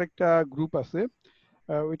এখানে আরেকটা গ্রুপ আছে,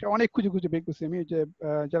 ওইটা অনেক খুঁজে খুঁজে বের করছি আমি, যে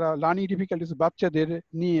যারা লার্নিং ডিফিকাল্টিস বাচ্চাদের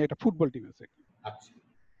নিয়ে একটা ফুটবল টিম আছে।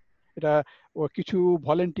 এটা ও কিছু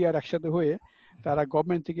ভলেন্টিয়ার একসাথে হয়ে তারা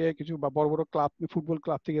গভর্নমেন্ট থেকে কিছু বা বড় বড় ক্লাব, ফুটবল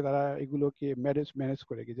ক্লাব থেকে তারা এগুলোকে ম্যানেজ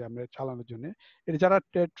করে যে আমরা চালানোর জন্য। এটা যারা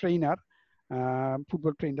ট্রেইনার,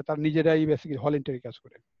 ফুটবল ট্রেইনার, তারা নিজেরাই বেসিক্যালি ভলেন্টারি কাজ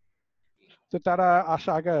করে। তো তারা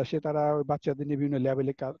আগে আসে, তারা ওই বাচ্চাদের নিয়ে বিভিন্ন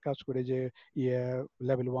লেভেলে কাজ করে, যে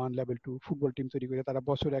লেভেল 1 লেভেল 2 ফুটবল টিম তৈরি করে তারা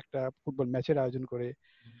বছরে একটা ফুটবল ম্যাচের আয়োজন করে।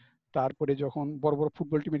 তারপরে যখন বড় বড়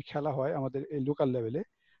ফুটবল টিমের খেলা হয় আমাদের এই লোকাল লেভেলে,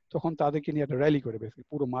 তখন তাদেরকে নিয়ে একটা র্যালি করে, বেসিক্যালি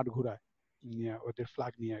পুরো মাঠ ঘোরায় নিয়ে ওদের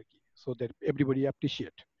ফ্ল্যাগ নিয়ে আর কি, সো দ্যাট এভরিবডি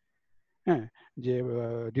অ্যাপ্রিশিয়েট। হ্যাঁ, যে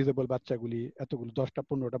ডিসেবল বাচ্চাগুলি এতগুলো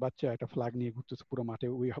 10টা-15টা বাচ্চা একটা ফ্ল্যাগ নিয়ে ঘুরতেছে পুরো মাঠে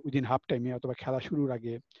ওই দিন হাফ টাইমে অথবা খেলা শুরুর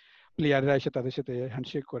আগে প্লেয়াররা এসে তাদের সাথে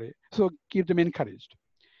হ্যান্ডশেক করে, সো কিপ দেম এনকারেজড।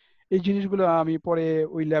 এই জিনিসগুলো আমি পরে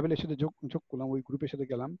ওই লেভেলের সাথে যোগ করলাম, ওই গ্রুপের সাথে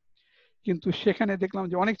গেলাম। কিন্তু সেখানে দেখলাম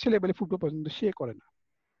যে অনেক ছেলে পেলে ফুটবল পছন্দ, সে করে না।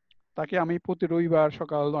 তাকে আমি প্রতি রবিবার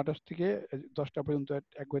সকাল 9টা থেকে 10টা পর্যন্ত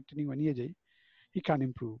একবার ট্রেনিং নিয়ে যাই। হি ক্যান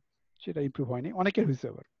ইমপ্রুভ, সেটা ইমপ্রুভ হয়নি, অনেকের হয়েছে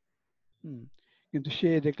আবার। কিন্তু সে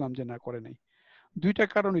দেখলাম যে না, করে নাই। দুইটা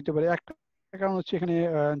কারণ হইতে পারে। একটা কারণ হচ্ছে এখানে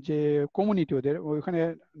যে কমিউনিটি ওদের ওইখানে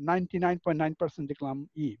 99.9% দেখলাম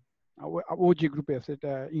ও যে গ্রুপে আছে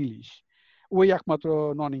এটা ইংলিশ, ওই একমাত্র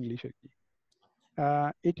নন ইংলিশ আর কি।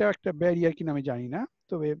 এটা একটা ব্যারিয়ার কিনা আমি জানি না,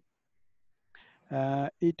 তবে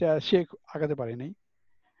এটা সে আগাতে পারে নাই,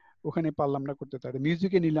 ওখানে পারলাম না করতে। তাদের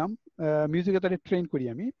মিউজিকে নিলাম, মিউজিকে তাদের ট্রেন করি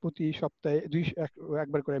আমি প্রতি সপ্তাহে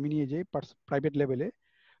একবার করে আমি নিয়ে যাই প্রাইভেট লেভেলে।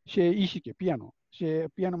 সে শিখে পিয়ানো, সে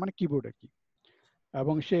পিয়ানো মানে কিবোর্ড আর কি,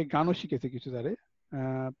 এবং সে গানও শিখেছে কিছু তারে।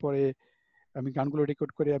 পরে আমি গানগুলো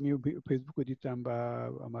রেকর্ড করে আমি ফেসবুকে দিতাম বা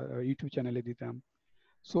আমার ইউটিউব চ্যানেলে দিতাম।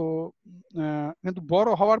 সো কিন্তু বড়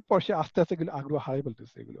হওয়ার পর সে আস্তে আস্তে এগুলো আগ্রহ হারিয়ে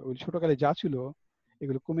ফেলতেছে, এগুলো ওই ছোটকালে যা ছিল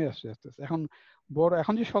এগুলো কমে আসছে আস্তে আস্তে।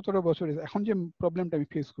 এখন যে 17 বছর, এখন যে প্রবলেমটা আমি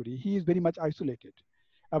ফেস করি, he is very much isolated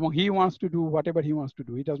এবং he wants to do what ever he wants to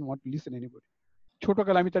do, he doesn't want to listen anybody.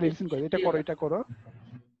 ছোটকালে আমি তার লিসেন করি, এটা করো এটা করো,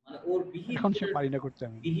 মানে ওর এখন সে পারি না করতে।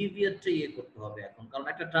 আমি বিহেভিয়ারটা করতে হবে এখন, কারণ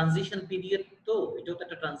একটা ট্রানজিশন পিরিয়ড, তো এটাও তো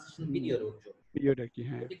একটা ট্রানজিশন পিরিয়ড ওর জন্য, পিরিয়ড আর কি।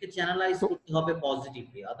 হ্যাঁ, এটাকে চ্যানেলাইজ করতে হবে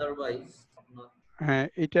পজিটিভলি, আদারওয়াইজ আপনার। হ্যাঁ,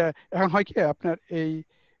 এটা এখন হয় কি আপনার এই,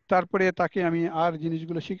 তারপরে তাকে আমি আর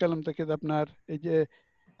জিনিসগুলো শিখালাম তাকে, আপনার এই যে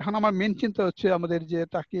এখন আমার মেন চিন্তা হচ্ছে আমাদের যে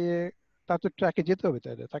তার তো ট্র্যাকে যেতে হবে,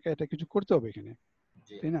 তাকে এটা কিছু করতে হবে এখানে,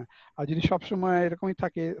 তাই না? আর যদি সবসময় এরকমই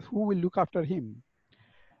থাকে, who will look after him?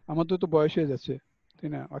 আমাদের তো বয়স হয়ে যাচ্ছে, তাই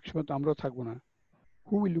না? একসময় তো আমরাও থাকবো না,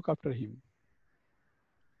 who will look after him?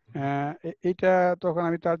 এইটা তখন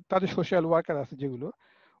আমি তাদের সোশ্যাল ওয়ার্কার আছে যেগুলো,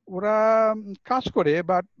 ওরা কাজ করে,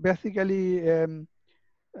 বাট বেসিক্যালি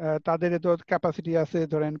তাদের তো ক্যাপাসিটি আছে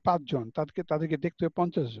ধরেন 5 জন, তাদেরকে দেখতে হবে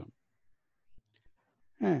 50 জন।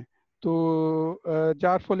 হ্যাঁ, তো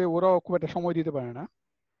যার ফলে ওরাও খুব একটা সময় দিতে পারে না।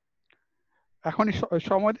 এখনই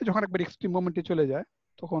সময় দেয় যখন একবার এক্সট্রিম মোমেন্টে চলে যায়,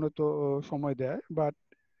 তখন তো সময় দেয়, বাট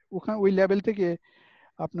ওখানে ওই লেভেল থেকে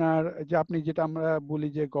আপনার যে আপনি যেটা আমরা বলি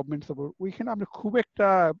যে গভর্নমেন্ট সাপোর্ট, ওইখানে আপনি খুব একটা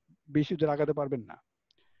বেশি দূর আগাতে পারবেন না।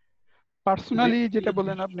 পার্সোনালি যেটা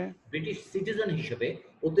বললেন আপনি, ব্রিটিশ সিটিজেন হিসেবে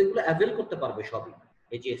ও তো এগুলো অ্যাভেল করতে পারবে সবই,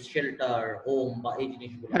 এই যে শেল্টার, হোম বা এই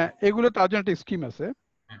জিনিসগুলো। হ্যাঁ, এগুলো তার জন্য একটা স্কিম আছে।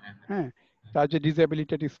 হ্যাঁ, তার যে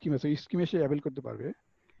ডিসএবিলিটি একটা স্কিম আছে, ওই স্কিমে সে অ্যাভেল করতে পারবে।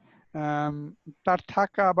 তার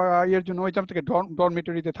থাকা বা এর জন্য ওই থেকে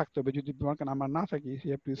ডরমিটরিতে থাকতে হবে। যদি আমরা না থাকি, সে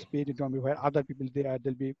have to stay in dormitory where other people they R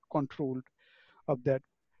del B controlled of that.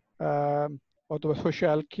 অথবা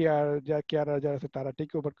সোশ্যাল কেয়ারার যারা আছে তারা টেক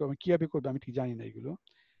ওভার করবে, কিভাবে করবে আমি ঠিক জানি না এগুলো।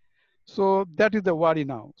 So that is the worry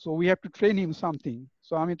now, so we have to train him something.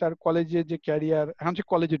 So আমি তার কলেজে যে ক্যারিয়ার, এখন সে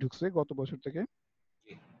কলেজে ঢুকছে গত বছর থেকে।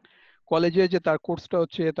 কলেজে যে তার কোর্সটা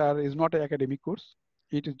হচ্ছে, তার is not academic course,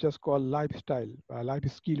 it is just call lifestyle বা লাইফ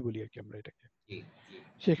স্কিল বলি আর কি আমরা এটাকে।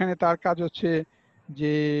 সেখানে তার কাজ হচ্ছে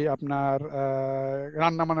যে আপনার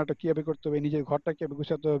রান্না বান্নাটা কিভাবে করতে হবে, নিজের ঘরটা কিভাবে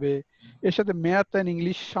গুছাতে হবে, এর সাথে ম্যাথ অ্যান্ড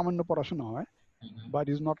ইংলিশ সামান্য পড়াশোনা হয়, but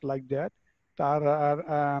is not like that. তার আর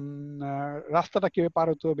রাস্তাটা কিভাবে পার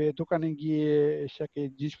হতে হবে, দোকানে গিয়ে সেকে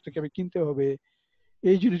জিনিসপত্র কিভাবে কিনতে হবে,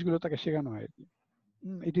 এই জিনিসগুলো তাকে শেখানো হয় আর কি।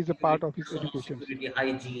 It is a part of his education,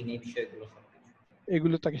 hygiene, এই বিষয়গুলো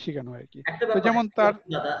এগুলো তাকে শেখানো হয় আর কি। একটা তো ব্যাপার যেমন তার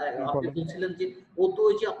দাদা, আপনি বলছিলেন যে ও তো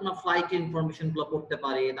ওই যে আপনার ফ্লাইট ইনফরমেশন গুলো পড়তে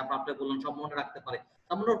পারে, তারপর আপনি বললেন সব মনে রাখতে পারে,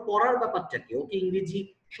 তার মানে ওর পড়ার ব্যাপারটা কি? ও কি ইংরেজি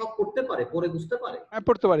সব পড়তে পারে, পড়ে বুঝতে পারে?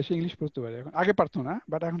 পড়তে পারে, সে ইংলিশ পড়তে পারে, এখন আগে পারতো না,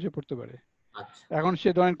 বাট এখন সে পড়তে পারে। আচ্ছা, এখন সে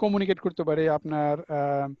ধরেন কমিউনিকেট করতে পারে আপনার।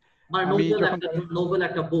 মানে আমি যখন নোবেল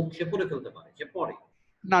একটা বুক সে পড়ে ফেলতে পারে, সে পড়ে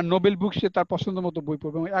না, নোবেল বুক সে তার পছন্দ মতো বই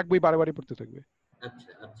পড়বে, এক বই বারে বারে পড়তে থাকবে। আচ্ছা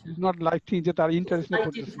আচ্ছা, ইটস নট লাইক থিং যে তার ইন্টারেস্ট নিয়ে সাইট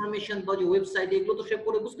পড়তেছে। ইনফরমেশন বা যে ওয়েবসাইট এগুলো তো সে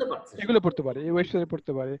পড়ে বুঝতে পারছে, এগুলো পড়তে পারে, এই ওয়েবসাইটে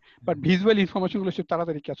পড়তে পারে, বাট ভিজুয়াল ইনফরমেশন গুলো সে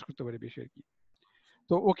তাড়াতাড়ি ক্যাচ করতে পারে বেশি আর কি।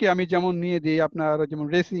 তো ওকে আমি যেমন নিয়ে দিই আপনার যেমন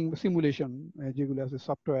রেসিং সিমুলেশন যেগুলো আছে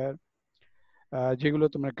সফটওয়্যার, যেগুলো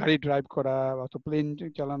তোমার গাড়ি ড্রাইভ করা অথবা প্লেন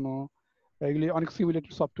চালানো, এগুলি অনেক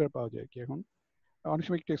সিমুলেটেড সফটওয়্যার পাওয়া যায় কি এখন, অনেক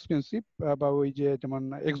সময় একটু এক্সপেন্সিভ, বা ওই যে যেমন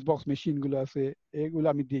এক্সবক্স মেশিন গুলো আছে এগুলো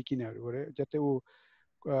আমি দিয়ে কিনে করে যাতে ও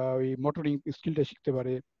ওই মোটরিং স্কিলটা শিখতে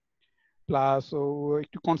পারে, প্লাস ও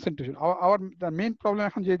একটু কনসেন্ট্রেশন। আওয়ার মেইন প্রবলেম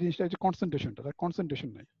এখন যে জিনিসটা হচ্ছে কনসেন্ট্রেশনটা, তার কনসেন্ট্রেশন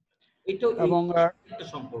নাই। এটাও এই এবং একটা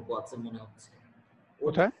সম্পর্ক আছে মনে হচ্ছে, ওর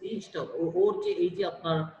কোথায় চেঞ্জটা, ওর যে এই যে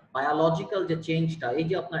আপনার বায়োলজিক্যাল যে চেঞ্জটা, এই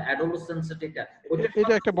যে আপনার অ্যাডোলেসেন্স যেটা, ওটার এটা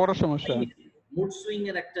সাথে একটা বড় সমস্যা। মুড সুইং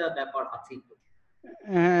এর একটা ব্যাপার আছে তো।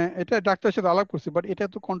 হ্যাঁ, এটা ডাক্তারের সাথে আলাপ করছি, বাট এটা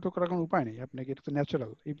তো কন্ট্রোল করার কোনো উপায় নেই আপনাকে, এটা তো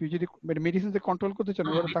ন্যাচারাল। ইফ ইউ যদি মেডিসিন দিয়ে কন্ট্রোল করতে চান,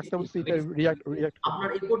 ওরা ডাক্তার বলছে এটা রিয়াক্ট করবে। আপনার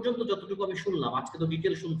এই পর্যন্ত যতটুকু আমি শুনলাম, আজকে তো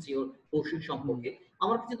ডিটেল শুনছি ওর কৌশল সম্পর্কে,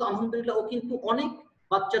 আমার কাছে তো আলহামদুলিল্লাহ ও কিন্তু অনেক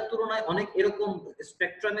বাচ্চার তুলনায়, অনেক এরকম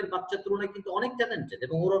স্পেকট্রামের বাচ্চার তুলনায় কিন্তু অনেক ট্যালেন্টেড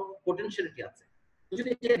এবং ওর পোটেনশিয়ালিটি আছে। যদি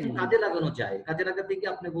এটা একটু কাজে লাগানো যায়, কাজে লাগাতে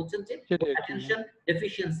গিয়ে আপনি বলছেন যে অ্যাটেনশন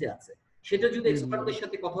ডেফিসিয়েন্সি আছে, সেটা যদি এক্সপার্টদের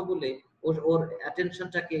সাথে কথা বলে ওর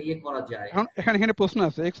অ্যাটেনশনটাকে ইয়ে করা যায়। এখন এখানে প্রশ্ন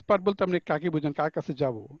আছে, এক্সপার্ট বলতে আপনি কাকে বোঝেন, কার কাছে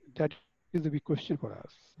যাব? That is the big question for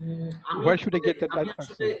us. Where should I get that right আসলে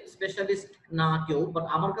পারসন? স্পেশালিস্ট না কেউ, বাট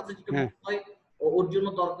আমার কাছে যেটা হ্যাঁ মনে হয় ওর জন্য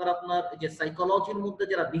দরকার আপনার যে সাইকোলজির মধ্যে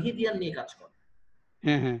যারা বিহেভিয়ার নিয়ে কাজ করে,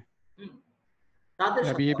 হ্যাঁ হ্যাঁ তাদের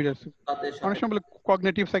সাথে বিহেভিয়ার, তাদের অনেক সাথে সময় বলে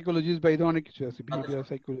কগনিটিভ সাইকোলজিস্ট বা এই ধরনের কিছু আছে, বিহেভিয়ার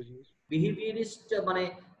সাইকোলজিস্ট। বিহেভিয়ারিস্ট মানে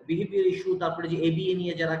বিহেভিয়ার ইস্যু, তারপরে যে এবিএ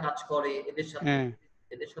নিয়ে যারা কাজ করে হ্যাঁ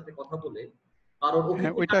এদের সাথে কথা বলে, কারণ ওকে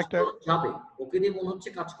হ্যাঁ দিয়ে ওইটা কাজ একটা, করানো যাবে, ওকে দিয়ে মনে হচ্ছে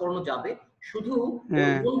কাজ করানো যাবে, শুধু ওর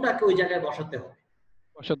হ্যাঁ মনটাকে ওই জায়গায় বসাতে হবে।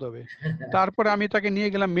 বসাতে হবে। তারপরে আমি তাকে নিয়ে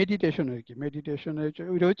গেলাম মেডিটেশন আর কি, মেডিটেশনের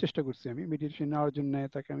ওইটাও চেষ্টা করছি আমি, মেডিটেশন নেওয়ার জন্য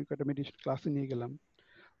তাকে আমি একটা মেডিটেশন ক্লাসে নিয়ে গেলাম,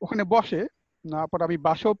 ওখানে বসে। না পর আমি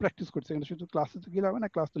বাসাও প্র্যাকটিস করছি, এখানে শুধু ক্লাসে তো গেলে হবে না,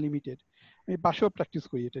 ক্লাস তো লিমিটেড, আমি বাসাও প্র্যাকটিস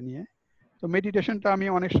করি এটা নিয়ে। তো মেডিটেশনটা আমি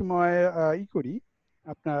অনেক সময় করি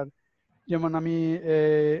আপনার, যেমন আমি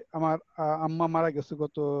আমার আম্মা মারা গেছে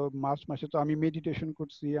গত মার্চ মাসে, তো আমি মেডিটেশন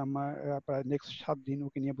করছি আমার প্রায় নেক্সট 7 দিন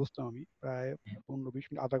ওকে নিয়ে বসতাম আমি, প্রায় 15-20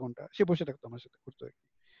 মিনিট, আধা ঘন্টা সে বসে থাকতো আমার সাথে করতে আর কি।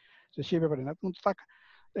 তো সেই ব্যাপারে না, কিন্তু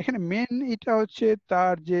এখানে মেন এটা হচ্ছে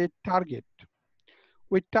তার যে টার্গেট,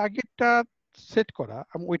 ওই টার্গেটটা সেট করা,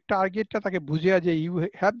 এবং ওই টার্গেটটা তাকে বুঝিয়ে যে you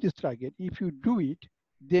have this target, if you do it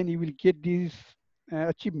then you will get this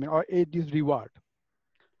achievement or this reward.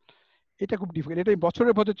 এটা খুব ডিফিকাল্ট, এটা আমি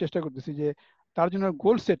বছরের বছর চেষ্টা করতেছি যে তার জন্য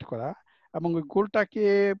গোল সেট করা, এবং ওই গোলটাকে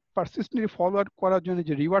পারসিস্টেন্টলি ফরওয়ার্ড করার জন্য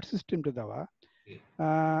যে রিওয়ার্ড সিস্টেমটা দেওয়া,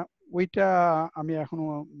 ওইটা আমি এখনো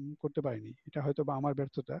করতে পারিনি। এটা হয়তো বা আমার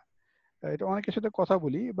ব্যর্থতা। এটা অনেকের সাথে কথা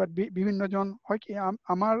বলি, বাট বিভিন্ন জন হয় কি,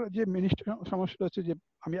 আমার যে সমস্যাটা হচ্ছে যে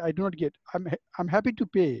আমি I do not get, I am happy to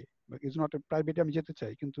pay, is not প্রাইভেটে আমি যেতে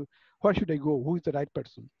চাই, কিন্তু where should I go, who is the right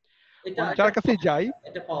person? যার কাছে যাই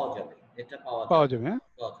এটা পাওয়া যাবে, এটা পাওয়া যাবে, হ্যাঁ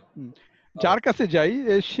যার কাছে যাই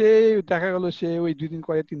সে দেখা গেল সে ওই 2 দিন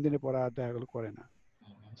করে, 3 দিনে পর আর দেখা গেল করে না।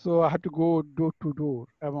 So I have to go door to ডোর,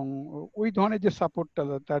 এবং ওই ধরনের যে সাপোর্টটা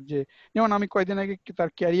তার, যে যেমন আমি কয়েকদিন আগে তার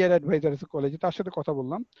ক্যারিয়ার অ্যাডভাইজার আছে কলেজে, তার সাথে কথা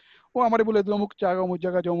বললাম, ও আমারে বলে অমুক জায়গা অমুক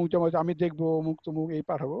জায়গা অমুক জায়গা আমি দেখবো, অমুক তমুক এই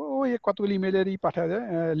পাঠাবো, ওই কতগুলি ইমেলের পাঠা দেয়,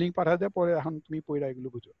 লিঙ্ক পাঠা দেয়, পরে এখন তুমি পয়রা এগুলো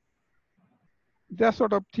বুঝো। That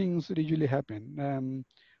sort of things usually happen.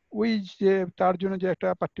 ওই যে তার জন্য যে একটা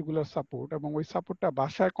পার্টিকুলার সাপোর্ট, এবং ওই সাপোর্টটা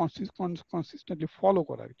বাসায় কনসিস্টেন্টলি ফলো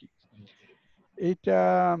করা আর কি, এইটা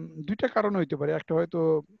দুইটা কারণ হইতে পারে। একটা হয়তো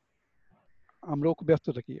আমরাও খুব ব্যস্ত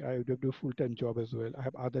থাকি, I do full time job as well, I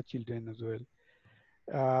have other children as well,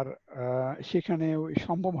 আর সেখানে ওই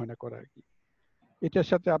সম্ভব হয় না করা আর কি। এটার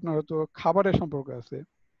সাথে আপনার হয়তো খাবারের সম্পর্ক আছে,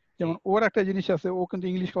 যেমন ওর একটা জিনিস আছে, ও কিন্তু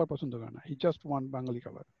ইংলিশ খাবার পছন্দ করে না, হি জাস্ট ওয়ান্ট বাঙালি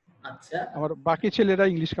খাবার। আচ্ছা, আমার বাকি ছেলেরা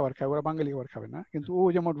ইংলিশ খাবার খায়, ওরা বাঙালি খাবার খাবে না, কিন্তু ও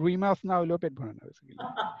যেমন রুই মাছ না হলেও পেট ভরে না বেসিক্যালি,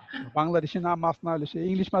 বাংলাদেশি না মাছ না হলে সে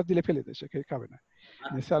ইংলিশ মাছ দিলে ফেলে দেয়, সে খাবে না,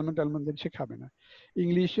 স্যালমন টালমন দিলে সে খাবে না।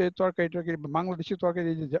 ইংলিশে তরকারি টরকারি, বাংলাদেশি তরকারি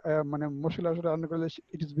মানে মশলা রান্না করলে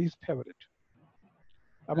ইট ইজ হিজ ফেভারিট,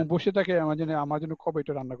 এবং বসে থাকে আমার জন্য কবে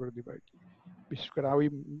এটা রান্না করে দিবে আর কি। বিশেষ করে ওই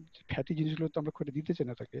ফ্যাটি জিনিসগুলো তো আমরা করে দিতে চাই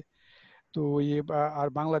না তাকে। তো আর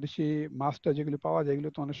বাংলাদেশি মাছটা যেগুলো পাওয়া যায়, এগুলো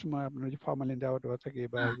তো অনেক সময় আপনার যে ফরমালিন দেওয়া থাকে,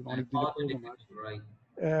 বা অনেক দিনের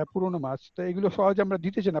পুরোনো মাছ, তো এগুলো সহজে আমরা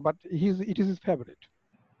দিতে চাই না, but it is his favourite.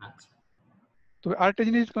 তবে আরেকটা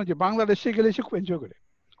জিনিস যে বাংলাদেশে গেলে সে খুব এনজয় করে,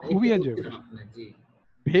 খুবই এনজয় করে,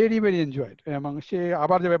 ভেরি ভেরি এনজয়েড, এবং সে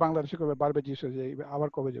আবার যাবে বাংলাদেশে, করবে বারবার জিজ্ঞেস করে যে আবার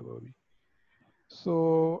কবে যাবো আমি। সো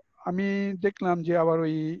আমি দেখলাম যে আবার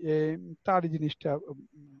ওই তার জিনিসটা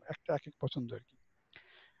একটা এক এক পছন্দ আর কি।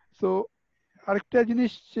 তো আরেকটা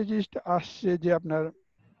জিনিস, যে জিনিসটা আসছে যে আপনার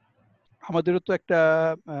আমাদেরও তো একটা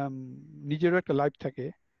নিজেরও একটা লাইফ থাকে,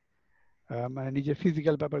 মানে নিজের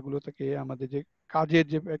ফিজিক্যাল ব্যাপারগুলো থাকে, আমাদের যে কাজের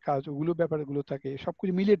যে কাজ ওগুলো ব্যাপারগুলো থাকে,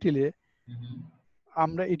 সবকিছু মিলিয়ে টিলে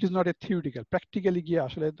আমরা it is not a theoretical, practically গিয়ে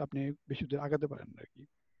আসলে আপনি বেশি দূর আগাতে পারেন না আর কি।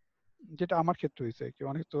 যেটা আমার ক্ষেত্রে হয়েছে আর কি,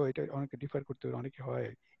 অনেক তো এটা অনেকে ডিফার করতে পারে, অনেকে হয়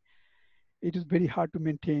আর কি। It is very hard to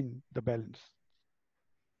maintain the balance.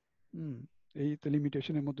 এই তো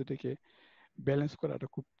লিমিটেশনের মধ্যে থেকে ব্যালেন্স করাটা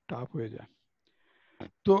খুব টাফ হয়ে যায়।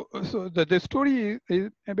 তো দ্য স্টোরি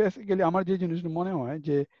বেসিক্যালি আমার যে জিনিসটা মনে হয়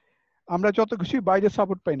যে আমরা যত কিছু বাইরে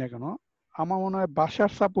সাপোর্ট পাই না কেন, আমার মনে হয়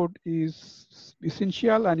বাসার support is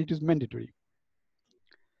essential and it is mandatory.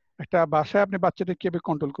 একটা বাসায় আপনি বাচ্চাটা কিভাবে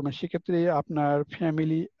কন্ট্রোল করবেন, সেক্ষেত্রে আপনার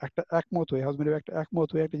ফ্যামিলি একটা একমত হয়ে, হাজবেন্ডের একটা একমত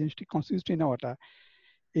হয়ে একটা জিনিসটি কনসিস্টেন্ট নেওয়াটা,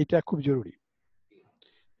 এটা খুব জরুরি।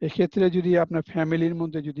 এক্ষেত্রে যদি আপনার ফ্যামিলির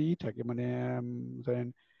মধ্যে যদি থাকে, মানে ধরেন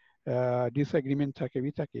ডিসএগ্রিমেন্ট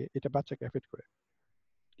থাকে, এটা বাচ্চাকে এফেক্ট করে,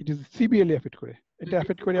 ইট ইজ সিভিয়ারলি এফেক্ট করে। এটা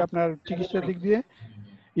এফেক্ট করে আপনার চিকিৎসার দিক দিয়ে,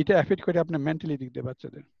 এটা এফেক্ট করে আপনার মেন্টালি দিক দিয়ে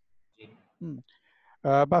বাচ্চাদের।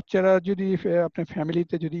 বাচ্চারা যদি আপনার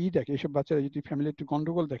ফ্যামিলিতে যদি দেখে, এইসব বাচ্চারা যদি ফ্যামিলি একটু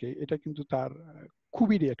গন্ডগোল দেখে, এটা কিন্তু তার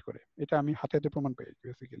খুবই রিয়েক্ট করে। এটা আমি হাতে হাতে প্রমাণ পাই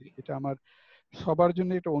বেসিক্যালি। এটা আমার সবার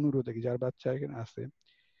জন্য একটা অনুরোধ আর কি, যার বাচ্চা এখানে আছে,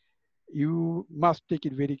 you must take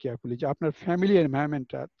it very carefully, যে আপনার ফ্যামিলি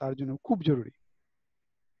এনভায়রনমেন্টটা তার জন্য খুব জরুরি।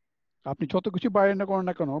 আপনি যত কিছু বাইরে না করেন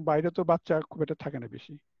না কেন, বাইরে তো বাচ্চা খুব একটা থাকে না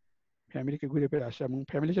বেশি, ফ্যামিলিকে ঘুরে ফিরে আসে, এবং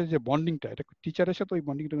ফ্যামিলির সাথে যে বন্ডিংটা, এটা টিচারের সাথে ওই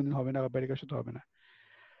বন্ডিংটা কোনদিন হবে না, বা বাইরের সাথে হবে না।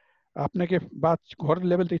 আপনাকে ঘরের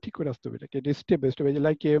লেভেল থেকে ঠিক করে আসতে হবে এটাকে, স্টেপ বাই স্টেপ,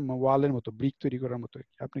 লাইক ওয়ালের মতো, ব্রিক তৈরি করার মতো।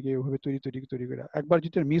 আপনাকে ওইভাবে তৈরি করে একবার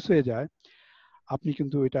যদি মিস হয়ে যায়, আপনি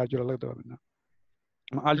কিন্তু এটা আর জোড়া লাগাতে পারবেন না।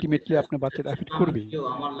 আলটিমেটলি আপনার বাচ্চাটা এফেক্ট করবেই।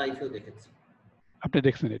 আমার লাইফেও দেখেছি, আপনি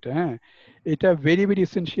দেখছেন এটা। হ্যাঁ, এটা ভেরি ভেরি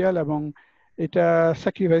এসেনশিয়াল, এবং এটা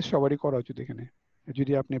স্যাক্রিফাইস সবারই করা উচিত এখানে,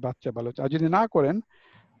 যদি আপনি বাচ্চা ভালো, আর যদি না করেন,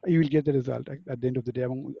 you will get the result at the end of the day,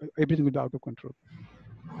 এবং everything will be out of control.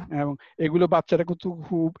 এবং এগুলো বাচ্চারা কিন্তু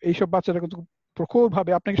খুব, এইসব বাচ্চারা কিন্তু প্রখর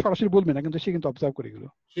ভাবে আপনাকে সরাসরি বলবে না, কিন্তু সে কিন্তু অবজার্ভ করে এগুলো।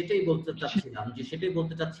 সেটাই বলতে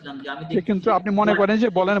চাচ্ছিলাম যে আমি সে দেখি কিন্তু আপনি মনে করেন যে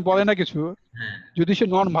বলে না কিছু, হ্যাঁ, যদি সে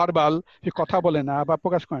নন ভার্বাল, সে কথা বলে না বা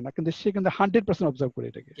প্রকাশ করে না, কিন্তু সে কিন্তু 100% অবজার্ভ করে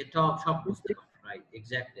এটাকে। সব বুঝতে পারে, রাইট,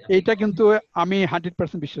 এক্স্যাক্টলি। এইটা কিন্তু আমি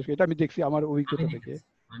 100% বিশ্বাস করি, এটা আমি দেখছি আমার অভিজ্ঞতা থেকে।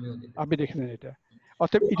 আপনি দেখেছেন এটা।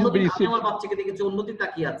 অতএব ইট ইজ ভেরি আমি আমার বাচ্চাকে দেখেছি অন্যদিন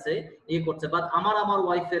তাকিয়ে আছে, করছে, বাট আমার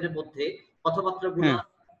ওয়াইফের মধ্যে কথাবার্তাগুলো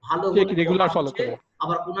ভালো হলে রেগুলার ফলো করে,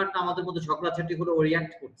 আবার কোন একটা আমাদের মধ্যে ঝগড়াঝাটি হলে ও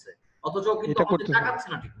রিঅ্যাক্ট করছে, অথচ কিন্তু আমাদের তাকাচ্ছে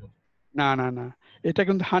না ঠিকমতো। না, এটা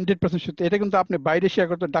কিন্তু 100% সত্যি। এটা কিন্তু আপনি বাইরে শেয়ার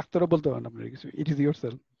করতে, ডাক্তারও বলতে পারেন আপনার কিছু, ইট ইজ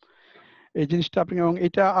ইয়োরসেলফ। এই জিনিসটা আপনি, এবং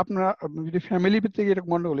এটা আপনার যদি ফ্যামিলি থেকে এরকম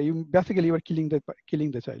মনে হলে, you basically you R killing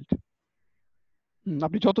the child.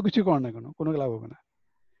 আপনি যত কিছু করেন না কেন, কোনো লাভ হবে না।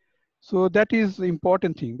 So that is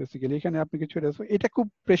important thing basically. এখানে আপনি কিছু, এটা খুব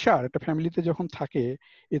প্রেশার একটা ফ্যামিলিতে যখন থাকে,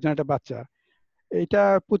 এই ধরনের একটা বাচ্চা, এটা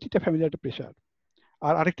প্রতিটা ফ্যামিলির একটা প্রেশার।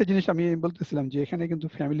 আর আরেকটা জিনিস আমি বলতেছিলাম যে এখানে কিন্তু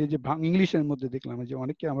ফ্যামিলি যে ইংলিশের মধ্যে দেখলাম যে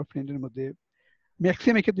অনেকে আমার ফ্রেন্ডের মধ্যে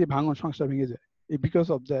ম্যাক্সিমাম ক্ষেত্রে ভাঙন, সংসার ভেঙে যায়, because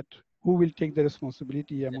of that, who will take the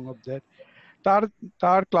responsibility among of that.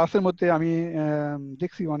 তার ক্লাসের মধ্যে আমি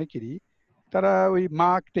দেখছি অনেকেরই, তারা ওই মা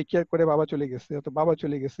টেক কেয়ার করে, বাবা চলে গেছে, বাবা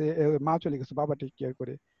চলে গেছে, মা চলে গেছে, বাবা টেক কেয়ার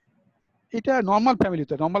করে। এটা নর্মাল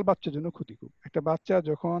ফ্যামিলিতে, নর্মাল বাচ্চার জন্য ক্ষতি খুব। একটা বাচ্চা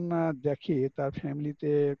যখন দেখে তার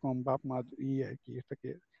ফ্যামিলিতে কম বাপ মা আর কি,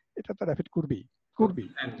 এটা তার এফেক্ট করবেই।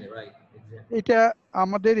 এটা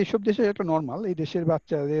আমাদের এসব দেশে একটা নর্মাল, এই দেশের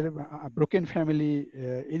বাচ্চাদের ব্রোকেন ফ্যামিলি,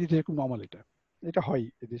 এই দেশে খুব নর্মাল। এটা হয়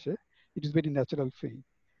এই দেশে, it is very natural thing.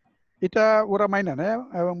 এটা ওরা মাইনা নেয়,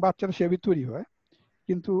 এবং বাচ্চারা সেভাবে তৈরি হয়।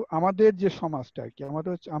 কিন্তু আমাদের যে সমাজটা আর কি,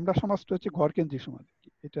 আমরা সমাজটা হচ্ছে ঘর কেন্দ্রিক সমাজ।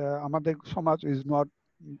 এটা আমাদের সমাজ ইজ নট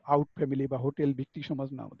আউট ফ্যামিলি বা হোটেল ভিত্তিক সমাজ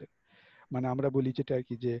না আমাদের। মানে আমরা বলি যেটা আর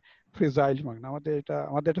কি, যে ফ্রেজাইল সমাজ না আমাদের।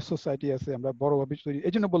 আমাদের একটা সোসাইটি আছে, আমরা বড় ভাবে তৈরি।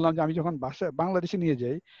 এই জন্য বললাম যে আমি যখন বাংলাদেশে নিয়ে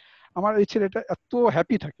যাই, আমার এই ছেলেটা এত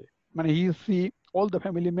হ্যাপি থাকে, মানে he she all the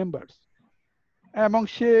family members, এবং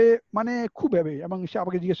সে মানে খুব হ্যাপি, এবং সে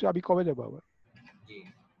আমাকে জিজ্ঞেস করে আমি কবে যাবো আবার।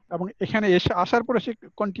 এবং এখানে এসে আসার পরে সে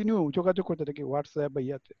কন্টিনিউ যোগাযোগ করতে থাকে হোয়াটসঅ্যাপ বা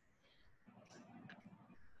ইয়াতে।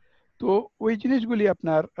 তো ওই জিনিসগুলি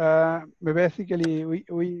আপনার বেসিক্যালি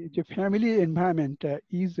ওই যে ফ্যামিলি এনভায়রনমেন্টটা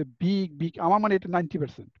ইজ এ বিগ আমার মানে এটা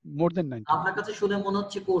 90%, মোর দেন 90। আপনার কাছে শুনে মনে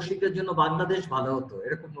হচ্ছে কৌশিকের জন্য বাংলাদেশ ভালো হতো,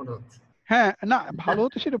 এরকম মনে হচ্ছে। হ্যাঁ, না ভালো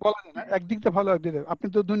হতো সেটা বলা যায় না, একদিক দিয়ে ভালো, একদিক দিয়ে আপনি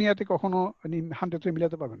তো দুনিয়াতে কখনো 100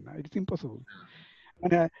 মিলাতে পারবেন না, ইটস ইম্পসিবল।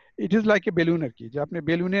 মানে it is like a balloon আর কি, যে আপনি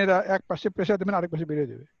বেলুনের এক পাশে প্রেসার দেবেন, আরেক পাশে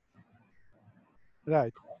বেরিয়ে যাবে,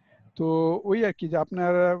 রাইট? তো ওই আর কি, যে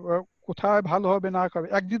আপনার কোথায় ভালো হবে না হবে,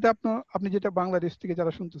 একদিকে আপনি যেটা বাংলাদেশ থেকে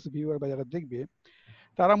যারা শুনতেছে ভিউয়ার বা যারা দেখবে,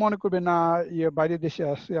 তারা মনে করবে না বাইরের দেশে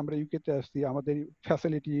আসছে, আমরা ইউকেতে আসছি, আমাদের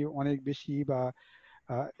ফ্যাসিলিটি অনেক বেশি, বা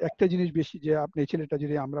একটা জিনিস বেশি যে আপনি এই ছেলেটা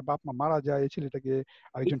যদি আমরা বাপ মা মারা যায় এই ছেলেটাকে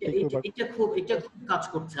আরেকজন টেক ওভার। এটা খুব কাজ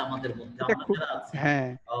করছে আমাদের মধ্যে, এটা আমরা খুব, যারা আছি। হ্যাঁ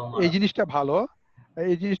এই জিনিসটা ভালো,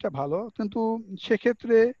 এই জিনিসটা ভালো, কিন্তু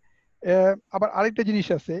সেক্ষেত্রে আবার আরেকটা জিনিস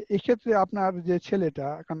আছে, এই ক্ষেত্রে আপনার যে ছেলেটা,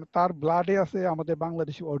 কারণ তার ব্লাডে আছে আমাদের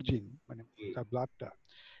বাংলাদেশি অরিজিন, মানে তার ব্লাডটা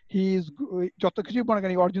হি ইজ, যত কিছু মনে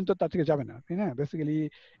করেন অরিজিন তো তার থেকে যাবে না, তাই না? বেসিক্যালি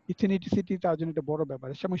ইথেনিটিসিটি তার জন্য একটা বড় ব্যাপার,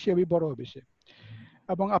 এবং সে বড় হবে সে,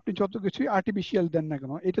 এবং আপনি যত কিছুই আর্টিফিশিয়াল দেন না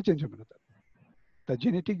কেন এটা চেঞ্জ হবে না, তার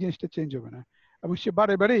জেনেটিক জিনিসটা চেঞ্জ হবে না, এবং সে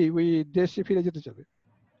বারে বারেই ওই দেশে ফিরে যেতে চাবে।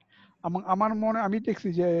 আমার মনে, আমি দেখছি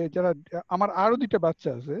যে যারা, আমার আরো 2টা বাচ্চা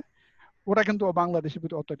আছে, ওরা কিন্তু বাংলাদেশের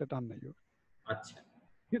প্রতি অত একটা টান নাই। আচ্ছা,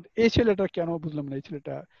 কিন্তু এই ছেলেটা কেন বুঝলাম না, এই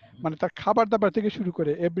ছেলেটা মানে তার খাবার দাবার থেকে শুরু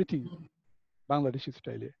করে এভরিথিং বাংলাদেশি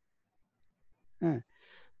স্টাইলে। হ্যাঁ,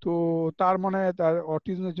 তো তার মনে হয় তার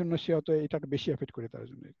অটিজমের জন্য সে হয়তো এটা বেশি এফেক্ট করে তার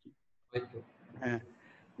জন্য আর কি। হ্যাঁ,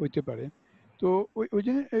 হইতে পারে। তো ওই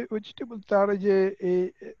জন্য ওই যেটা তার যে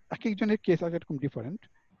এক একজনের কেস আছে এরকম ডিফারেন্ট।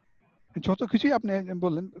 যত কিছুই আপনি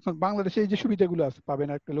বললেন, বাংলাদেশে এই যে সুবিধাগুলো আছে, পাবেন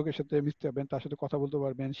একটা লোকের সাথে মিশতে পারবেন, তার সাথে কথা বলতে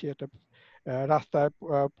পারবেন, সে একটা রাস্তায়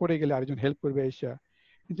পড়ে গেলে আরেকজন হেল্প করবে এসে।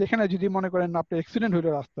 যেখানে যদি মনে করেন আপনার অ্যাক্সিডেন্ট হইলো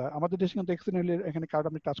রাস্তা, আমাদের দেশে কিন্তু অ্যাক্সিডেন্ট হলে এখানে কার্ড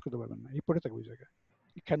আপনি টাচ করতে পারবেন না, এই পড়ে থাকবে ওই জায়গায়,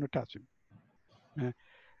 ক্যান নট টাচ হিম। হ্যাঁ,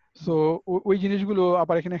 সো ওই জিনিসগুলো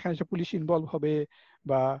আবার এখানে এসে পুলিশ ইনভলভ হবে,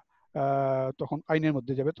 বা তখন আইনের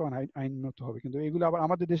মধ্যে যাবে, তখন আইন মতো হবে। কিন্তু এগুলো আবার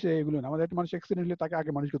আমাদের দেশে এগুলো না, আমাদের একটা মানুষ অ্যাক্সিডেন্ট হলে তাকে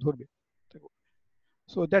আগে মানুষকে ধরবে,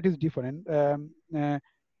 সো দ্যাট ইজ ডিফারেন্ট।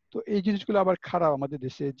 তো এই জিনিসগুলো আবার খারাপ আমাদের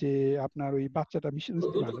দেশে, যে আপনার ওই বাচ্চাটা মিশে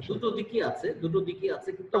মিশতে পারে না, দুটো দিকই আছে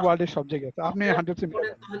কিন্তু ওয়ার্ল্ডের সব জায়গায় আছে, আপনি 100%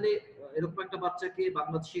 তাহলে এরকম একটা বাচ্চাকে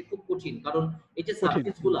বাংলাদেশে খুব কঠিন, কারণ এই যে কঠিন।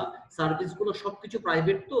 সার্ভিসগুলো সবকিছু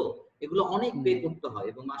প্রাইভেট, তো এগুলো অনেক পে করতে হয়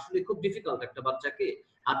এবং আসলে খুব ডিফিকাল্ট একটা বাচ্চাকে।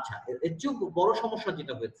 আচ্ছা, এর চেয়ে বড় সমস্যা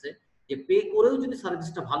যেটা হচ্ছে যে পে করেও যদি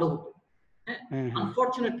সার্ভিসটা ভালো হতো, হ্যাঁ,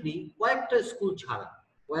 আনফরচুনেটলি কয়েকটা স্কুল ছাড়া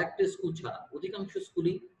অধিকাংশ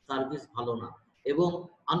স্কুলই সার্ভিস ভালো না, এবং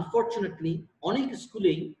আনফরচুনেটলি অনেক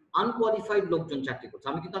স্কুলেই আনকোয়ালিফাইড লোকজন চাকরি করছে।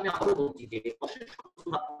 আমি আরো বলছি যে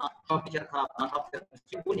সব টিচার খারাপ না, সব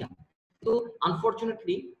টিচার বলি না, তো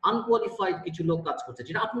আনফরচুনেটলি আনকোয়ালিফাইড কিছু লোক কাজ করছে,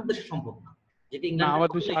 যেটা আপনার দেশে সম্ভব না, যেটা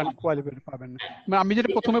আমাদের দেশে আনকোয়ালিফাইড পাবেন না। আমি যেটা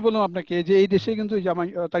প্রথমে বললাম আপনাকে, যে এই দেশে কিন্তু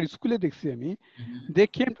তার স্কুলে দেখছি, আমি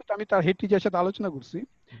দেখি, আমি তার হেড টিচারের সাথে আলোচনা করছি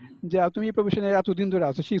যে তুমি এই প্রফেশনে এতদিন ধরে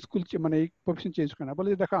আছো, সেই স্কুল মানে এই প্রফেশন চেঞ্জ করে না, বলে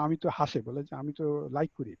দেখো আমি তো হাসে, বলে যে আমি তো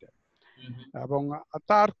লাইক করি এটা, এবং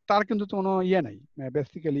তার কিন্তু কোনো ইয়ে নাই,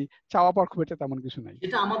 বেসিক্যালি চাওয়া পাওয়ার খুব একটা তেমন কিছু নাই।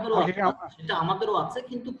 সেটা আমাদেরও আছে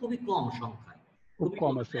কিন্তু খুবই কম সংখ্যায়, খুব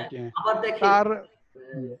কম আছে। আবার দেখেন, তার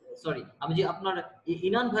সরি, আমি যে আপনার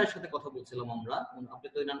ইনান ভাইয়ের সাথে কথা বলছিলাম, আপনি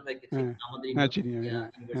তো ইনান ভাইকে চিনেন, আমাদের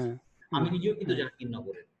আমি নিজেও কিন্তু জানি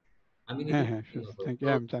নগরের,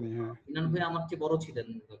 ইনান ভাই আমার চেয়ে বড় ছিলেন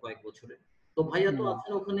কয়েক বছরে। তো ভাইয়া তো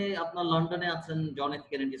আছেন ওখানে, আপনার লন্ডনে আছেন জন এফ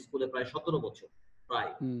কেনেডি স্কুলে প্রায় 17 বছর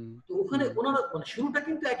প্রায়। তো ওখানে ওনারা মানে শুরুটা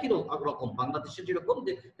কিন্তু একই রকম, বাংলাদেশে যেরকম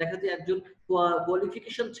দেখা যায় একজন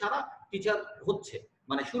কোয়ালিফিকেশন ছাড়া টিচার হচ্ছে,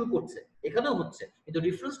 মানে শুরু করছে, এখানেও হচ্ছে, কিন্তু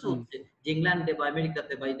ডিফারেন্সটা হচ্ছে যে ইংল্যান্ডে বা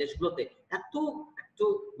আমেরিকাতে বা এই দেশগুলোতে এত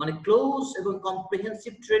মানে ক্লোজ এবং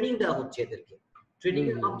কম্প্রিহেন্সিভ ট্রেনিং দেওয়া হচ্ছে, এদেরকে ট্রেনিং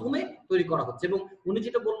এর মাধ্যমে তৈরি করা হচ্ছে। এবং উনি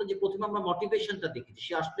যেটা বললেন যে প্রথমে আমরা মোটিভেশনটা দেখি,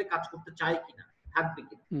 সে আসলে কাজ করতে চায় কিনা, থাকবে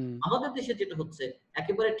কিনা। আমাদের দেশে যেটা হচ্ছে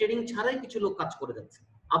একেবারে ট্রেনিং ছাড়াই কিছু লোক কাজ করে যাচ্ছে।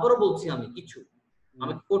 আবারও বলছি, আমি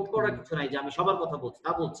কোট করার কিছু নাই যে আমি সবার কথা বলছি,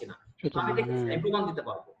 তা বলছি না, কিন্তু আমি দেখেছি, আমি প্রমাণ দিতে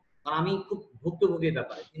পারবো, কারণ আমি খুব ভুক্তভোগীর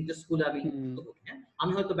ব্যাপারে, কিন্তু স্কুলে আমি ভুক্তভোগী। হ্যাঁ,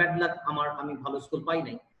 আমি হয়তো ব্যাড লাক, আমি ভালো স্কুল পাই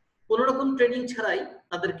নাই, কোন রকম ট্রেনিং ছাড়াই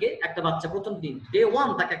তাদেরকে একটা বাচ্চা প্রথম দিন ডে 1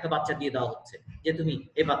 তাকে একটা বাচ্চা দিয়ে দেওয়া হচ্ছে যে তুমি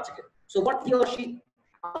এই বাচ্চাকে, so what he or she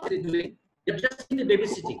doing, just in the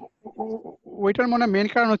babysitting. ওইটার মানে মেইন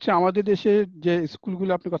কারণ হচ্ছে আমাদের দেশে যে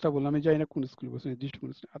স্কুলগুলো আপনি কথা বললাম, আমি জানি না কোন স্কুল বলছেন, নির্দিষ্ট কোন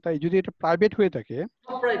স্কুল, তাই যদি এটা প্রাইভেট হয়ে থাকে,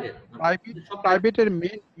 প্রাইভেটের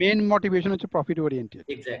মেইন মোটিভেশন হচ্ছে প্রফিট ওরিয়েন্টেড।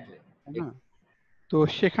 এক্স্যাক্টলি। তো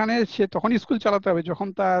সেখানে সে তখন স্কুল চালাতে হবে যখন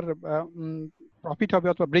তার প্রফিট হবে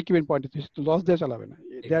অথবা ব্রেক ইভেন পয়েন্ট, লস দিয়ে চালাবে না,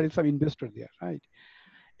 there is some investor there, right?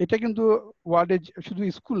 এটা কিন্তু ওয়ার্ল্ডে শুধু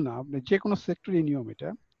স্কুল না, আপনি যে কোনো সেক্টরের নিয়ম এটা।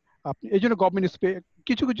 আপনি এই জন্য গভর্নমেন্ট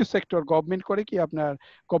কিছু কিছু সেক্টর গভর্নমেন্ট করে কি আপনার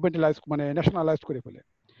গভর্নমেন্টালাইজ মানে ন্যাশনালাইজ করে ফেলে,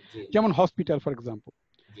 যেমন হসপিটাল ফর এক্সাম্পল।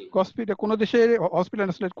 হসপিটাল কোনো দেশে হসপিটাল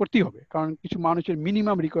ন্যাশনালাইজ করতেই হবে, কারণ কিছু মানুষের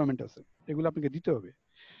মিনিমাম রিকোয়ারমেন্ট আছে, এগুলো আপনাকে দিতে হবে।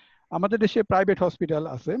 আমাদের দেশে প্রাইভেট হসপিটাল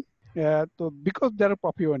আছে, তো because they R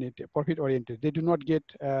profit oriented, they do not get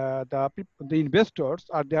the investors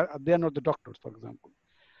are they are not the doctors, for example.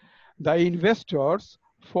 The investors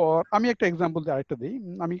for, আমি একটা এক্সাম্পল আরেকটা দিই,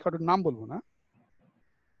 আমি কারোর নাম বলবো না।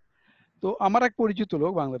 তো আমার এক পরিচিত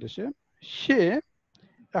লোক বাংলাদেশে, সে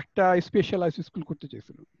একটা স্পেশালাইজ স্কুল করতে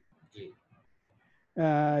চেয়েছিল।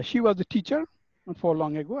 She was a teacher for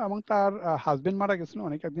long ago, এবং তার হাজবেন্ড মারা গেছিল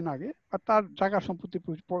অনেক একদিন আগে, আর তার জায়গা সম্পত্তি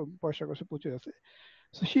পয়সা কষে প্রচুর আছে।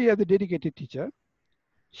 So she as a dedicated teacher.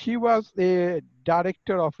 She was A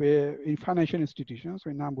director of A financial institution,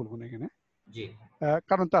 ওই নাম বলবো না এখানে,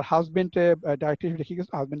 কারণ তার হাজবেন্ড ডাইরেক্টরশিপ রেখে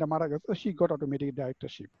গেছে, হাজবেন্ডটা মারা গেছে, শি গট অটোমেটিক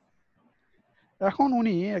ডাইরেক্টরশিপ। এখন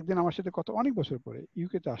উনি একদিন আমার সাথে কথা, অনেক বছর পরে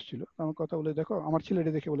ইউকে তে আসছিল, আমার কথা বলে, দেখো আমার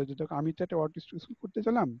ছেলেটা দেখে বলে যে দেখো আমি তো একটা আর্টিস্ট স্কুল করতে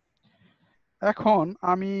চাইলাম, এখন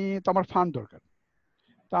আমি তো আমার ফান্ড দরকার,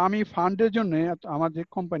 তা আমি ফান্ডের জন্য আমার যে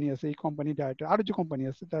কোম্পানি আছে এই কোম্পানি ডাইরেক্টর আরো যে কোম্পানি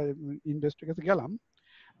আছে তার ইনভেস্টরের কাছে গেলাম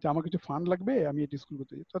যে আমার কিছু ফান্ড লাগবে, আমি এটা স্কুল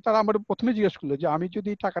করতে চাই। তো তারা আমার প্রথমে জিজ্ঞেস করলো যে আমি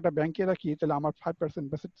যদি টাকাটা ব্যাংকে রাখি তাহলে আমার 5%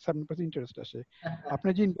 7% ইন্টারেস্ট আসে, আপনি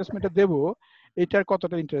যে ইনভেস্টমেন্টটা দেবো এটার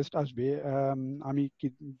কতটা ইন্টারেস্ট আসবে, আমি কি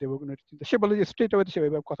দেবো কোনো চিন্তা। সে বলে যে স্ট্রেট ওয়ে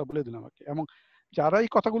সেভাবে কথা বলে দিল আমাকে, এবং যারা এই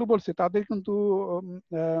কথাগুলো বলছে তাদের কিন্তু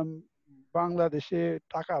বাংলাদেশে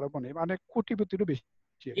টাকা আরো মানে কোটিপতিরও বেশি,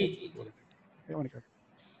 অনেক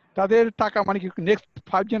তাদের টাকা মানে কি নেক্সট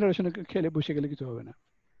 5 জেনারেশন খেলে বসে গেলে কিছু হবে না,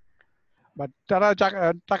 বাট তারা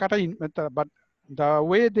টাকাটা but the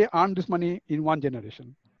way they earn this money in 1 generation,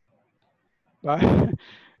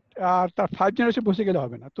 আর তার 5 জেনারেশন বসে গেলে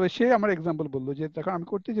হবে না। তো সে আমার এক্সাম্পল বললো যে দেখো আমি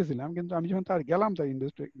করতে চেয়েছিলাম, কিন্তু আমি যখন তার গেলাম তার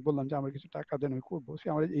ইনভেস্ট বললাম যে আমার কিছু টাকা দেন আমি করবো, সে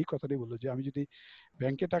আমার এই কথাটাই বললো যে আমি যদি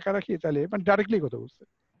ব্যাংকে টাকা রাখি তাহলে, মানে ডাইরেক্টলি কথা বলছে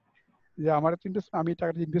যে আমার আমি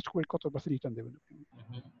টাকাটা ইনভেস্ট করে কত পার্সেন্ট রিটার্ন দেবেন।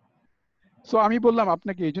 সো আমি বললাম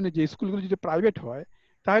আপনাকে এই জন্য যে স্কুলগুলো যদি প্রাইভেট হয়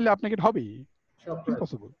তাহলে আপনাকে এটা হবেই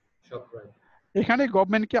ইম্পসিবল। এখানে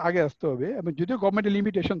গভর্নমেন্টকে আগে আসতে হবে, এবং যদিও গভর্নমেন্টের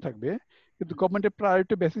লিমিটেশন থাকবে, কিন্তু গভর্নমেন্টের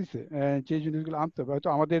প্রায়োরিটি বেসিসে যে জিনিসগুলো আনতে হবে। হয়তো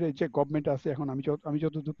আমাদের যে গভর্নমেন্ট আছে এখন, আমি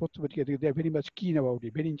যতদূর পত্রপত্রিকা দেখি, দে আর ভেরি মাচ কিন about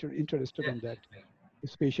it, very interested on that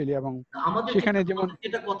specially. এবং সেখানে যেমন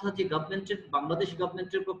এটা কথা যে গভর্নমেন্টের, বাংলাদেশ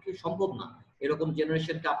গভর্নমেন্টের পক্ষে সম্ভব না এরকম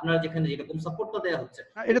জেনারেশনকে আপনারা যেখানে যেরকম সাপোর্টটা দেওয়া হচ্ছে,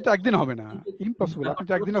 এটা তো একদিন হবে না, ইম্পসিবল, আপনি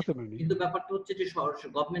তো একদিন আসতে পারেন। কিন্তু ব্যাপারটা হচ্ছে যে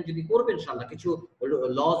গভর্নমেন্ট যদি করবে, ইনশাআল্লাহ কিছু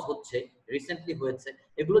লজ হচ্ছে, রিসেন্টলি হয়েছে,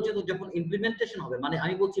 এগুলো যখন ইমপ্লিমেন্টেশন হবে, মানে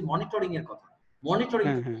আমি বলছি মনিটরিং এর কথা, মনিটরিং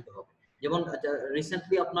করতে হবে। যেমন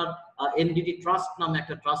রিসেন্টলি আপনার এনডিডি ট্রাস্ট নামে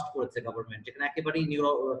একটা ট্রাস্ট করেছে গভর্নমেন্ট, যেখানে একেবারেই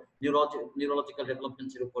নিউরোলজিক্যাল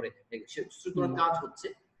ডেভেলপমেন্টের উপরে সুতরাং কাজ হচ্ছে,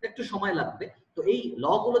 একটু সময় লাগবে। তো এই ল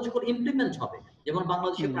গুলো যখন ইমপ্লিমেন্ট হবে, যেমন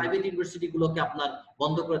বাংলাদেশের প্রাইভেট ইউনিভার্সিটি গুলোকে আপনার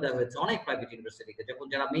বন্ধ করে দেওয়া হয়েছে, অনেক প্রাইভেট ইউনিভার্সিটিকে, যখন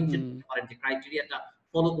যারা মেইনটেইন করতে পারেন, যে ক্রাইটেরিয়াটা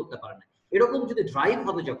ফলো করতে পারে না, এরকম যদি ড্রাইভ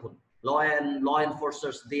হবে, যখন ল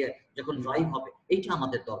এনফোর্সার্স দিয়ে যখন ড্রাইভ হবে, এইটা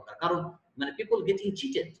আমাদের দরকার। কারণ মানে পিপল গেটিং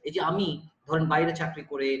চিটেড, এই যে আমি ধরেন বাইরে চাকরি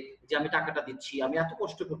করে যে আমি টাকাটা দিচ্ছি, আমি এত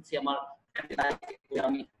কষ্ট করছি, আমার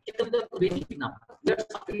আমি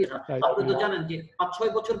আপনি তো জানেন যে 5-6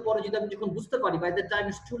 বছর পরে যদি আমি যখন বুঝতে পারি, by the time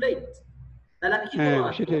it's two late, তাহলে আমি কি করব?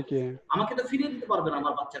 আমাকে তো ফিরিয়ে দিতে পারবে না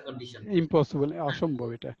আমার বাচ্চার কন্ডিশন, ইম্পসিবল, অসম্ভব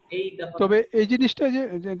এটা। তবে এই জিনিসটা যে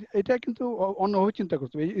এটা কিন্তু অন্যভাবে চিন্তা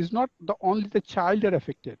করতে হবে, is not the only the child R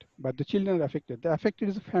affected, but the children are affected, the affected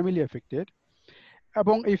is family affected.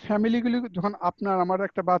 এবং এই ফ্যামিলিগুলি যখন আপনার আমার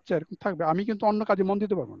একটা বাচ্চা এরকম থাকবে, আমি কিন্তু অন্য কাজে মন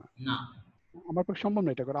দিতে পারবো না, আমার পক্ষে সম্ভব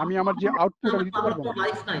না এটা করা। আমি আমার যে আউটপুট আমি দিতে পারবো না,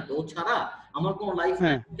 লাইফ নাই তো ছাড়া আমার কোনো লাইফ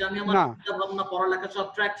নাই, যে আমি আমার চিন্তা ভাবনা পড়ালেখা সব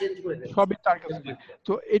ট্র্যাক চেঞ্জ করে দেব, সবই তার কাছে।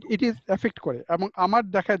 তো ইট ইজ এফেক্ট করে। এবং আমার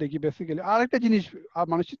দেখা দেখি বেসিক্যালি আরেকটা জিনিস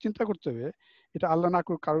মানুষের চিন্তা করতে হবে, এটা আল্লাহ না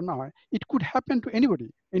করুক কারো না হয়, it could happen to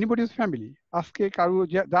anybody's family. আজকে কারো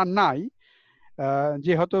যার নাই,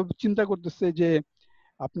 যে হয়তো চিন্তা করতেছে যে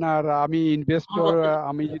আপনার আমি ইনভেস্টর,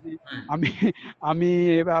 আমি যদি আমি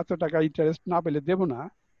এত টাকা ইন্টারেস্ট না পেলে দেবো না,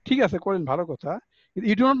 ঠিক আছে করেন, ভালো কথা, কিন্তু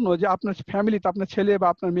ইউ ডোন্ট নো যে আপনার ফ্যামিলিতে আপনার ছেলে বা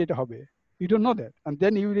আপনার মেয়েটা হবে, you don't know that, and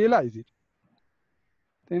then you realise ইট,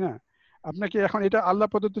 তাই না? আপনাকে এখন এটা আল্লাহ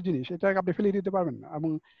প্রদত্ত জিনিস, এটা আপনি ফেলে দিতে পারবেন না, এবং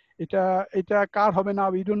এটা কার হবে না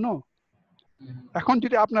ইউ ডোন্ট নো। এখন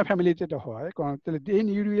যদি আপনার ফ্যামিলিতে এটা হয়, তাহলে দেন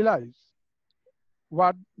you realise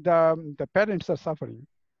what the parents are suffering.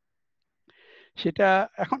 সেটা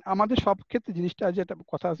এখন আমাদের সব ক্ষেত্রে জিনিসটা, যেটা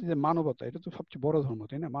কথা আছে যে মানবতা, এটা তো সবচেয়ে বড় ধর্ম,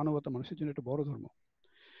 তাই না? মানবতা মানুষের জন্য একটা বড় ধর্ম।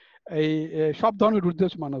 এই সব ধর্মের ঊর্ধ্বে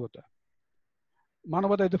হচ্ছে মানবতা।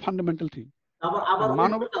 মানবতা ইজ দ্য ফান্ডামেন্টাল থিং। আবার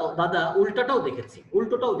দাদা উল্টোটাও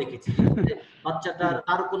দেখেছি বাচ্চাটার,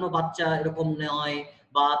 তার কোনো বাচ্চা এরকম নয়,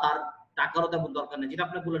 বা তার টাকারও তেমন দরকার নেই, যেটা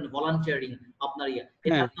আপনি বললেন ভলান্টিয়ারিং, আপনার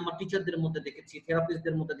এটা আমার টিচারদের মধ্যে দেখেছি,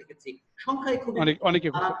 থেরাপিস্টদের মধ্যে দেখেছি, সংখ্যায় খুব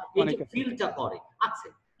তারা এই ফিল্ডটা করে আছে,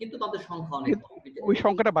 কিন্তু তাদের সংখ্যা অনেক কম। ওই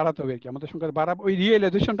সংখ্যাটা বাড়াতে হবে আর কি, আমাদের সংখ্যাটা বাড়াবো, ওই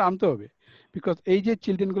রিয়েলাইজেশনটা আনতে হবে। বিকজ এই যে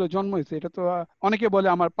চিলড্রেন গুলো জন্ম হয়েছে, এটা তো অনেকে বলে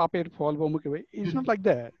আমার পাপের ফল বা অমুকে, ইটস নট লাইক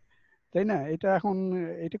দ্যাট, তাই না? এটা এখন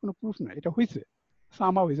এটা কোনো প্রুফ না, এটা হয়েছে,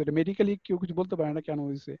 সামহাউ হয়েছে, এটা মেডিকেলি কেউ কিছু বলতে পারে না কেন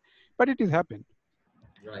হয়েছে, but it is happen.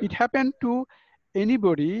 It happen to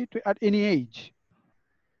anybody, two at any age,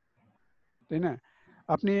 তাই না?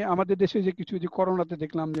 আপনি আমাদের দেশে যে কিছু যে করোনাতে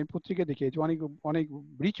দেখলাম যে পত্রিকা দেখে যে অনেক অনেক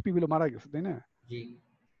রিচ পিপল মারা গেছে, তাই না?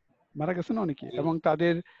 মারা গেছে না অনেকে, এবং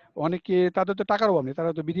তাদের অনেকে, তাদের তো টাকার অভাব নেই,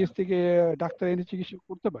 তারা তো বিদেশ থেকে ডাক্তার এনে চিকিৎসা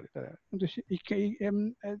করতে পারে তারা, কিন্তু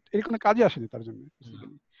এর কোনো কাজে আসেনি তার জন্য।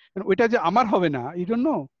 ওইটা যে আমার হবে না এই জন্য,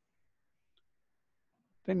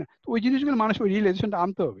 তাই না? তো ওই জিনিসগুলো মানুষ ওই রিয়েলাইজেশনটা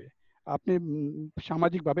আনতে হবে। আপনি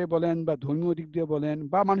সামাজিক ভাবে বলেন বা ধর্মীয় দিক দিয়ে বলেন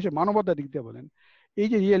বা মানুষের মানবতার দিক দিয়ে বলেন, এই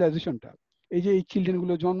যে রিয়েলাইজেশনটা, এই যে এই চিলড্রেন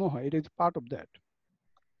গুলো জন্ম হয়, এটা ইজ পার্ট অফ দ্যাট।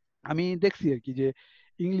 আমি দেখছি আর কি যে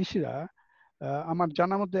ইংলিশরা, আমার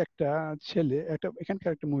জানার মধ্যে একটা ছেলে, একটা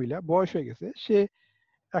এখানকার একটা মহিলা বয়স হয়ে গেছে, সে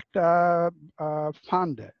একটা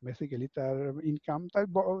ফান্ড দেয় বেসিক্যালি, তার ইনকাম,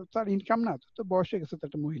 তার ইনকাম না তো বয়স হয়ে গেছে, তার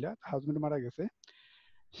একটা মহিলা, হাজবেন্ড মারা গেছে,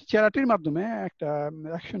 চ্যারিটির মাধ্যমে একটা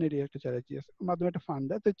অ্যাকশনারি একটা চ্যারিটি আছে, ওর মাধ্যমে একটা ফান্ড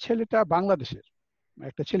দেয়। তো ছেলেটা বাংলাদেশের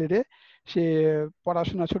একটা ছেলেরে, সে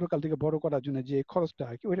পড়াশোনা ছোটকাল থেকে বড় করার জন্য যে খরচটা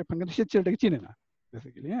আর কি, ওইটা কিন্তু সে ছেলেটাকে চিনে না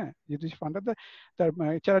বেসিক্যালি। হ্যাঁ, যেহেতু ফান্ডটা তার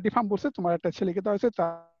চ্যারিটি ফার্ম বলছে, তোমার একটা ছেলেকে দেওয়া হয়েছে,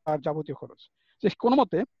 তার যাবতীয় খরচ সে কোনো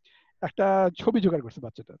মতে একটা ছবি জোগাড় করছে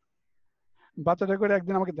বাচ্চাটা করে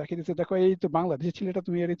একদিন আমাকে দেখিয়ে দিচ্ছে, দেখো এই তো বাংলাদেশের ছেলেটা,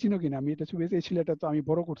 তুমি এর চিনো কিনা, আমি এটা ছবি, এই ছেলেটা তো আমি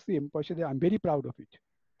বড় করছি পয়সা দিয়ে, I am very proud of it.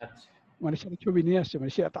 মানে সে ছবি নিয়ে আসছে,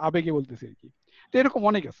 মানে সে আবেগে বলতেছে আর কি। তো এরকম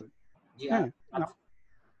অনেক আছে। হ্যাঁ,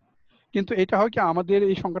 কিন্তু এটা হয় কি, আমাদের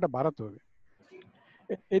এই সংখ্যাটা বাড়াতে হবে।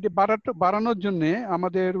 এটা বাড়ানোর জন্য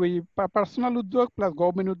আমাদের ওই পার্সোনাল উদ্যোগ প্লাস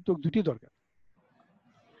গভর্নমেন্ট উদ্যোগ দুটি দরকার।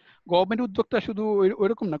 গভর্নমেন্ট উদ্যোগটা শুধু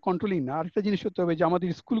ওইরকম না, কন্ট্রোলিং না, আরেকটা জিনিস হতে হবে যে আমাদের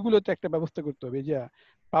স্কুলগুলোতে একটা ব্যবস্থা করতে হবে, যে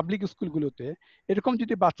পাবলিক স্কুলগুলোতে এরকম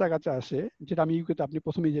যদি বাচ্চা কাচ্চা আসে, যেটা আমি ইউকেতে আপনি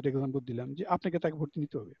প্রথমেই যেটা এক্সাম্পল দিলাম, যে আপনাকে তাকে ভর্তি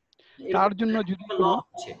নিতে হবে, তার জন্য যদি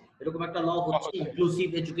এরকম একটা ল হচ্ছে, ইনক্লুসিভ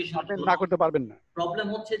এডুকেশন আপনি না করতে পারবেন না। প্রবলেম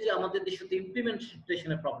হচ্ছে যে আমাদের দেশে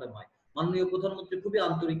ইমপ্লিমেন্টেশনের প্রবলেম হয়। মাননীয় প্রধানমন্ত্রী খুবই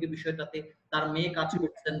আন্তরিক এই বিষয়টাতে, তার মেয়ে কাজ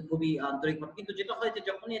করছেন খুবই আন্তরিকভাবে, কিন্তু যেটা হয় যে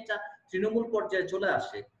যখনই এটা তৃণমূল পর্যায়ে চলে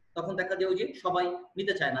আসে, তখন দেখা যায় যে সবাই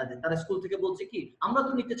নিতে চায় না। যে তারা স্কুল থেকে বলছে কি, আমরা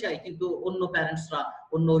তো নিতে চাই, কিন্তু অন্য প্যারেন্টসরা,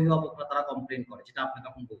 অন্য অভিভাবকরা তারা কমপ্লেন করে, যেটা আপনি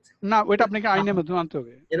তখন বলছেন। না, ওটা আপনাকে আইনের মাধ্যমে আনতে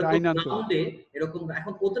হবে, আইন আনতে হবে। এরকম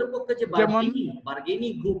এখন ওদের পক্ষে যে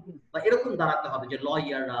বার্গেনিং গ্রুপ বা এরকম দাঁড়াতে হবে, যে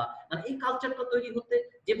লয়াররা, মানে এই কালচারটা তৈরি হতে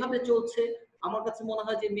যেভাবে চলছে, আমার কাছে মনে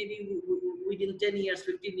হয় যে maybe within 10 years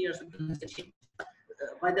 15 years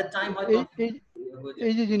by that time হয়তো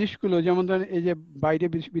এই যে জিনিসগুলো, যেমন ধরেন এই যে বাইরে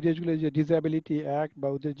বিদেশগুলো যে ডিসএবিলিটি অ্যাক্ট বা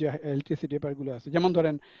ওদের যে এলটিসি পেপার গুলো আছে, যেমন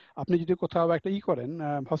ধরেন আপনি যদি কোথাও একটা করেন,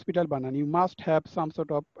 হসপিটাল বানান, you must have some sort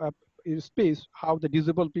of speech how the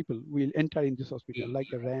disable people will enter in this hospital, like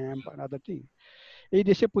a ramp and other thing. এই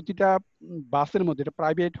দেশে প্রতিটা বাসের মধ্যে, এটা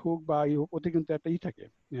প্রাইভেট হোক বা হোক, ওতে কিন্তু একটা থাকে,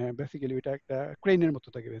 বেসিক্যালি ওইটা একটা ক্রেনের মতো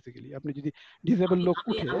থাকে বেসিক্যালি। আপনি যদি ডিসেবল লোক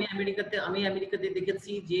উঠে, আমি আমেরিকাতে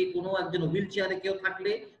দেখেছি যে কোনো একজন হুইল চেয়ারে কেউ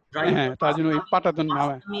থাকলে হ্যাঁ, তার জন্য ওই পাটাতন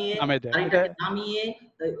নামে দেয়, এটা নামিয়ে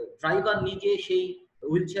ড্রাইভার নিজে সেই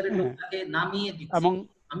হুইল চেয়ারের লোকটাকে নামিয়ে দিচ্ছে। এবং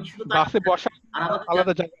আমি শুধু বাসে বসা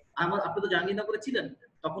আলাদা জায়গা। আপনি তো জাহাঙ্গীরনগরে ছিলেন,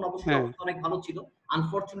 তখন অবশ্যই অবস্থা অনেক ভালো ছিল।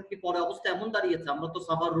 আনফরচুনেটলি পরে অবস্থা এমন দাঁড়িয়েছে, আমরা তো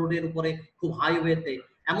সাভার রোডের উপরে খুব হাইওয়েতে,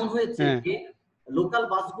 এমন হয়েছে যে লোকাল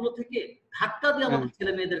বাসগুলো থেকে ধাক্কা দিয়ে আমাদের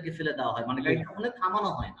ছেলে মেয়েদেরকে ফেলে দেওয়া হয়, মানে গাড়িটা ওখানে থামানো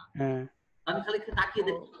হয় না। আমি খালি তাকিয়ে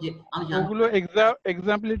দেখি যে আমি জানি ওগুলো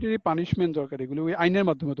এক্সাম্পলিটারি পানিশমেন্ট দরকার, এগুলো ওই আইনের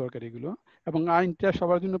মাধ্যমে দরকার এগুলো, এবং আইনটা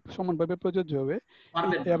সবার জন্য সমানভাবে প্রযোজ্য হবে,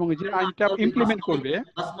 এবং যে আইনটা ইমপ্লিমেন্ট করবে।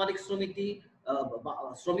 বাস মালিক সমিতি,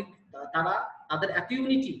 শ্রমিক, তারা তাদের এত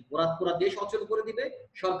ইউনিটি, ওরা পুরো দেশ অচল করে দিবে,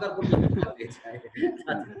 সরকার পর্যন্ত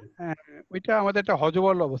ওইটা আমাদের একটা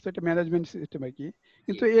হজবল অবস্থা, এটা ম্যানেজমেন্ট সিস্টেম আর কি।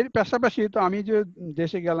 কিন্তু এর পাশাপাশি তো আমি যে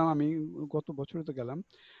দেশে গেলাম, আমি গত বছরে তো গেলাম,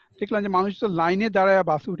 দেখলাম যে মানুষ তো লাইনে দাঁড়ায়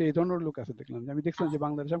বাসে উঠে, এই ধরনের লোক আছে দেখলাম। আমি দেখলাম যে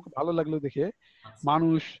বাংলাদেশে আমাকে ভালো লাগলো দেখে,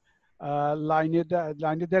 মানুষ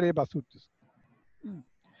লাইনে দাঁড়িয়ে বাসে উঠতেছে।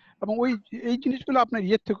 এবং এই জিনিসগুলো আপনার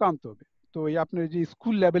ইয়ের থেকে আনতে হবে। তো এই আপনার যে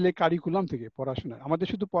স্কুল লেভেলে কারিকুলাম থেকে পড়াশোনা, আমাদের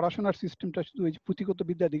শুধু পড়াশোনার সিস্টেমটা শুধু ওই পুঁথিগত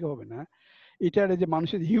বিদ্যার দিকে হবে না, এটার যে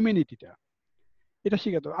মানুষের হিউম্যানিটিটা, এটা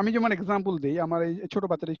শিখাতে হবে। আমি যেমন এক্সাম্পল দিই, আমার এই ছোট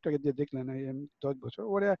বাচ্চাটা একটু আগে যে দেখলেন 10 বছর,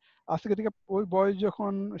 ওরা আজকে থেকে ওই বয়স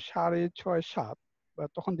যখন 6.5 7,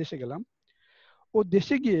 তখন দেশে গেলাম। ও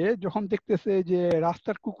দেশে গিয়ে যখন দেখতেছে যে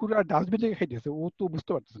রাস্তার কুকুররা ডাস্টবিন থেকে খাইতেছে, ও তো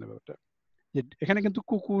বুঝতে পারতেছে না ব্যাপারটা, যে এখানে কিন্তু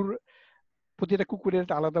প্রতিটা কুকুরের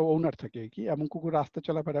একটা আলাদা ওনার থাকে কি, এবং কুকুর রাস্তা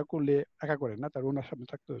চলাফেরা করলে একা করে না, তার ওনার সামনে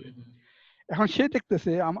থাকতে হবে। এখন সে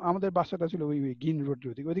দেখতেছে আমাদের বাসাটা ছিল ওই গ্রিন রোড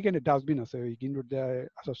ওইদিকে ডাস্টবিন আছে, ওই গ্রিন রোড দিয়ে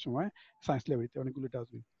আসার সময় সায়েন্স ল্যাবরেটরিতে অনেকগুলো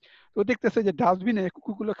ডাস্টবিন। তো দেখতেছে যে ডাস্টবিনে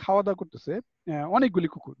কুকুরগুলো খাওয়া দাওয়া করতেছে, অনেকগুলি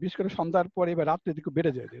কুকুর, বিশেষ করে সন্ধ্যার পরে বা রাত্রের দিকে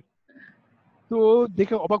বেড়ে যায় এদের। তো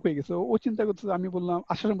দেখে অবাক হয়ে গেছে, ও চিন্তা করতেছে, আমি বললাম,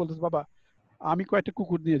 আসার সময় বলতেছে, বাবা আমি কয়েকটা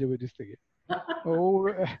কুকুর নিয়ে যাবো দেশ থেকে। ও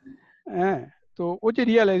হ্যাঁ, তো ওই যে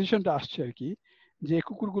রিয়ালাইজেশনটা আসছে আর কি, যে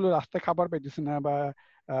কুকুরগুলো রাস্তায় খাবার পাইতেছে না বা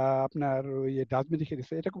আপনার ওই ডাস্টবিন রেখে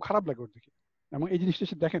দিচ্ছে, এটা খুব খারাপ লাগে ওর দেখে, এবং এই জিনিসটা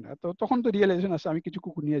সে দেখে না। তো তখন তো রিয়েলাইজেশন আসে আমি কিছু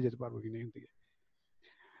কুকুর নিয়ে যেতে পারবো কিনা এখান থেকে।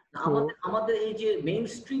 তো আমাদের আমাদের এই যে মেইন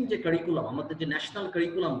স্ট্রিম যে কারিকুলাম, আমাদের যে ন্যাশনাল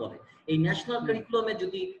কারিকুলাম বলে, এই ন্যাশনাল কারিকুলামে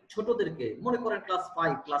যদি ছোটদেরকে মনে করেন ক্লাস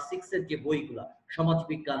 5 ক্লাস 6 এর যে বইগুলা সমাজ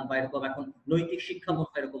বিজ্ঞান বা এরকম এখন নৈতিক শিক্ষা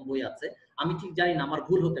মতো এরকম বই আছে, আমি ঠিক জানি না, আমার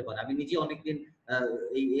ভুল হতে পারে, আমি নিজে অনেকদিন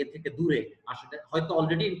এই এ থেকে দূরে, আসলে হয়তো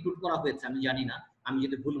অলরেডি ইনক্লুড করা হয়েছে, আমি জানি না, আমি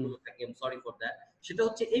যদি ভুল বলে থাকি I am sorry for that. সেটা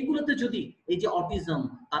হচ্ছে এইগুলোতে যদি এই যে অটিজম,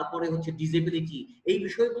 তারপরে হচ্ছে ডিসেবিলিটি, এই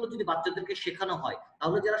বিষয়গুলো যদি বাচ্চাদেরকে শেখানো হয়,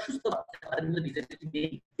 তাহলে যারা সুস্থ বাচ্চা তাদের মধ্যে ডিসেবিলিটি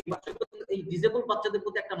নেই, এই ডিসেবল বাচ্চাদের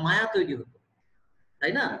প্রতি একটা মায়া তৈরি হতো,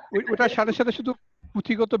 তাই না? ওটার সাথে সাথে শুধু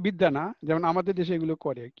পুঁথিগত বিদ্যা না, যেমন আমাদের দেশে এগুলো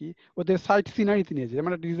করে কি, ওদের সাইট সিনারিতে নিয়ে যায়,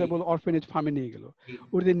 মানে ডিসেবল অরফেনেজ ফার্মে নিয়ে গেল,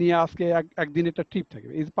 ওদের নিয়ে আজকে একদিন একটা ট্রিপ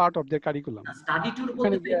থাকবে, is part of their curriculum. Study tour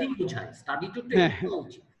বলতে এটাই বোঝায়, স্টাডি ট্যুরটা এটা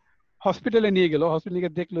উচিত। হসপিটালে নিয়ে গেল,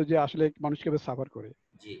 হসপিটালে দেখলো যে আসলে মানুষ কিভাবে সাফার করে।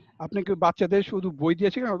 আপনাকে বাচ্চাদের শুধু বই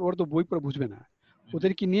দিয়েছে কেন, ওরা তো বই পড়ে বুঝবে না,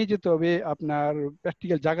 ওদেরকে নিয়ে যেতে হবে আপনার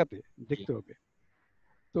প্র্যাকটিক্যাল জায়গাতে, দেখতে হবে।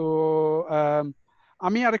 তো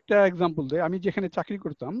আমি আরেকটা এক্সাম্পল দিই, আমি যেখানে চাকরি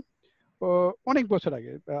করতাম অনেক বছর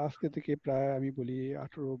আগে, আজকে থেকে প্রায় আমি বলি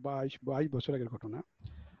 18-22 বছর আগের ঘটনা।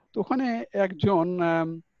 তো ওখানে একজন,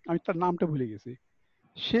 আমি তার নামটা ভুলে গেছি,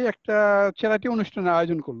 সে একটা চ্যারিটি অনুষ্ঠানের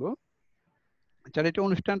আয়োজন করলো। চ্যারিটি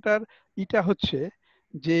অনুষ্ঠানটার এটা হচ্ছে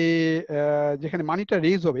যে যেখানে মানিটা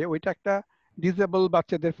রেজ হবে ওইটা একটা ডিসেবল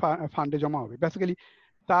বাচ্চাদের ফান্ডে জমা হবে। বেসিক্যালি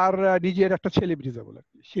তার নিজের একটা ছেলে ডিসেবল আর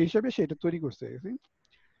কি, সেই হিসাবে সে এটা তৈরি করছে।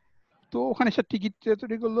 তো ওখানে সে টিকিট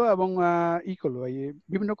তৈরি করলো এবং ই করলো, এই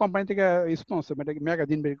বিভিন্ন কোম্পানি থেকে স্পন্সর, মানে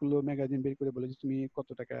ম্যাগাজিন বের করলো, ম্যাগাজিন বের করে বলে যে তুমি কত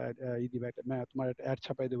টাকা ই দিবা, তোমার একটা অ্যাড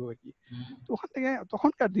ছাপাই দেবো আর কি। তো ওখান থেকে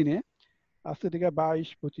তখনকার দিনে, আজ থেকে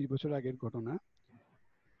 22-25 বছর আগের ঘটনা,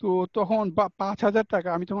 তো তখন 5,000 টাকা,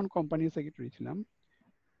 আমি তখন কোম্পানির সেক্রেটারি ছিলাম,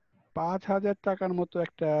 5,000 টাকার মতো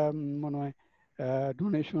একটা মনে হয়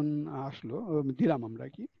ডোনেশন আসলো, দিলাম আমরা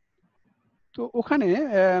কি। তো ওখানে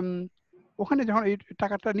ওখানে যখন এই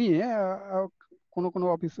টাকাটা নিয়ে কোনো কোনো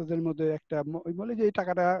অফিসারদের মধ্যে একটা বলে যে এই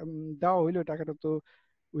টাকাটা দেওয়া হইলো, টাকাটা তো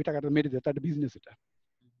ওই টাকাটা মেরে দেয়, তার বিজনেস এটা।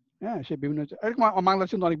 হ্যাঁ, সে বিভিন্ন এরকম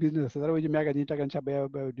বাংলাদেশে অনেক বিজনেস আছে, তারা ওই যে ম্যাগাজিন টাকা ছাপে,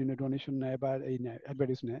 ডোনেশন নেয় বা এই নেয়,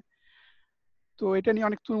 অ্যাডভার্টাইজ নেয়। তো এটা নিয়ে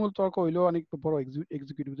অনেক তুমুল তর্ক হইলো অনেক বড়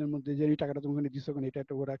এক্সিকিউটিভদের মধ্যে, যে এই টাকাটা তুমি ওখানে দিচ্ছ কেন, এটা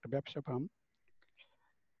একটা ওরা একটা ব্যবসা ফার্ম।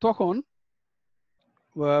 তখন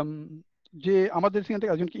যে আমাদের সেখান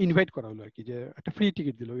থেকে একজনকে ইনভাইট করা হলো আর কি, যে একটা ফ্রি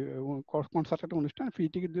টিকিট দিল, কনসার্ট একটা অনুষ্ঠান, ফ্রি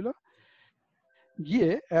টিকিট দিল, গিয়ে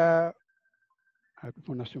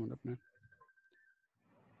ফোন আসছে মনে আপনার।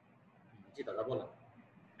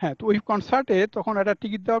 হ্যাঁ, তো ওই কনসার্টে তখন একটা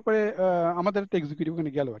টিকিট দেওয়ার পরে আমাদের একটা এক্সিকিউটিভ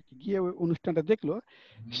ওখানে গেল আর কি, গিয়ে ওই অনুষ্ঠানটা দেখলো।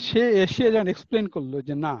 সে এসে যেন এক্সপ্লেন করলো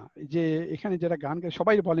যে না, যে এখানে যারা গান গায়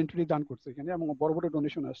সবাই ভলেন্টারি দান করছে এখানে, এবং বড় বড়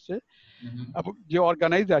ডোনেশন আসছে, এবং যে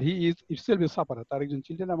organiser he is itself is sufferer, তার একজন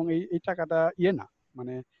চিলড্রেন, এবং এই টাকাটা না,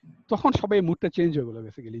 মানে তখন সবাই মুডটা চেঞ্জ হয়ে গেলো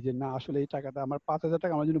বেসিক্যালি, যে না আসলে এই টাকাটা আমার 5,000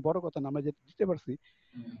 টাকা আমার জন্য বড় কথা না, আমরা যেটা দিতে পারছি,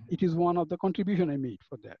 it is one of the contribution I made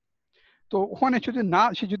for that. তো ওখানে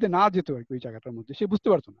সে যদি না যেত আর কি ওই জায়গাটার মধ্যে, সে বুঝতে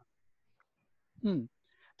পারতো না।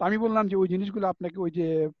 তো আমি বললাম যে ওই জিনিসগুলো আপনাকে ওই যে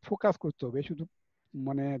ফোকাস করতে হবে, শুধু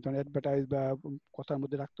মানে ধরেন অ্যাডভার্টাইজ বা কথার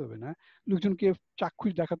মধ্যে রাখতে হবে না, লোকজনকে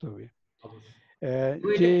চাক্ষুষ দেখাতে হবে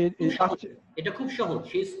যে এটা খুব সহজ,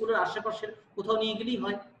 সেই স্কুলের আশেপাশের কোথাও নিয়ে গেলেই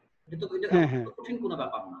হয়, এটা কঠিন কোনো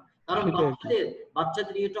ব্যাপার না। কারণ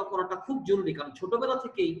বাচ্চাদের এটা করাটা খুব জরুরি, কারণ ছোটবেলা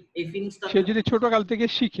থেকেই এই ফিলিংসটা, সে যদি ছোটকাল থেকে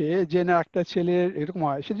শিখে যে না একটা ছেলে এরকম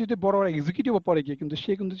হয়, সে যদি বড় এক্সিকিউটিভ পরে গিয়ে, কিন্তু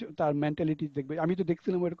সে কিন্তু তার মেন্টালিটি দেখবে। আমি তো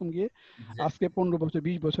দেখছিলাম এরকম গিয়ে আজকে 15 বছর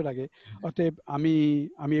 20 বছর আগে। অতএব আমি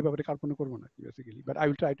এই ব্যাপারে কাল্পনা করবো না basically, but I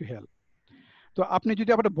will try to help. তো আপনি যদি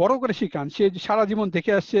আবার বড় করে শিখান, সে সারা জীবন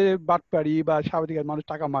দেখে আসছে বাটপাড়ি বা স্বাভাবিক মানুষ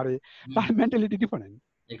টাকা মারে, তার মেন্টালিটি ডিফারেন্ট,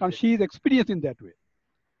 কারণ she is experience in that way.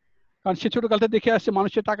 কারণ সে ছোটকালটা দেখে আসছে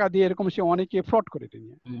মানুষের টাকা দিয়ে এরকম, সে অনেকে ফ্রড করে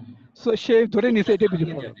নিয়ে, সো সে ধরে নিছে এটাই বুঝে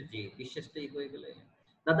পড়ে। বিশ্বাসটাই হয়ে গেলে।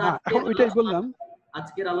 দাদা, এখন ওইটাই বললাম,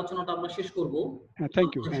 আজকের আলোচনাটা আমরা শেষ করব। হ্যাঁ, থ্যাংক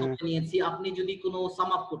ইউ। নিয়েছি, আপনি যদি কোনো সাম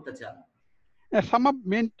আপ করতে চান। সাম আপ,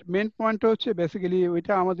 মেন পয়েন্ট হচ্ছে বেসিক্যালি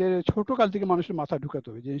ওইটা আমাদের ছোটকাল থেকে মানুষের মাথা ঢুকাতে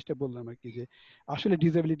হবে, জিনিসটা বললাম আর কি, যে আসলে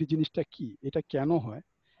ডিসেবিলিটি জিনিসটা কি, এটা কেন হয়,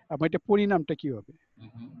 এবং এটা পরিণামটা কি হবে,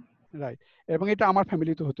 রাইট, এবং এটা আমার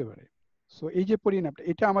ফ্যামিলিতে হতে পারে। সো এই যে পরিণামটা,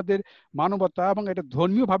 এটা আমাদের মানবতা এবং এটা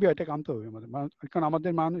ধর্মীয় ভাবে এটাকে আনতে হবে আমাদের, কারণ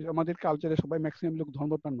আমাদের মানুষ, আমাদের কালচারে সবাই ম্যাক্সিমাম লোক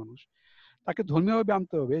ধর্মপ্রাণ মানুষ, তাকে ধর্মীয় ভাবে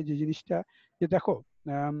আনতে হবে যে জিনিসটা, যে দেখো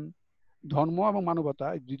ধর্ম এবং মানবতা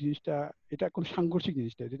যে জিনিসটা, এটা কোন সাংঘর্ষিক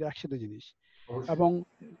জিনিসটা, এটা একসাথে জিনিস। এবং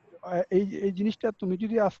এই জিনিসটা তুমি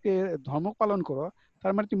যদি আজকে ধর্ম পালন করো,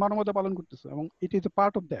 তার মানে তুমি মানবতা পালন করতেছো, এবং it is a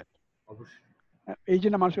part of that. এই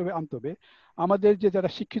জন্য মানুষকে আনতে হবে। আমাদের যে যারা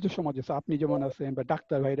শিক্ষিত সমাজ আছে, আপনি যেমন আছেন, বা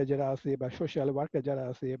ডাক্তার ভাইরা যারা আছে, বা সোশ্যাল ওয়ার্কার যারা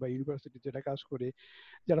আছে, বা ইউনিভার্সিটি যারা কাজ করে,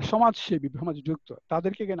 যারা সমাজসেবী, সমাজে যুক্ত,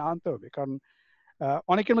 তাদেরকে এখানে আনতে হবে। কারণ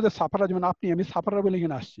অনেকের মধ্যে সাফারা, যেমন আমি সাফারা বলে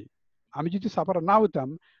এখানে আসছি। আমি যদি সাফারা না হতাম,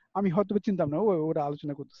 আমি হয়তো চিন্তাম না ওরা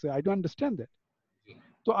আলোচনা করতেছে, আই ডোন্ট আন্ডারস্ট্যান্ড দ্যাট।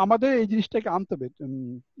 তো আমাদের এই জিনিসটাকে আনতে হবে,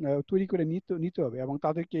 তৈরি করে নিতে হবে, এবং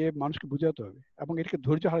তাদেরকে মানুষকে বোঝাতে হবে, এবং এটাকে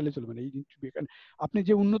ধৈর্য হারালে চলবে না। এই আপনি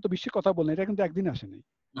যে উন্নত বিশ্বের কথা বললেন, এটা কিন্তু একদিন আসে নাই।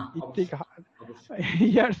 It take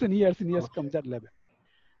years and years and years come that level.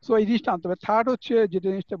 So এই জিনিসটা আনতে হবে। থার্ড হচ্ছে যে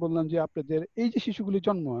জিনিসটা বললাম, যে আপনাদের এই যে শিশুগুলি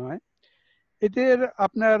জন্ম হয়, এদের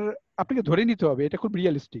আপনাকে ধরে নিতে হবে, এটা খুব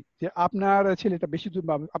রিয়েলিস্টিক, যে আপনার ছেলেটা বেশি দূর,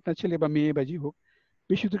 আপনার ছেলে বা মেয়ে বা যে হোক,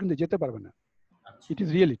 বেশি দূর কিন্তু যেতে পারবে না। It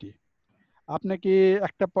is reality. আপনাকে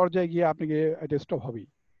একটা পর্যায়ে গিয়ে আপনাকে এটা স্টপ হবেই।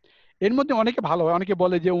 এর মধ্যে অনেকে ভালো হয়, অনেকে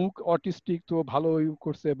বলে যে অটিস্টিক তো ভালো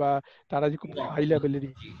করছে, বা তারা যে খুব হাই লেভেলের।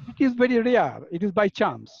 It is very rare, it is by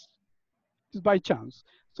chance, it is by chance.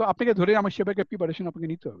 So আপনাকে ধরে আমার সেবাকে প্রিপারেশন আপনাকে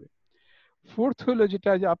নিতে হবে। ফোর্থ হলো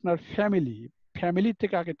যেটা, যে আপনার ফ্যামিলি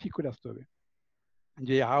থেকে আগে ঠিক করে আসতে হবে,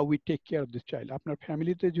 যে how we take care of this child. আপনার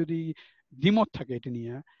ফ্যামিলিতে যদি দ্বিমত থাকে এটা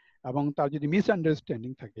নিয়ে, এবং তার যদি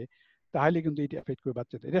মিসআন্ডারস্ট্যান্ডিং থাকে, তাহলে কিন্তু এটা এফেক্ট করে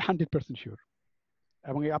বাচ্চাদের, এটা 100% শিওর।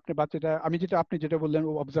 এবং আপনি বাচ্চাটা, আপনি যেটা বললেন,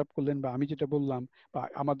 অবজার্ভ করলেন, বা আমি যেটা বললাম, বা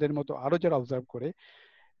আমাদের মতো আরো যারা অবজার্ভ করে,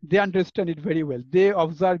 দে understand it very well, they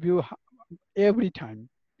observe you every time.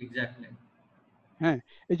 Exactly. হ্যাঁ,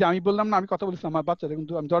 এই যে আমি বললাম না, আমি কথা বলছি আমার বাচ্চাটা,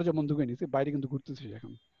 কিন্তু আমি দরজা বন্ধ করে নিয়েছি, বাইরে কিন্তু ঘুরতেছি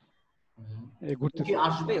এখন, ঘুরতেছি।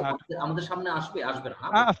 আসবে আমাদের সামনে, আসবে না?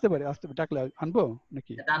 আসতে পারে, ডাকলে আনবো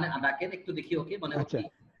নাকি? ডাকেন একটু দেখি ওকে, মানে আচ্ছা,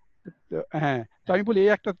 হ্যাঁ। তো আমি বলি,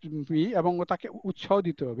 এই একটা এবং তাকে উৎসাহ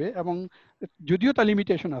দিতে হবে, এবং যদিও তার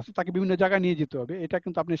লিমিটেশন আছে, তাকে বিভিন্ন জায়গায় নিয়ে যেতে হবে। এটা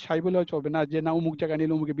কিন্তু আপনি সাই বলেও চলবে না, যে না অমুক জায়গায়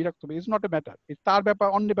নিলে অমুকে বিরক্ত হবে। ইটস নট এ ম্যাটার, তার ব্যাপার,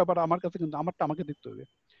 অন্য ব্যাপার আমার কাছে, কিন্তু আমারটা আমাকে দেখতে হবে।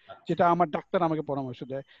 যেটা আমার ডাক্তার আমাকে পরামর্শ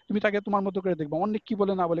দেয়, তুমি তাকে তোমার মতো করে দেখবো, অনেক কি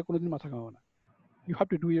বলে না বলে কোনোদিন মাথা ঘামাও না। You have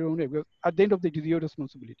to do your own way, at the end of the day it is your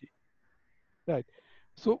responsibility, right?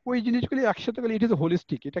 So ওই জিনিসগুলি একসাথে গেলে ইট ইজ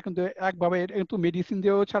হোলিস্টিক। এটা কিন্তু একভাবে, এটা কিন্তু মেডিসিন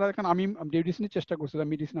দিয়েও ছাড়া, এখন আমি মেডিসিনের চেষ্টা করছিলাম,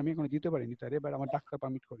 মেডিসিন আমি এখন দিতে পারিনি তারে, এবার আমার ডাক্তার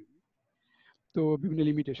পারমিট করেনি, তো বিভিন্ন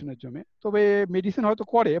লিমিটেশনের জন্য। তবে মেডিসিন হয়তো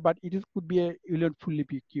করে, but it is could be fully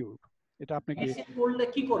কিউরড। এটা আপনাকে করলে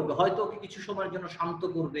কি করবে, হয়তো ওকে কিছু সময়ের জন্য শান্ত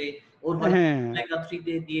করবে, ওর হয়তো ওমেগা 3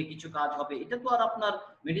 দিয়ে কিছু কাজ হবে। এটা তো আর আপনার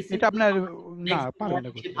মেডিসিন, এটা আপনার না পারবে না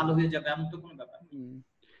করতে, ভালো হয়ে যাবে এমন তো কোনো ব্যাপার নেই।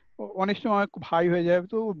 অনেক সময় খুব হাই হয়ে যায়,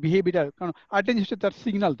 তো বিহেভিয়ার, কারণ আরেকটা জিনিস তার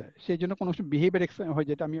সিগন্যাল দেয়, সেই জন্য কোনো সময় বিহেভিয়ার হয়,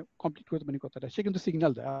 যেটা আমি কমপ্লিট করতে পারি কথাটা, সে কিন্তু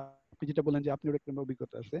সিগন্যাল দেয়। আপনি যেটা বললেন যে আপনার একটা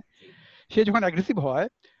অভিজ্ঞতা আছে, সে যখন অ্যাগ্রেসিভ হয়,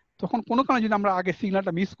 তখন কোনো কারণে যদি আমরা আগে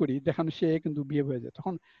সিগন্যালটা মিস করি, দেখানো সে কিন্তু বিহেভ হয়ে যায়,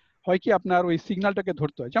 তখন হয় কি আপনার ওই সিগন্যালটাকে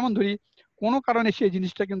ধরতে হয়। যেমন ধরি, কোনো কারণে সেই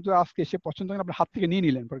জিনিসটা কিন্তু আজকে সে পছন্দ করে আপনার হাত থেকে নিয়ে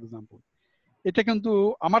নিলেন, ফর এক্সাম্পল। এটা কিন্তু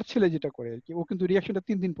আমার ছেলে যেটা করে আর কি, ও কিন্তু রিয়াকশনটা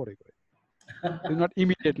 3 দিন পরে করে, নট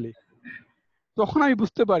ইমিডিয়েটলি। তখন আমি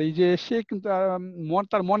বুঝতে পারি যে সে কিন্তু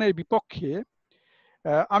তার মনের বিপক্ষে।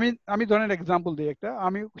 আমি ধরেন এক্সাম্পল দিই একটা,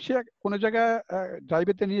 সে কোনো জায়গায়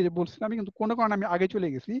ড্রাইভেতে নিয়ে বলছিলাম, আমি কিন্তু কোনো কারণে আমি আগে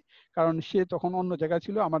চলে গেছি, কারণ সে তখন অন্য জায়গায়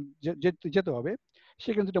ছিল, আমার যেতে হবে। সে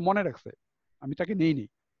কিন্তু এটা মনে রাখছে, আমি তাকে নেইনি।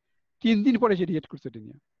 3 দিন পরে সে রিয়েক্ট করছে এটা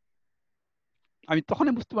নিয়ে। আমি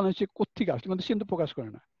তখনই বুঝতে পারলাম সে কোত্থেকে আসছে, কিন্তু সে কিন্তু প্রকাশ করে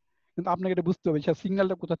না। কিন্তু আপনাকে এটা বুঝতে হবে সে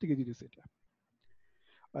সিগন্যালটা কোথা থেকে দিতেছে এটা।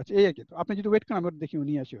 আচ্ছা, এই আর কি। তো আপনি যদি ওয়েট করেন, আমি দেখি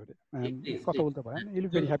নিয়ে আসি ওরে, কথা বলতে পারেন। ইউ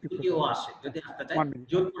ভেরি হ্যাপি ফর যদি ও আসে, যদি আসতে চায়, 1 মিনিট,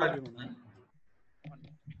 জোর করে কিছু নয়।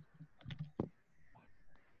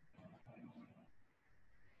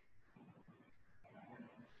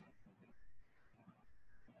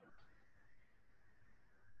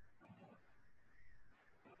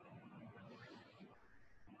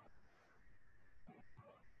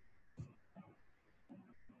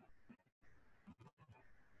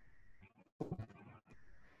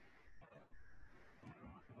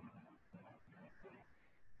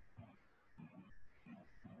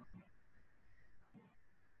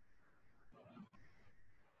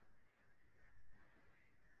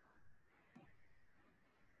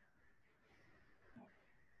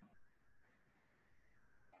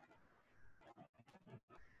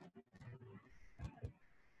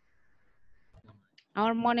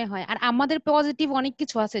 আমার মনে হয়। আর আমাদের পজিটিভ অনেক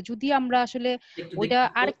কিছু আছে, যদি আমরা আসলে ওইটা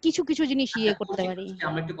আর কিছু কিছু জিনিস ইয়ে করতে পারি।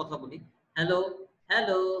 আমরা একটু কথা বলি। হ্যালো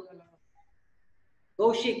হ্যালো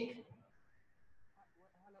কৌশিক,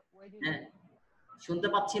 হ্যাঁ শুনতে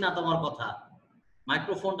পাচ্ছি না তোমার কথা,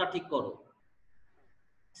 মাইক্রোফোনটা ঠিক করো,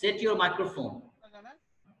 সেট ইউর মাইক্রোফোন।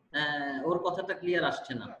 ওর কথাটা ক্লিয়ার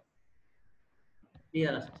আসছে না,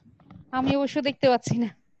 ক্লিয়ার আসছে। আমি অবশ্য দেখতে পাচ্ছি না।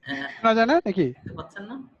 না জানা নাকি দেখতে পাচ্ছেন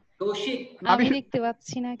না কৌশিক? আমি দেখতে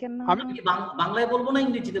পাচ্ছি না কেন? আমি কি বাংলায় বলবো না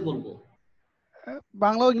ইংরেজিতে বলবো?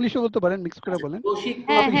 বাংলা ইংলিশও বলতে পারেন, মিক্স করে বলেন। কৌশিক,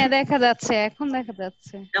 হ্যাঁ হ্যাঁ দেখা যাচ্ছে, এখন দেখা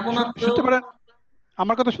যাচ্ছে। কেমন আছো? শুনতে পারেন?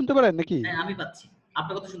 আমার কথা শুনতে পারেন নাকি? হ্যাঁ আমি পাচ্ছি,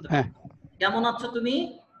 আপনার কথা শুনতে হ্যাঁ। পাচ্ছি। কেমন আছো তুমি?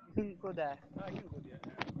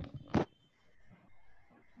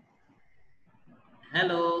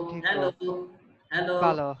 হ্যালো হ্যালো হ্যালো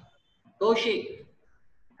ভালো। কৌশিক,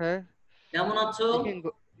 হ্যাঁ, কেমন আছো?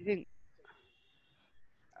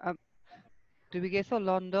 তুমি গেছো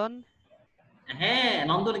লন্ডন? হ্যাঁ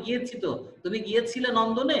নন্দনে গিয়েছি তো। তুমি গিয়েছিলে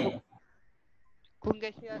নন্দনে?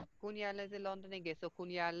 কোন এয়ারলাইন্সে লন্ডনে গেছো? কোন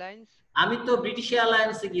এয়ারলাইন্স? আমি তো ব্রিটিশ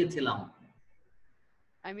এয়ারলাইন্সে গিয়েছিলাম।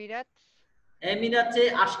 এমিরেটস? এমিরেটসে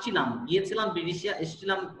গিয়েছিলাম ব্রিটিশ,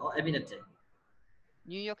 এসেছিলাম এমিরেটসে।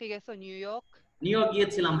 নিউ ইয়র্কে গেছো? New York? নিউ ইয়র্ক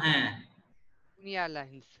গিয়েছিলাম, হ্যাঁ। কোন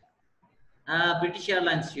এয়ারলাইন্স? ব্রিটিশ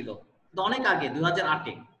এয়ারলাইন্স ছিল, তো অনেক আগে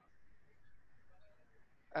 2008-এ।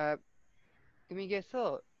 তুমি গেছো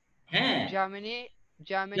হ্যাঁ। জার্মানি?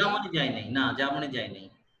 জার্মানি যাই নাই, না জার্মানি যাই নাই।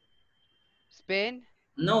 স্পেন?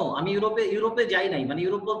 নো, আমি ইউরোপে যাই নাই, মানে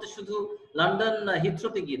ইউরোপ বলতে শুধু লন্ডন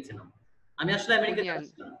হিথ্রোতে গিয়েছিলাম। আমি আসলে আমেরিকা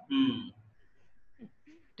যাচ্ছিলাম।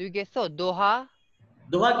 তুমি গেছো দোহা?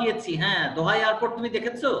 দোহা গিয়েছি, হ্যাঁ। দোহা এয়ারপোর্ট তুমি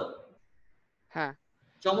দেখেছো? হ্যাঁ।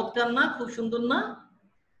 চমৎকার না? খুব সুন্দর না?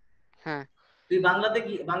 হ্যাঁ। তুই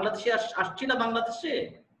বাংলাদেশে আসছিলা বাংলাদেশে?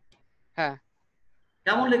 হ্যাঁ।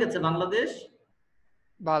 কেমন লেগেছে বাংলাদেশ?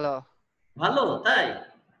 ভালো। ভালো, তাই?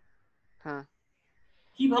 হ্যাঁ।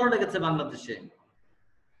 কি ভালো লেগেছে বাংলাদেশে?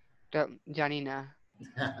 জানি না।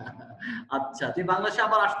 আচ্ছা, তুমি বাংলাদেশে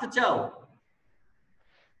আবার আসতে চাও?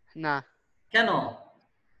 না। কেন?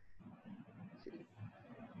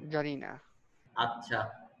 জানি না। আচ্ছা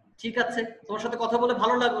ঠিক আছে, তোমার সাথে কথা বলে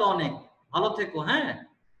ভালো লাগলো অনেক। ভালো থেকো, হ্যাঁ?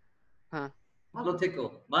 হ্যাঁ। ভালো থেকো,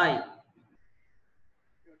 বাই।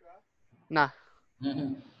 না।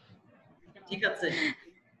 ঠিক আছে,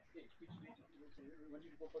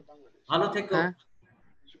 ভালো থেকো।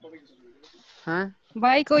 হ্যাঁ।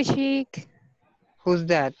 বাই কৌশিক। Who's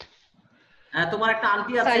that? হ্যাঁ, তোমার একটা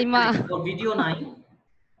আন্টি আছে, সাইমা। ওর ভিডিও নাই,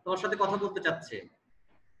 তোমার সাথে কথা বলতে চাচ্ছে।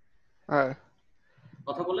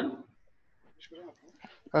 কথা বলেন।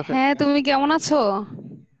 হ্যাঁ, তুমি কেমন আছো?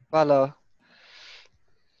 ভালো।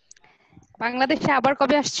 বাংলাদেশে আবার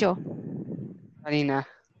কবে আসছো? জানি না।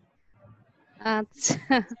 আচ্ছা,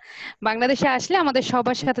 বাংলাদেশে আসলে আমাদের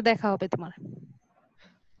সবার সাথে দেখা হবে তোমার।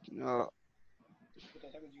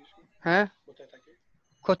 হ্যাঁ,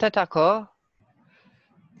 কোথায় থাকো?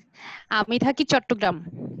 আমি থাকি চট্টগ্রাম।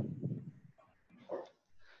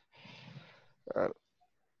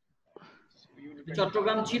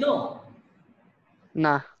 চট্টগ্রাম ছিল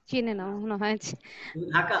না। চিনে না মনে হয়।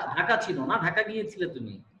 ঢাকা ছিল না? ঢাকা গিয়েছিলে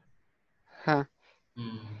তুমি? হ্যাঁ।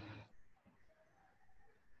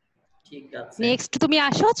 ঠিক আছে, নেক্সট তুমি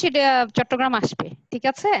আসো, সেটা চট্টগ্রাম আসবে, ঠিক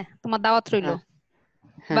আছে? তোমার দাওয়াত রইলো।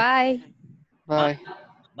 Bye bye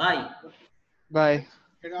bye bye.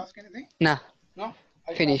 Can I ask anything? না। No?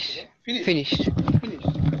 Finish. Finish.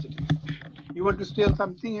 You want to tell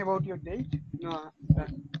something about your date? No.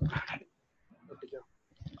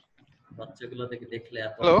 বাচ্চাগুলো থেকে দেখলে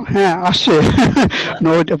এত হ্যালো, হ্যাঁ আসছে।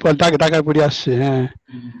 ঢাকার পরে আসছে, হ্যাঁ।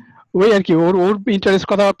 ওই আর কি, ওর ইন্টারেস্ট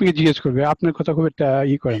কথা আপনাকে জিজ্ঞেস করবে, আপনার কথা খুব একটা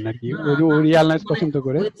করেন আর কি। ওর এয়ারলাইন্স পছন্দ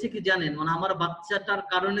করে। হয়েছে কি জানেন, মানে আমার বাচ্চাটার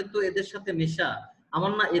কারণে তো এদের সাথে মেশা।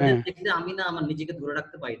 আমার না এদের দেখলে আমি না আমার নিজেকে ধরে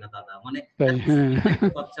রাখতে পারি না দাদা, মানে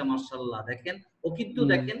বাচ্চা মাশাআল্লাহ। দেখেন ও কিন্তু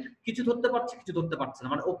দেখেন কিছু ধরতে পারছে, কিছু ধরতে পারছে না,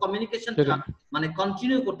 মানে ও কমিউনিকেশনটা মানে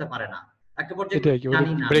কন্টিনিউ করতে পারে না। একটা পর্যায়ে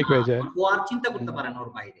জানি না, ব্রেক হয়ে যায়, ও আর চিন্তা করতে পারে না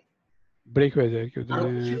ওর বাইরে, ব্রেক হয়ে যায়। আর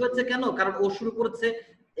খুশি হয়েছে কেন? কারণ ও শুরু করেছে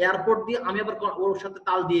এয়ারপোর্ট দিয়ে, আমি আবার ওর সাথে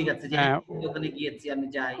তাল দিয়ে গেছে যে ওখানে গিয়েছি, আমি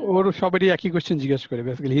যাই। ওর সবারই একই কোশ্চেন জিজ্ঞেস করে,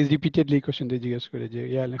 basically he is repeatedly question দিয়ে জিজ্ঞেস করে যে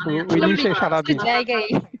ওই জিনিসে সারা দিন।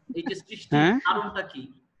 এই যে সৃষ্টির কারণটা কি?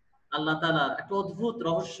 আল্লাহ তাআলা একটা অদ্ভুত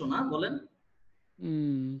রহস্য, না বলেন?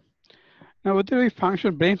 না, ওদের ওই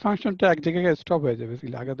ফাংশন, ব্রেন ফাংশনটা এক জায়গায় স্টপ হয়ে যাবে,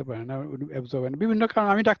 বেসিক্যালি আগাতে পারে না, অ্যাবজর্ব হয় না। বিভিন্ন কারণ,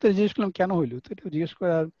 আমি ডাক্তার জিজ্ঞেস করলাম কেন হইলো, তো এটা জিজ্ঞেস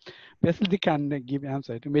করে আর বেসিক্যালি ক্যান গিভ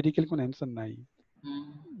অ্যানসার, এটা মেডিকেল কোনো অ্যানসার নাই।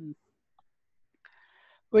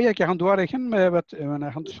 ওই আর কি, এখন দোয়া রাখেন, মানে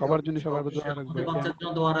এখন সবার জন্য সবার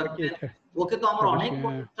দোয়া রাখবো। ওকে তো আমার অনেক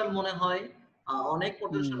পটেনশিয়াল মনে হয়, অনেক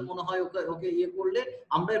পটেনশিয়াল মনে হয়। ওকে ইয়ে করলে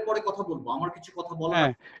আমরা এরপরে কথা বলবো, আমার কিছু কথা বলার।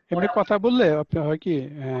 হ্যাঁ, এমনি কথা বললে আপনি হয় কি,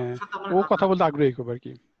 ও কথা বলতে আগ্রহী খুব আর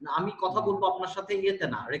কি। আমি কথা বলবো আপনার সাথে, ইয়েতে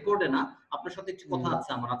না, রেকর্ডে না, আপনার সাথে একটু কথা আছে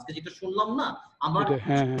আমার আজকে, যেটা শুনলাম না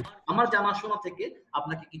আমার জানাশোনা থেকে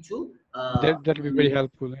আপনাকে কিছু। That will be very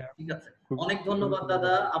helpful. ঠিক আছে, অনেক ধন্যবাদ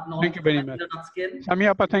দাদা, আপনি অনেক আজকে। আমি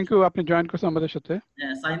আপা থ্যাংক ইউ, আপনি জয়েন করছেন আমাদের সাথে।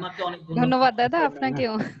 হ্যাঁ, সাইমাকে অনেক ধন্যবাদ দাদা,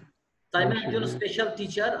 আপনাকেও। সাইমা অবশ্যই, একজন হ্যাঁ। স্পেশাল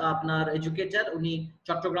টিচার, আপনার এডুকেটর, উনি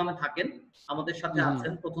চট্টগ্রামে থাকেন, আমাদের সাথে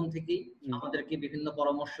আছেন প্রথম থেকেই, আমাদেরকে বিভিন্ন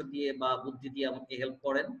পরামর্শ দিয়ে বা বুদ্ধি দিয়ে আমাকে হেল্প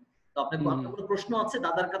করেন। তো আপনার কোনো প্রশ্ন আছে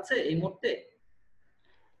দাদার কাছে এই মুহূর্তে?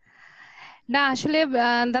 না আসলে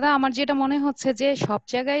দাদা আমার যেটা মনে হচ্ছে যে সব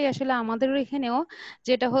জায়গায় আসলে আমাদের এখানেও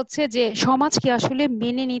যেটা হচ্ছে যে সমাজকে আসলে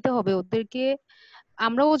মেনে নিতে হবে ওদেরকে,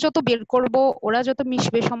 আমরাও যত বের করব, ওরা যত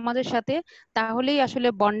মিশবে সমাজের সাথে, তাহলেই আসলে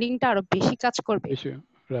বন্ডিংটা আরো বেশি কাজ করবে।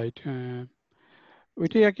 রাইট, হ্যাঁ।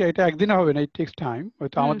 ওইটাই আর কি, এটা একদিনে হবে না, ইট টেকস টাইম।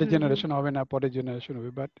 হয়তো আমাদের জেনারেশন হবে না, পরের জেনারেশন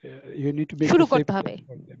হবে, but you need to make শুরু আ সেফ করতে হবে। Place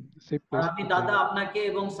for them, safe R place আমি ফর দাদা देम। আপনাকে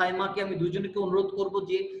এবং সাইমাকে আমি দুজনকে অনুরোধ করব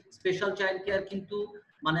যে স্পেশাল চাইল্ড কেয়ার কিন্তু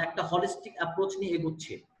মানে একটা হলিস্টিক অ্যাপ্রোচ নিয়ে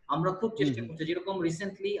এগোচ্ছে। আমরা খুব চেষ্টা করছি, যেরকম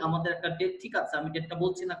রিসেন্টলি আমাদের একটা ডেট ঠিক আছে, আমি ডেটটা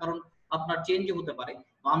বলছি না কারণ আপনার চেঞ্জ হতে পারে।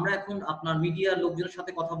 আমরা এখন আপনার মিডিয়ার লোকজনের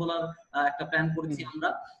সাথে কথা বলার একটা প্ল্যান করেছি আমরা,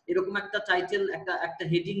 এরকম একটা টাইটেল, একটা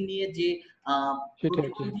হেডিং নিয়ে যে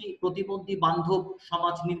প্রতিবন্ধী বান্ধব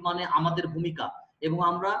সমাজ নির্মাণে আমাদের ভূমিকা, এবং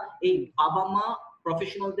আমরা এই বাবা মা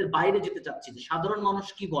প্রফেশনালদের বাইরে যেতে চাচ্ছি যে সাধারণ মানুষ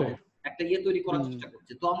কি বলে, একটা তৈরি করার চেষ্টা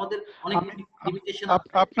করছি। তো আমাদের অনেক লিমিটেশন আছে।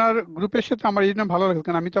 আপনার গ্রুপের সাথে আমার এই জন্য ভালো লাগে,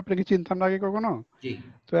 কারণ আমি তো আপনাকে চিনতাম না আগে কখনো। জি।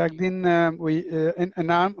 তো একদিন ওই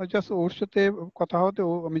নাম জাস্ট ওর সাথে কথা হতে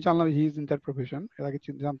আমি জানলাম he is in that profession, এর আগে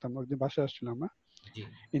জানতাম না। একদিন বাসায় আসছিলাম না,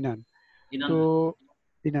 ইনান, তো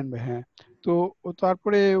ইনান ভাই, হ্যাঁ। তো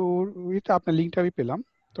তারপরে ওর ওইটা আপনার লিঙ্কটা আমি পেলাম,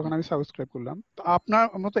 তখন আমি সাবস্ক্রাইব করলাম। তো আপনার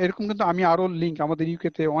মতো এরকম কিন্তু আমি আরো লিঙ্ক, আমাদের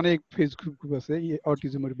ইউকেতে অনেক ফেসবুক গ্রুপ আছে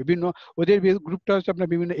অটিজমের বিভিন্ন, ওদের গ্রুপটা হচ্ছে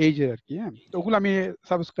আপনার বিভিন্ন এইজের আর কি, হ্যাঁ। তো ওগুলো আমি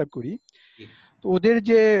সাবস্ক্রাইব করি। তো ওদের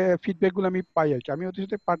যে ফিডব্যাক গুলো আমি পাই আর কি, আমি ওদের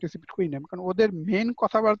সাথে পার্টিসিপেট করি না, কারণ ওদের মেন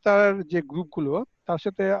কথাবার্তার যে গ্রুপগুলো তার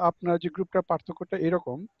সাথে আপনার যে গ্রুপটার পার্থক্যটা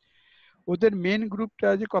এরকম, ওদের মেন গ্রুপটা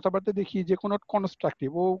যে কথাবার্তা দেখি যে কোনো কনস্ট্রাকটিভ,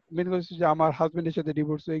 ও মেন করছে যে আমার হাজবেন্ডের সাথে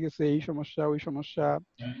ডিভোর্স হয়ে গেছে, এই সমস্যা ওই সমস্যা,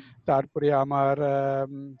 তারপরে আমার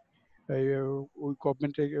ওই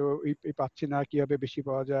গভর্নমেন্টে পাচ্ছি না, কিভাবে বেশি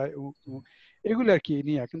পাওয়া যায়, এগুলো আর কি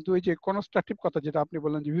নিয়ে। কিন্তু ওই যে কনস্ট্রাকটিভ কথা যেটা আপনি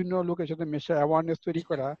বললেন, বিভিন্ন লোকের সাথে মেশা, অ্যাওয়ারনেস তৈরি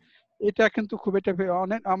করা, এটা কিন্তু খুব একটা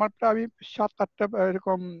অনেক, আমার প্রায় 7-8টা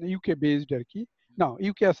এরকম ইউকে বেসড আর কি, না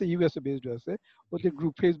ইউকে আছে, ইউএসএ বেসড আছে, ওদের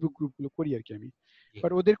গ্রুপ, ফেসবুক গ্রুপ গুলো করি আর কি আমি।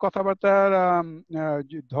 বাট ওদের কথাবার্তার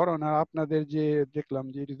ধরন আর আপনাদের যে দেখলাম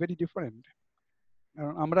যে ইট ইজ ভেরি ডিফারেন্ট।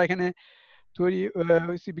 আমরা এখানে তৈরি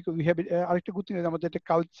হয়েছি বিকজ উই হ্যাভ আরেকটা গুড থিং, আমাদের একটা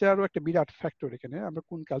কালচারও একটা বিরাট ফ্যাক্টর এখানে। আমরা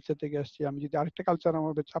কোন কালচার থেকে আসছি, আমি যদি আরেকটা কালচার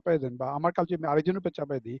আমার উপর চাপাই দেন বা আমার কালচার আমি আরেকজনের উপর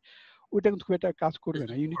চাপাই দিই, ওইটা কিন্তু খুব একটা কাজ করবে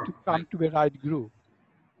না। You need to come to the right group.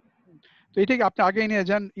 তো এটাকে আপনি আগে নিয়ে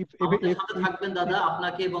যান। আমাদের সাথে থাকবেন দাদা,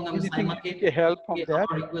 আপনাকে এবং আমি সাইমাকে হেল্প ফ্রম দ্যাট।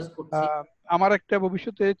 রিকোয়েস্ট করছি। আমার একটা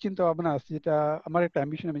ভবিষ্যতে চিন্তা ভাবনা আছে, যেটা আমার একটা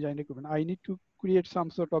অ্যাম্বিশন, আমি জানি না করবেন। I need to create some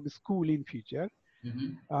sort of school in future.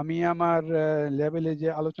 আমি আমার লেভেলে যে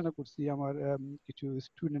আলোচনা করছি, আমার কিছু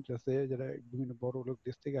স্টুডেন্ট আছে যারা বিভিন্ন বড় লোক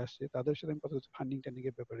দেশ থেকে আসছে, তাদের সাথে আমি কথা বলছি ফান্ডিং টান্ডিং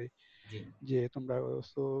এর ব্যাপারে, যে তোমরা,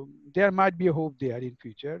 so there might B A hope there in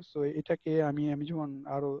future. So এটাকে আমি যখন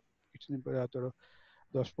আরো কিছুদিন পরে ধরো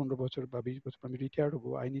 10-15 বছর বা 20 বছর আমি রিটায়ার্ড হবো,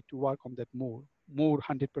 I need to work on that more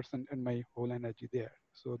 100% and my whole energy there.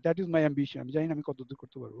 So that is my ambition. আমি জানি না আমি কতদূর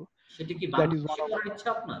করতে পারবো। সেটা কি বাংলাদেশে করার ইচ্ছা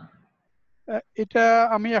আপনার? এটা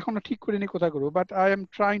আমি এখনো ঠিক করিনি কোথায় করবো, but I am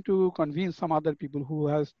trying to convince some other people who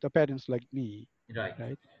has the parents like me,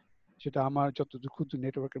 right? সেটা আমার যতটুকু ক্ষুদ্র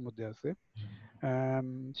নেটওয়ার্কের মধ্যে আছে,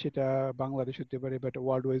 সেটা বাংলাদেশ হতে পারে, বাট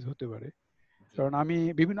ওয়ার্ল্ড ওয়াইজ হতে পারে। কারণ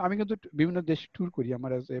আমি কিন্তু বিভিন্ন দেশ ট্যুর করি।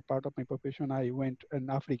 আমার as a part of my profession I went in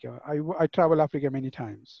Africa. I travel Africa many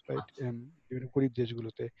times, right? বিভিন্ন গরিব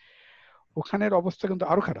দেশগুলোতে, ওখানের অবস্থা কিন্তু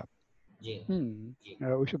আরো খারাপ।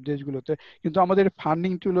 ওইসব দেশগুলোতে কিন্তু আমাদের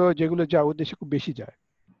ফান্ডিং গুলো যেগুলো যায় ওই দেশে খুব বেশি যায়।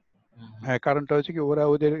 কারণটা হচ্ছে কি, ওরা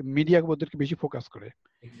ওদের মিডিয়া ওদেরকে বেশি ফোকাস করে,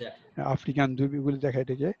 আফ্রিকান দুর্বিগুলো দেখায়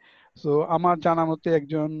থেকে। সো আমার জানা মতে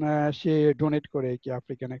একজন সে ডোনেট করে কি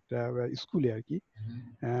আফ্রিকান একটা স্কুলে আর কি,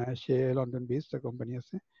 সে লন্ডন বেসড, তার কোম্পানি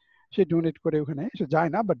আছে, সে ডোনেট করে ওখানে, সে যায়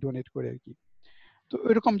না বাট ডোনেট করে আর কি। তো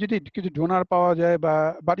এরকম যদি কিছু ডোনার পাওয়া যায়, বা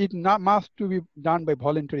but it must to be done by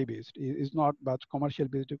voluntary based, is not বা কমার্শিয়াল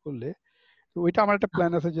বেসড করলে। তো ওইটা আমার একটা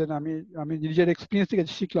প্ল্যান আছে, যে আমি নিজের এক্সপিরিয়েন্স থেকে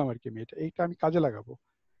শিখলাম আর কি, আমি এইটা আমি কাজে লাগাবো,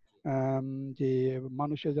 যে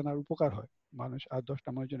মানুষের যেন উপকার হয়, মানুষ আর 10টা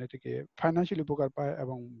মানুষ যেন এটাকে ফাইন্যান্সিয়ালি উপকার পায়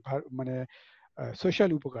এবং মানে সোশ্যাল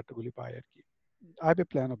উপকারগুলি পায় আর কি। I have a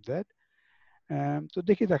plan of that. তো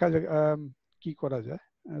দেখি, দেখা যাক কি করা যায়।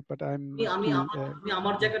 বাট আমি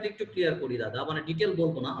আমার জায়গাটা একটু ক্লিয়ার করি দাদা, মানে ডিটেইল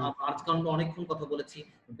বলবো না, আজকে আমরা অনেকক্ষণ কথা বলেছি,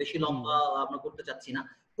 বেশি লম্বা আমরা করতে চাচ্ছি না।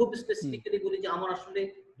 খুব স্পেসিফিক্যালি বলি যে আমার আসলে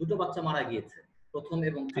দুটো বাচ্চা মারা গিয়েছে, প্রথম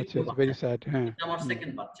এবং তৃতীয় বাচ্চা, এটা আমার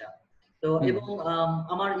সেকেন্ড বাচ্চা। তো এবং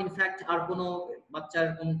আমার ইনফ্যাক্ট আর কোনো বাচ্চার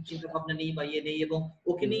কোন চিন্তা ভাবনা নেই বা ইয়ে নেই, এবং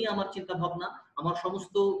ওকে নিয়ে আমার চিন্তা ভাবনা, আমার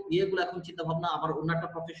সমস্ত ইয়েগুলো এখন চিন্তা ভাবনা। আমার অন্য একটা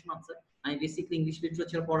প্রফেশন আছে, আমি বেসিক্যালি ইংলিশ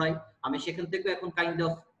লিটারেচার পড়াই। আমি সেখান থেকে এখন কাইন্ড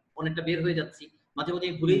অফ অনেকটা বের হয়ে যাচ্ছি। মাঝে মাঝে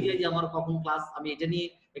ভুলেই যাই যে আমার কখন ক্লাস, আমি এটা নিয়ে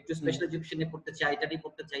একটু স্পেশাল এডুকেশনে পড়তে চাই, এটা নিয়ে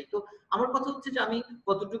পড়তে চাই। তো আমার কথা হচ্ছে যে আমি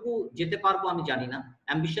কতটুকু যেতে পারবো আমি জানি না,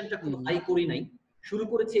 অ্যাম্বিশনটা খুব হাই করি নাই, শুরু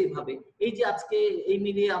করেছি এইভাবে। এই যে আজকে এই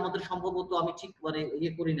মিলিয়ে আমাদের সম্ভবত, আমি ঠিক মানে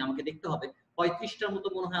ইয়ে করিনি, আমাকে দেখতে হবে, 35টার মতো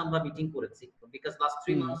মনে হয় আমরা মিটিং করেছি, because last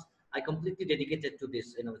 3 months I completely dedicated to this.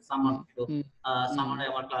 Summer ছিল, সামারে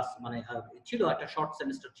আমার ক্লাস মানে ছিল, একটা শর্ট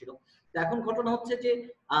সেমিস্টার ছিল। তো এখন ঘটনা হচ্ছে যে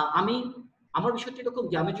আমি, আমার বিষয়টি এরকম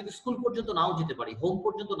যে আমি যদি স্কুল পর্যন্ত নাও যেতে পারি, হোম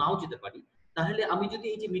পর্যন্ত নাও যেতে পারি, তাহলে আমি যদি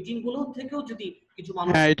এই যে মিটিং গুলো থেকেও যদি কিছু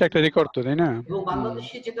মানুষ, হ্যাঁ এটা একটা রেকর্ড তো, তাই না? এবং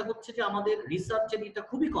বাংলাদেশে যেটা হচ্ছে যে আমাদের রিসার্চের এটা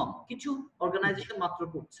খুবই কম, কিছু অর্গানাইজেশন মাত্র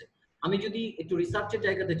করছে। আমি যদি একটু রিসার্চের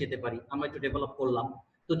জায়গাতে যেতে পারি, আমরা একটু ডেভেলপ করলাম,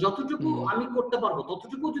 তো যতটুকু আমি করতে পারবো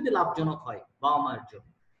ততটুকু যদি লাভজনক হয় বাবা মায়ের জন্য।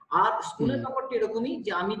 আর স্কুলের ব্যাপারটা এরকমই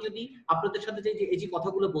যে আমি যদি আপনাদের সাথে যে এই যে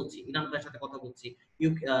কথাগুলো বলছি, ইরান ভাইয়ের সাথে কথা বলছি,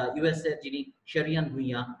 ইউএসএ যিনি শেরিয়ান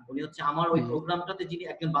ভুইয়া, উনি হচ্ছে আমার ওই প্রোগ্রামটাতে যিনি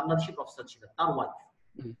একজন বাংলাদেশি প্রফেসর ছিলেন, তার ওয়াইফ,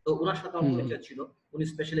 তো ওনার সাথে আমার পরিচয় ছিল, উনি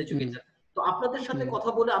স্পেশাল এডুকেটর। তো আপনাদের সাথে কথা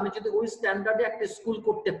বলে আমি যদি ওই স্ট্যান্ডার্ডে একটা স্কুল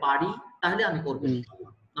করতে পারি, তাহলে আমি করবো,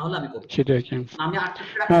 নাহলে আমি করবো সেটাই কি, আমি আটটা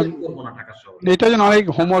ট্র্যাক করবো না ঢাকা শহরে। এটা যেন অনেক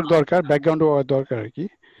হোমওয়ার্ক দরকার, ব্যাকগ্রাউন্ড দরকার আর কি।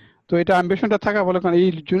 তো এটা অ্যাম্বিশনটা থাকা বলে, কারণ এই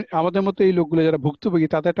আমাদের মতো এই লোকগুলো যারা ভুক্তভোগী,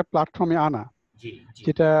 তাদের একটা প্ল্যাটফর্মে আনা,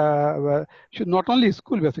 যেটা নট অনলি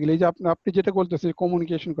স্কুল বেসিক্যালি, এই যে আপনি যেটা বলতেছেন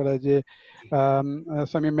কমিউনিকেশন করা, যে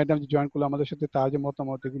সামিয়া ম্যাডাম যে জয়েন করলো আমাদের সাথে, তার যে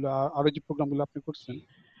মতামত, এগুলো আরো যে প্রোগ্রামগুলো আপনি করছেন,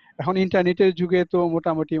 এখন ইন্টারনেটের যুগে তো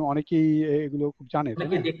মোটামুটি অনেকেই এগুলো খুব জানে,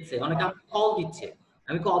 অনেকে দেখছে, অনেকে আমাকে কল দিচ্ছে,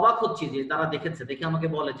 আমি খুব অবাক হচ্ছি যে তারা দেখেছে, দেখে আমাকে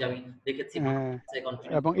বলে যে আমি দেখেছি।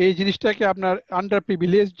 এবং এই জিনিসটাকে আপনার আন্ডার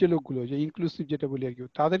প্রিভিলেজ যে লোকগুলো, যে ইনক্লুসিভ যেটা বলি আর কি,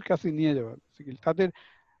 তাদের কাছে নিয়ে যাওয়া তাদের।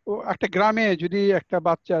 ও একটা গ্রামে যদি একটা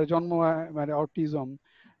বাচ্চার জন্ম মানে অটিজম,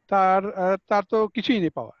 তার তো কিছুই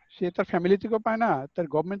নেই পাওয়া, সে তার ফ্যামিলি থেকেও পায় না, তার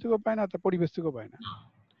গভর্নমেন্ট থেকেও পায় না, তার পরিবেশ থেকেও পায় না।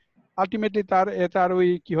 আলটিমেটলি তার ওই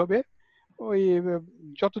কি হবে, ওই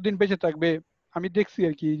যতদিন বেঁচে থাকবে। আমি দেখছি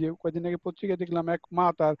আর কি, যে কয়েকদিন আগে পত্রিকায় দেখলাম এক মা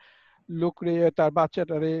তার লোকরে, তার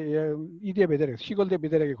বাচ্চাটারে ই দিয়ে বেঁধে রাখে, শিকল দিয়ে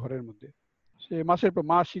বেঁধে রাখে ঘরের মধ্যে, সে মাসের পর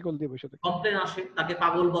মাস শিকল দিয়ে বসে থাকে। কমপ্লেন আসে, তাকে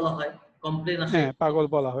পাগল বলা হয়, কমপ্লেন আসে, হ্যাঁ পাগল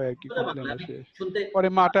বলা হয় আর কি, কমপ্লেন আসে। পরে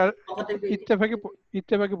মাটার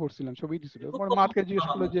ইত্তেফাকে পড়ছিলাম, ছবি দিছিল, পরে মাকে জিজ্ঞেস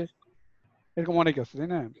করলো যে এরকম অনেক আছে, তাই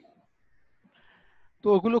না? তো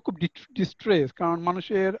ওগুলো খুব ডিস্ট্রেস, কারণ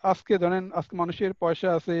মানুষের আজকে ধরেন, আজকে মানুষের পয়সা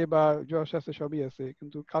আছে বা যশ আছে, সবই আছে,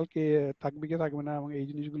 কিন্তু কালকে থাকবে কি থাকবে না, এবং এই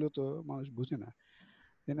জিনিসগুলো তো মানুষ বুঝে না,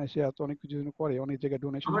 তাই না? সে এত অনেক কিছু করে, অনেক জায়গায়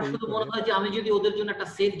ডোনেশন আমার শুধু মনে হয় যে আমি যদি ওদের জন্য একটা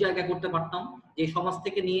সেফ জায়গা করতে পারতাম, যে সমাজ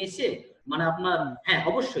থেকে নিয়ে এসে, মানে আপনার, হ্যাঁ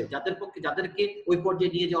অবশ্যই যাদের পক্ষে, যাদেরকে ওই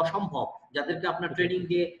পর্যায়ে নিয়ে যাওয়া সম্ভব, যাদেরকে আপনার ট্রেনিং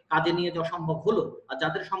দিয়ে কাজে নিয়ে যাওয়া সম্ভব হলো, আর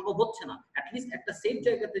যাদের সম্ভব হচ্ছে না, অ্যাটলিস্ট একটা সেফ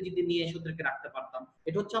জায়গাতে যদি নিয়ে এসে ওদেরকে রাখতে পারতাম,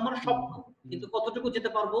 এটা হচ্ছে আমার স্বপ্ন। কিন্তু কতটুকু যেতে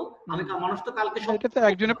পারবো আমি, মানুষ তো কালকে, এটা তো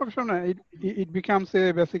একজনের পক্ষে না, ইট বিকামস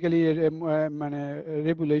বেসিক্যালি মানে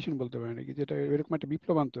রেগুলেশন বলতে পারেন নাকি, যেটা এরকম একটা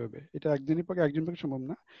বিপ্লব আনতে হবে, এটা একজনের পক্ষে সম্ভব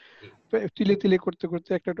না। তিলে তিলে করতে করতে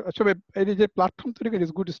একটা, আসলে এই যে প্ল্যাটফর্ম তৈরি করে,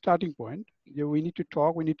 ইজ গুড স্টার্টিং পয়েন্ট, যে we need to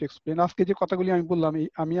talk, we need to explain. আজকে যে কথাগুলি আমি বললাম,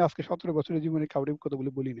 আমি আজকে 17 বছরের জীবনে কাউকে কথাগুলো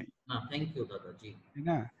বলি নাই, থ্যাংক ইউ দাদা জি, তাই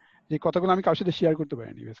না? যে কথাগুলো আমি কার সাথে শেয়ার করতে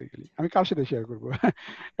পারিনি, বেসিক্যালি আমি কার সাথে শেয়ার করবো?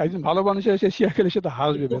 একজন ভালো মানুষের সাথে শেয়ার করলে সে তো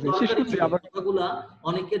হাসবে, কথাগুলো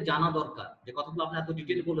অনেকের জানা দরকার, যে কথাগুলো আপনি এত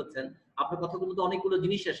ডিটেইলে বলেছেন। আপনার কথাগুলো তো অনেকগুলো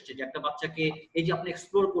জিনিস এসছে, যে একটা বাচ্চাকে এই যে আপনি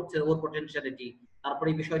এক্সপ্লোর করছেন ওর পটেনশিয়ালিটি, তারপরে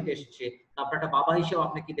এই বিষয়টা এসছে, তারপর একটা বাবা হিসেবে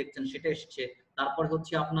আপনি কি দেখছেন সেটা এসছে, তারপর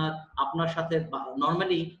হচ্ছে আপনার সাথে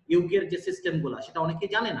নরমালি ইউকের যে সিস্টেম গুলা, সেটা অনেকে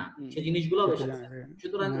জানে না, সেই জিনিসগুলো এসেছে।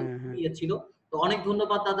 সুতরাং ইয়ে ছিল। তো অনেক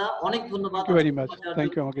ধন্যবাদ দাদা, অনেক ধন্যবাদ,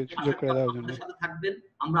 থ্যাংক ইউ আমাকে সুযোগ করে দেওয়ার জন্য। সাথে থাকবেন,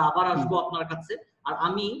 আমরা আবার আসবো আপনার কাছে, আর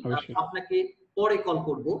আমি আপনাকে পরে কল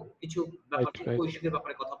করব কিছু বৈশাখের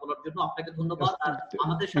ব্যাপারে কথা বলার জন্য। আপনাকে ধন্যবাদ, আর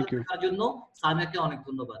আমাদের সাথে থাকার জন্য সামিয়াকে অনেক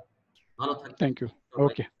ধন্যবাদ। ভালো থাকবেন। Thank you.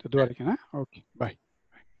 ওকে, তো দোয়া রাখেন। হ্যাঁ, ওকে, বাই।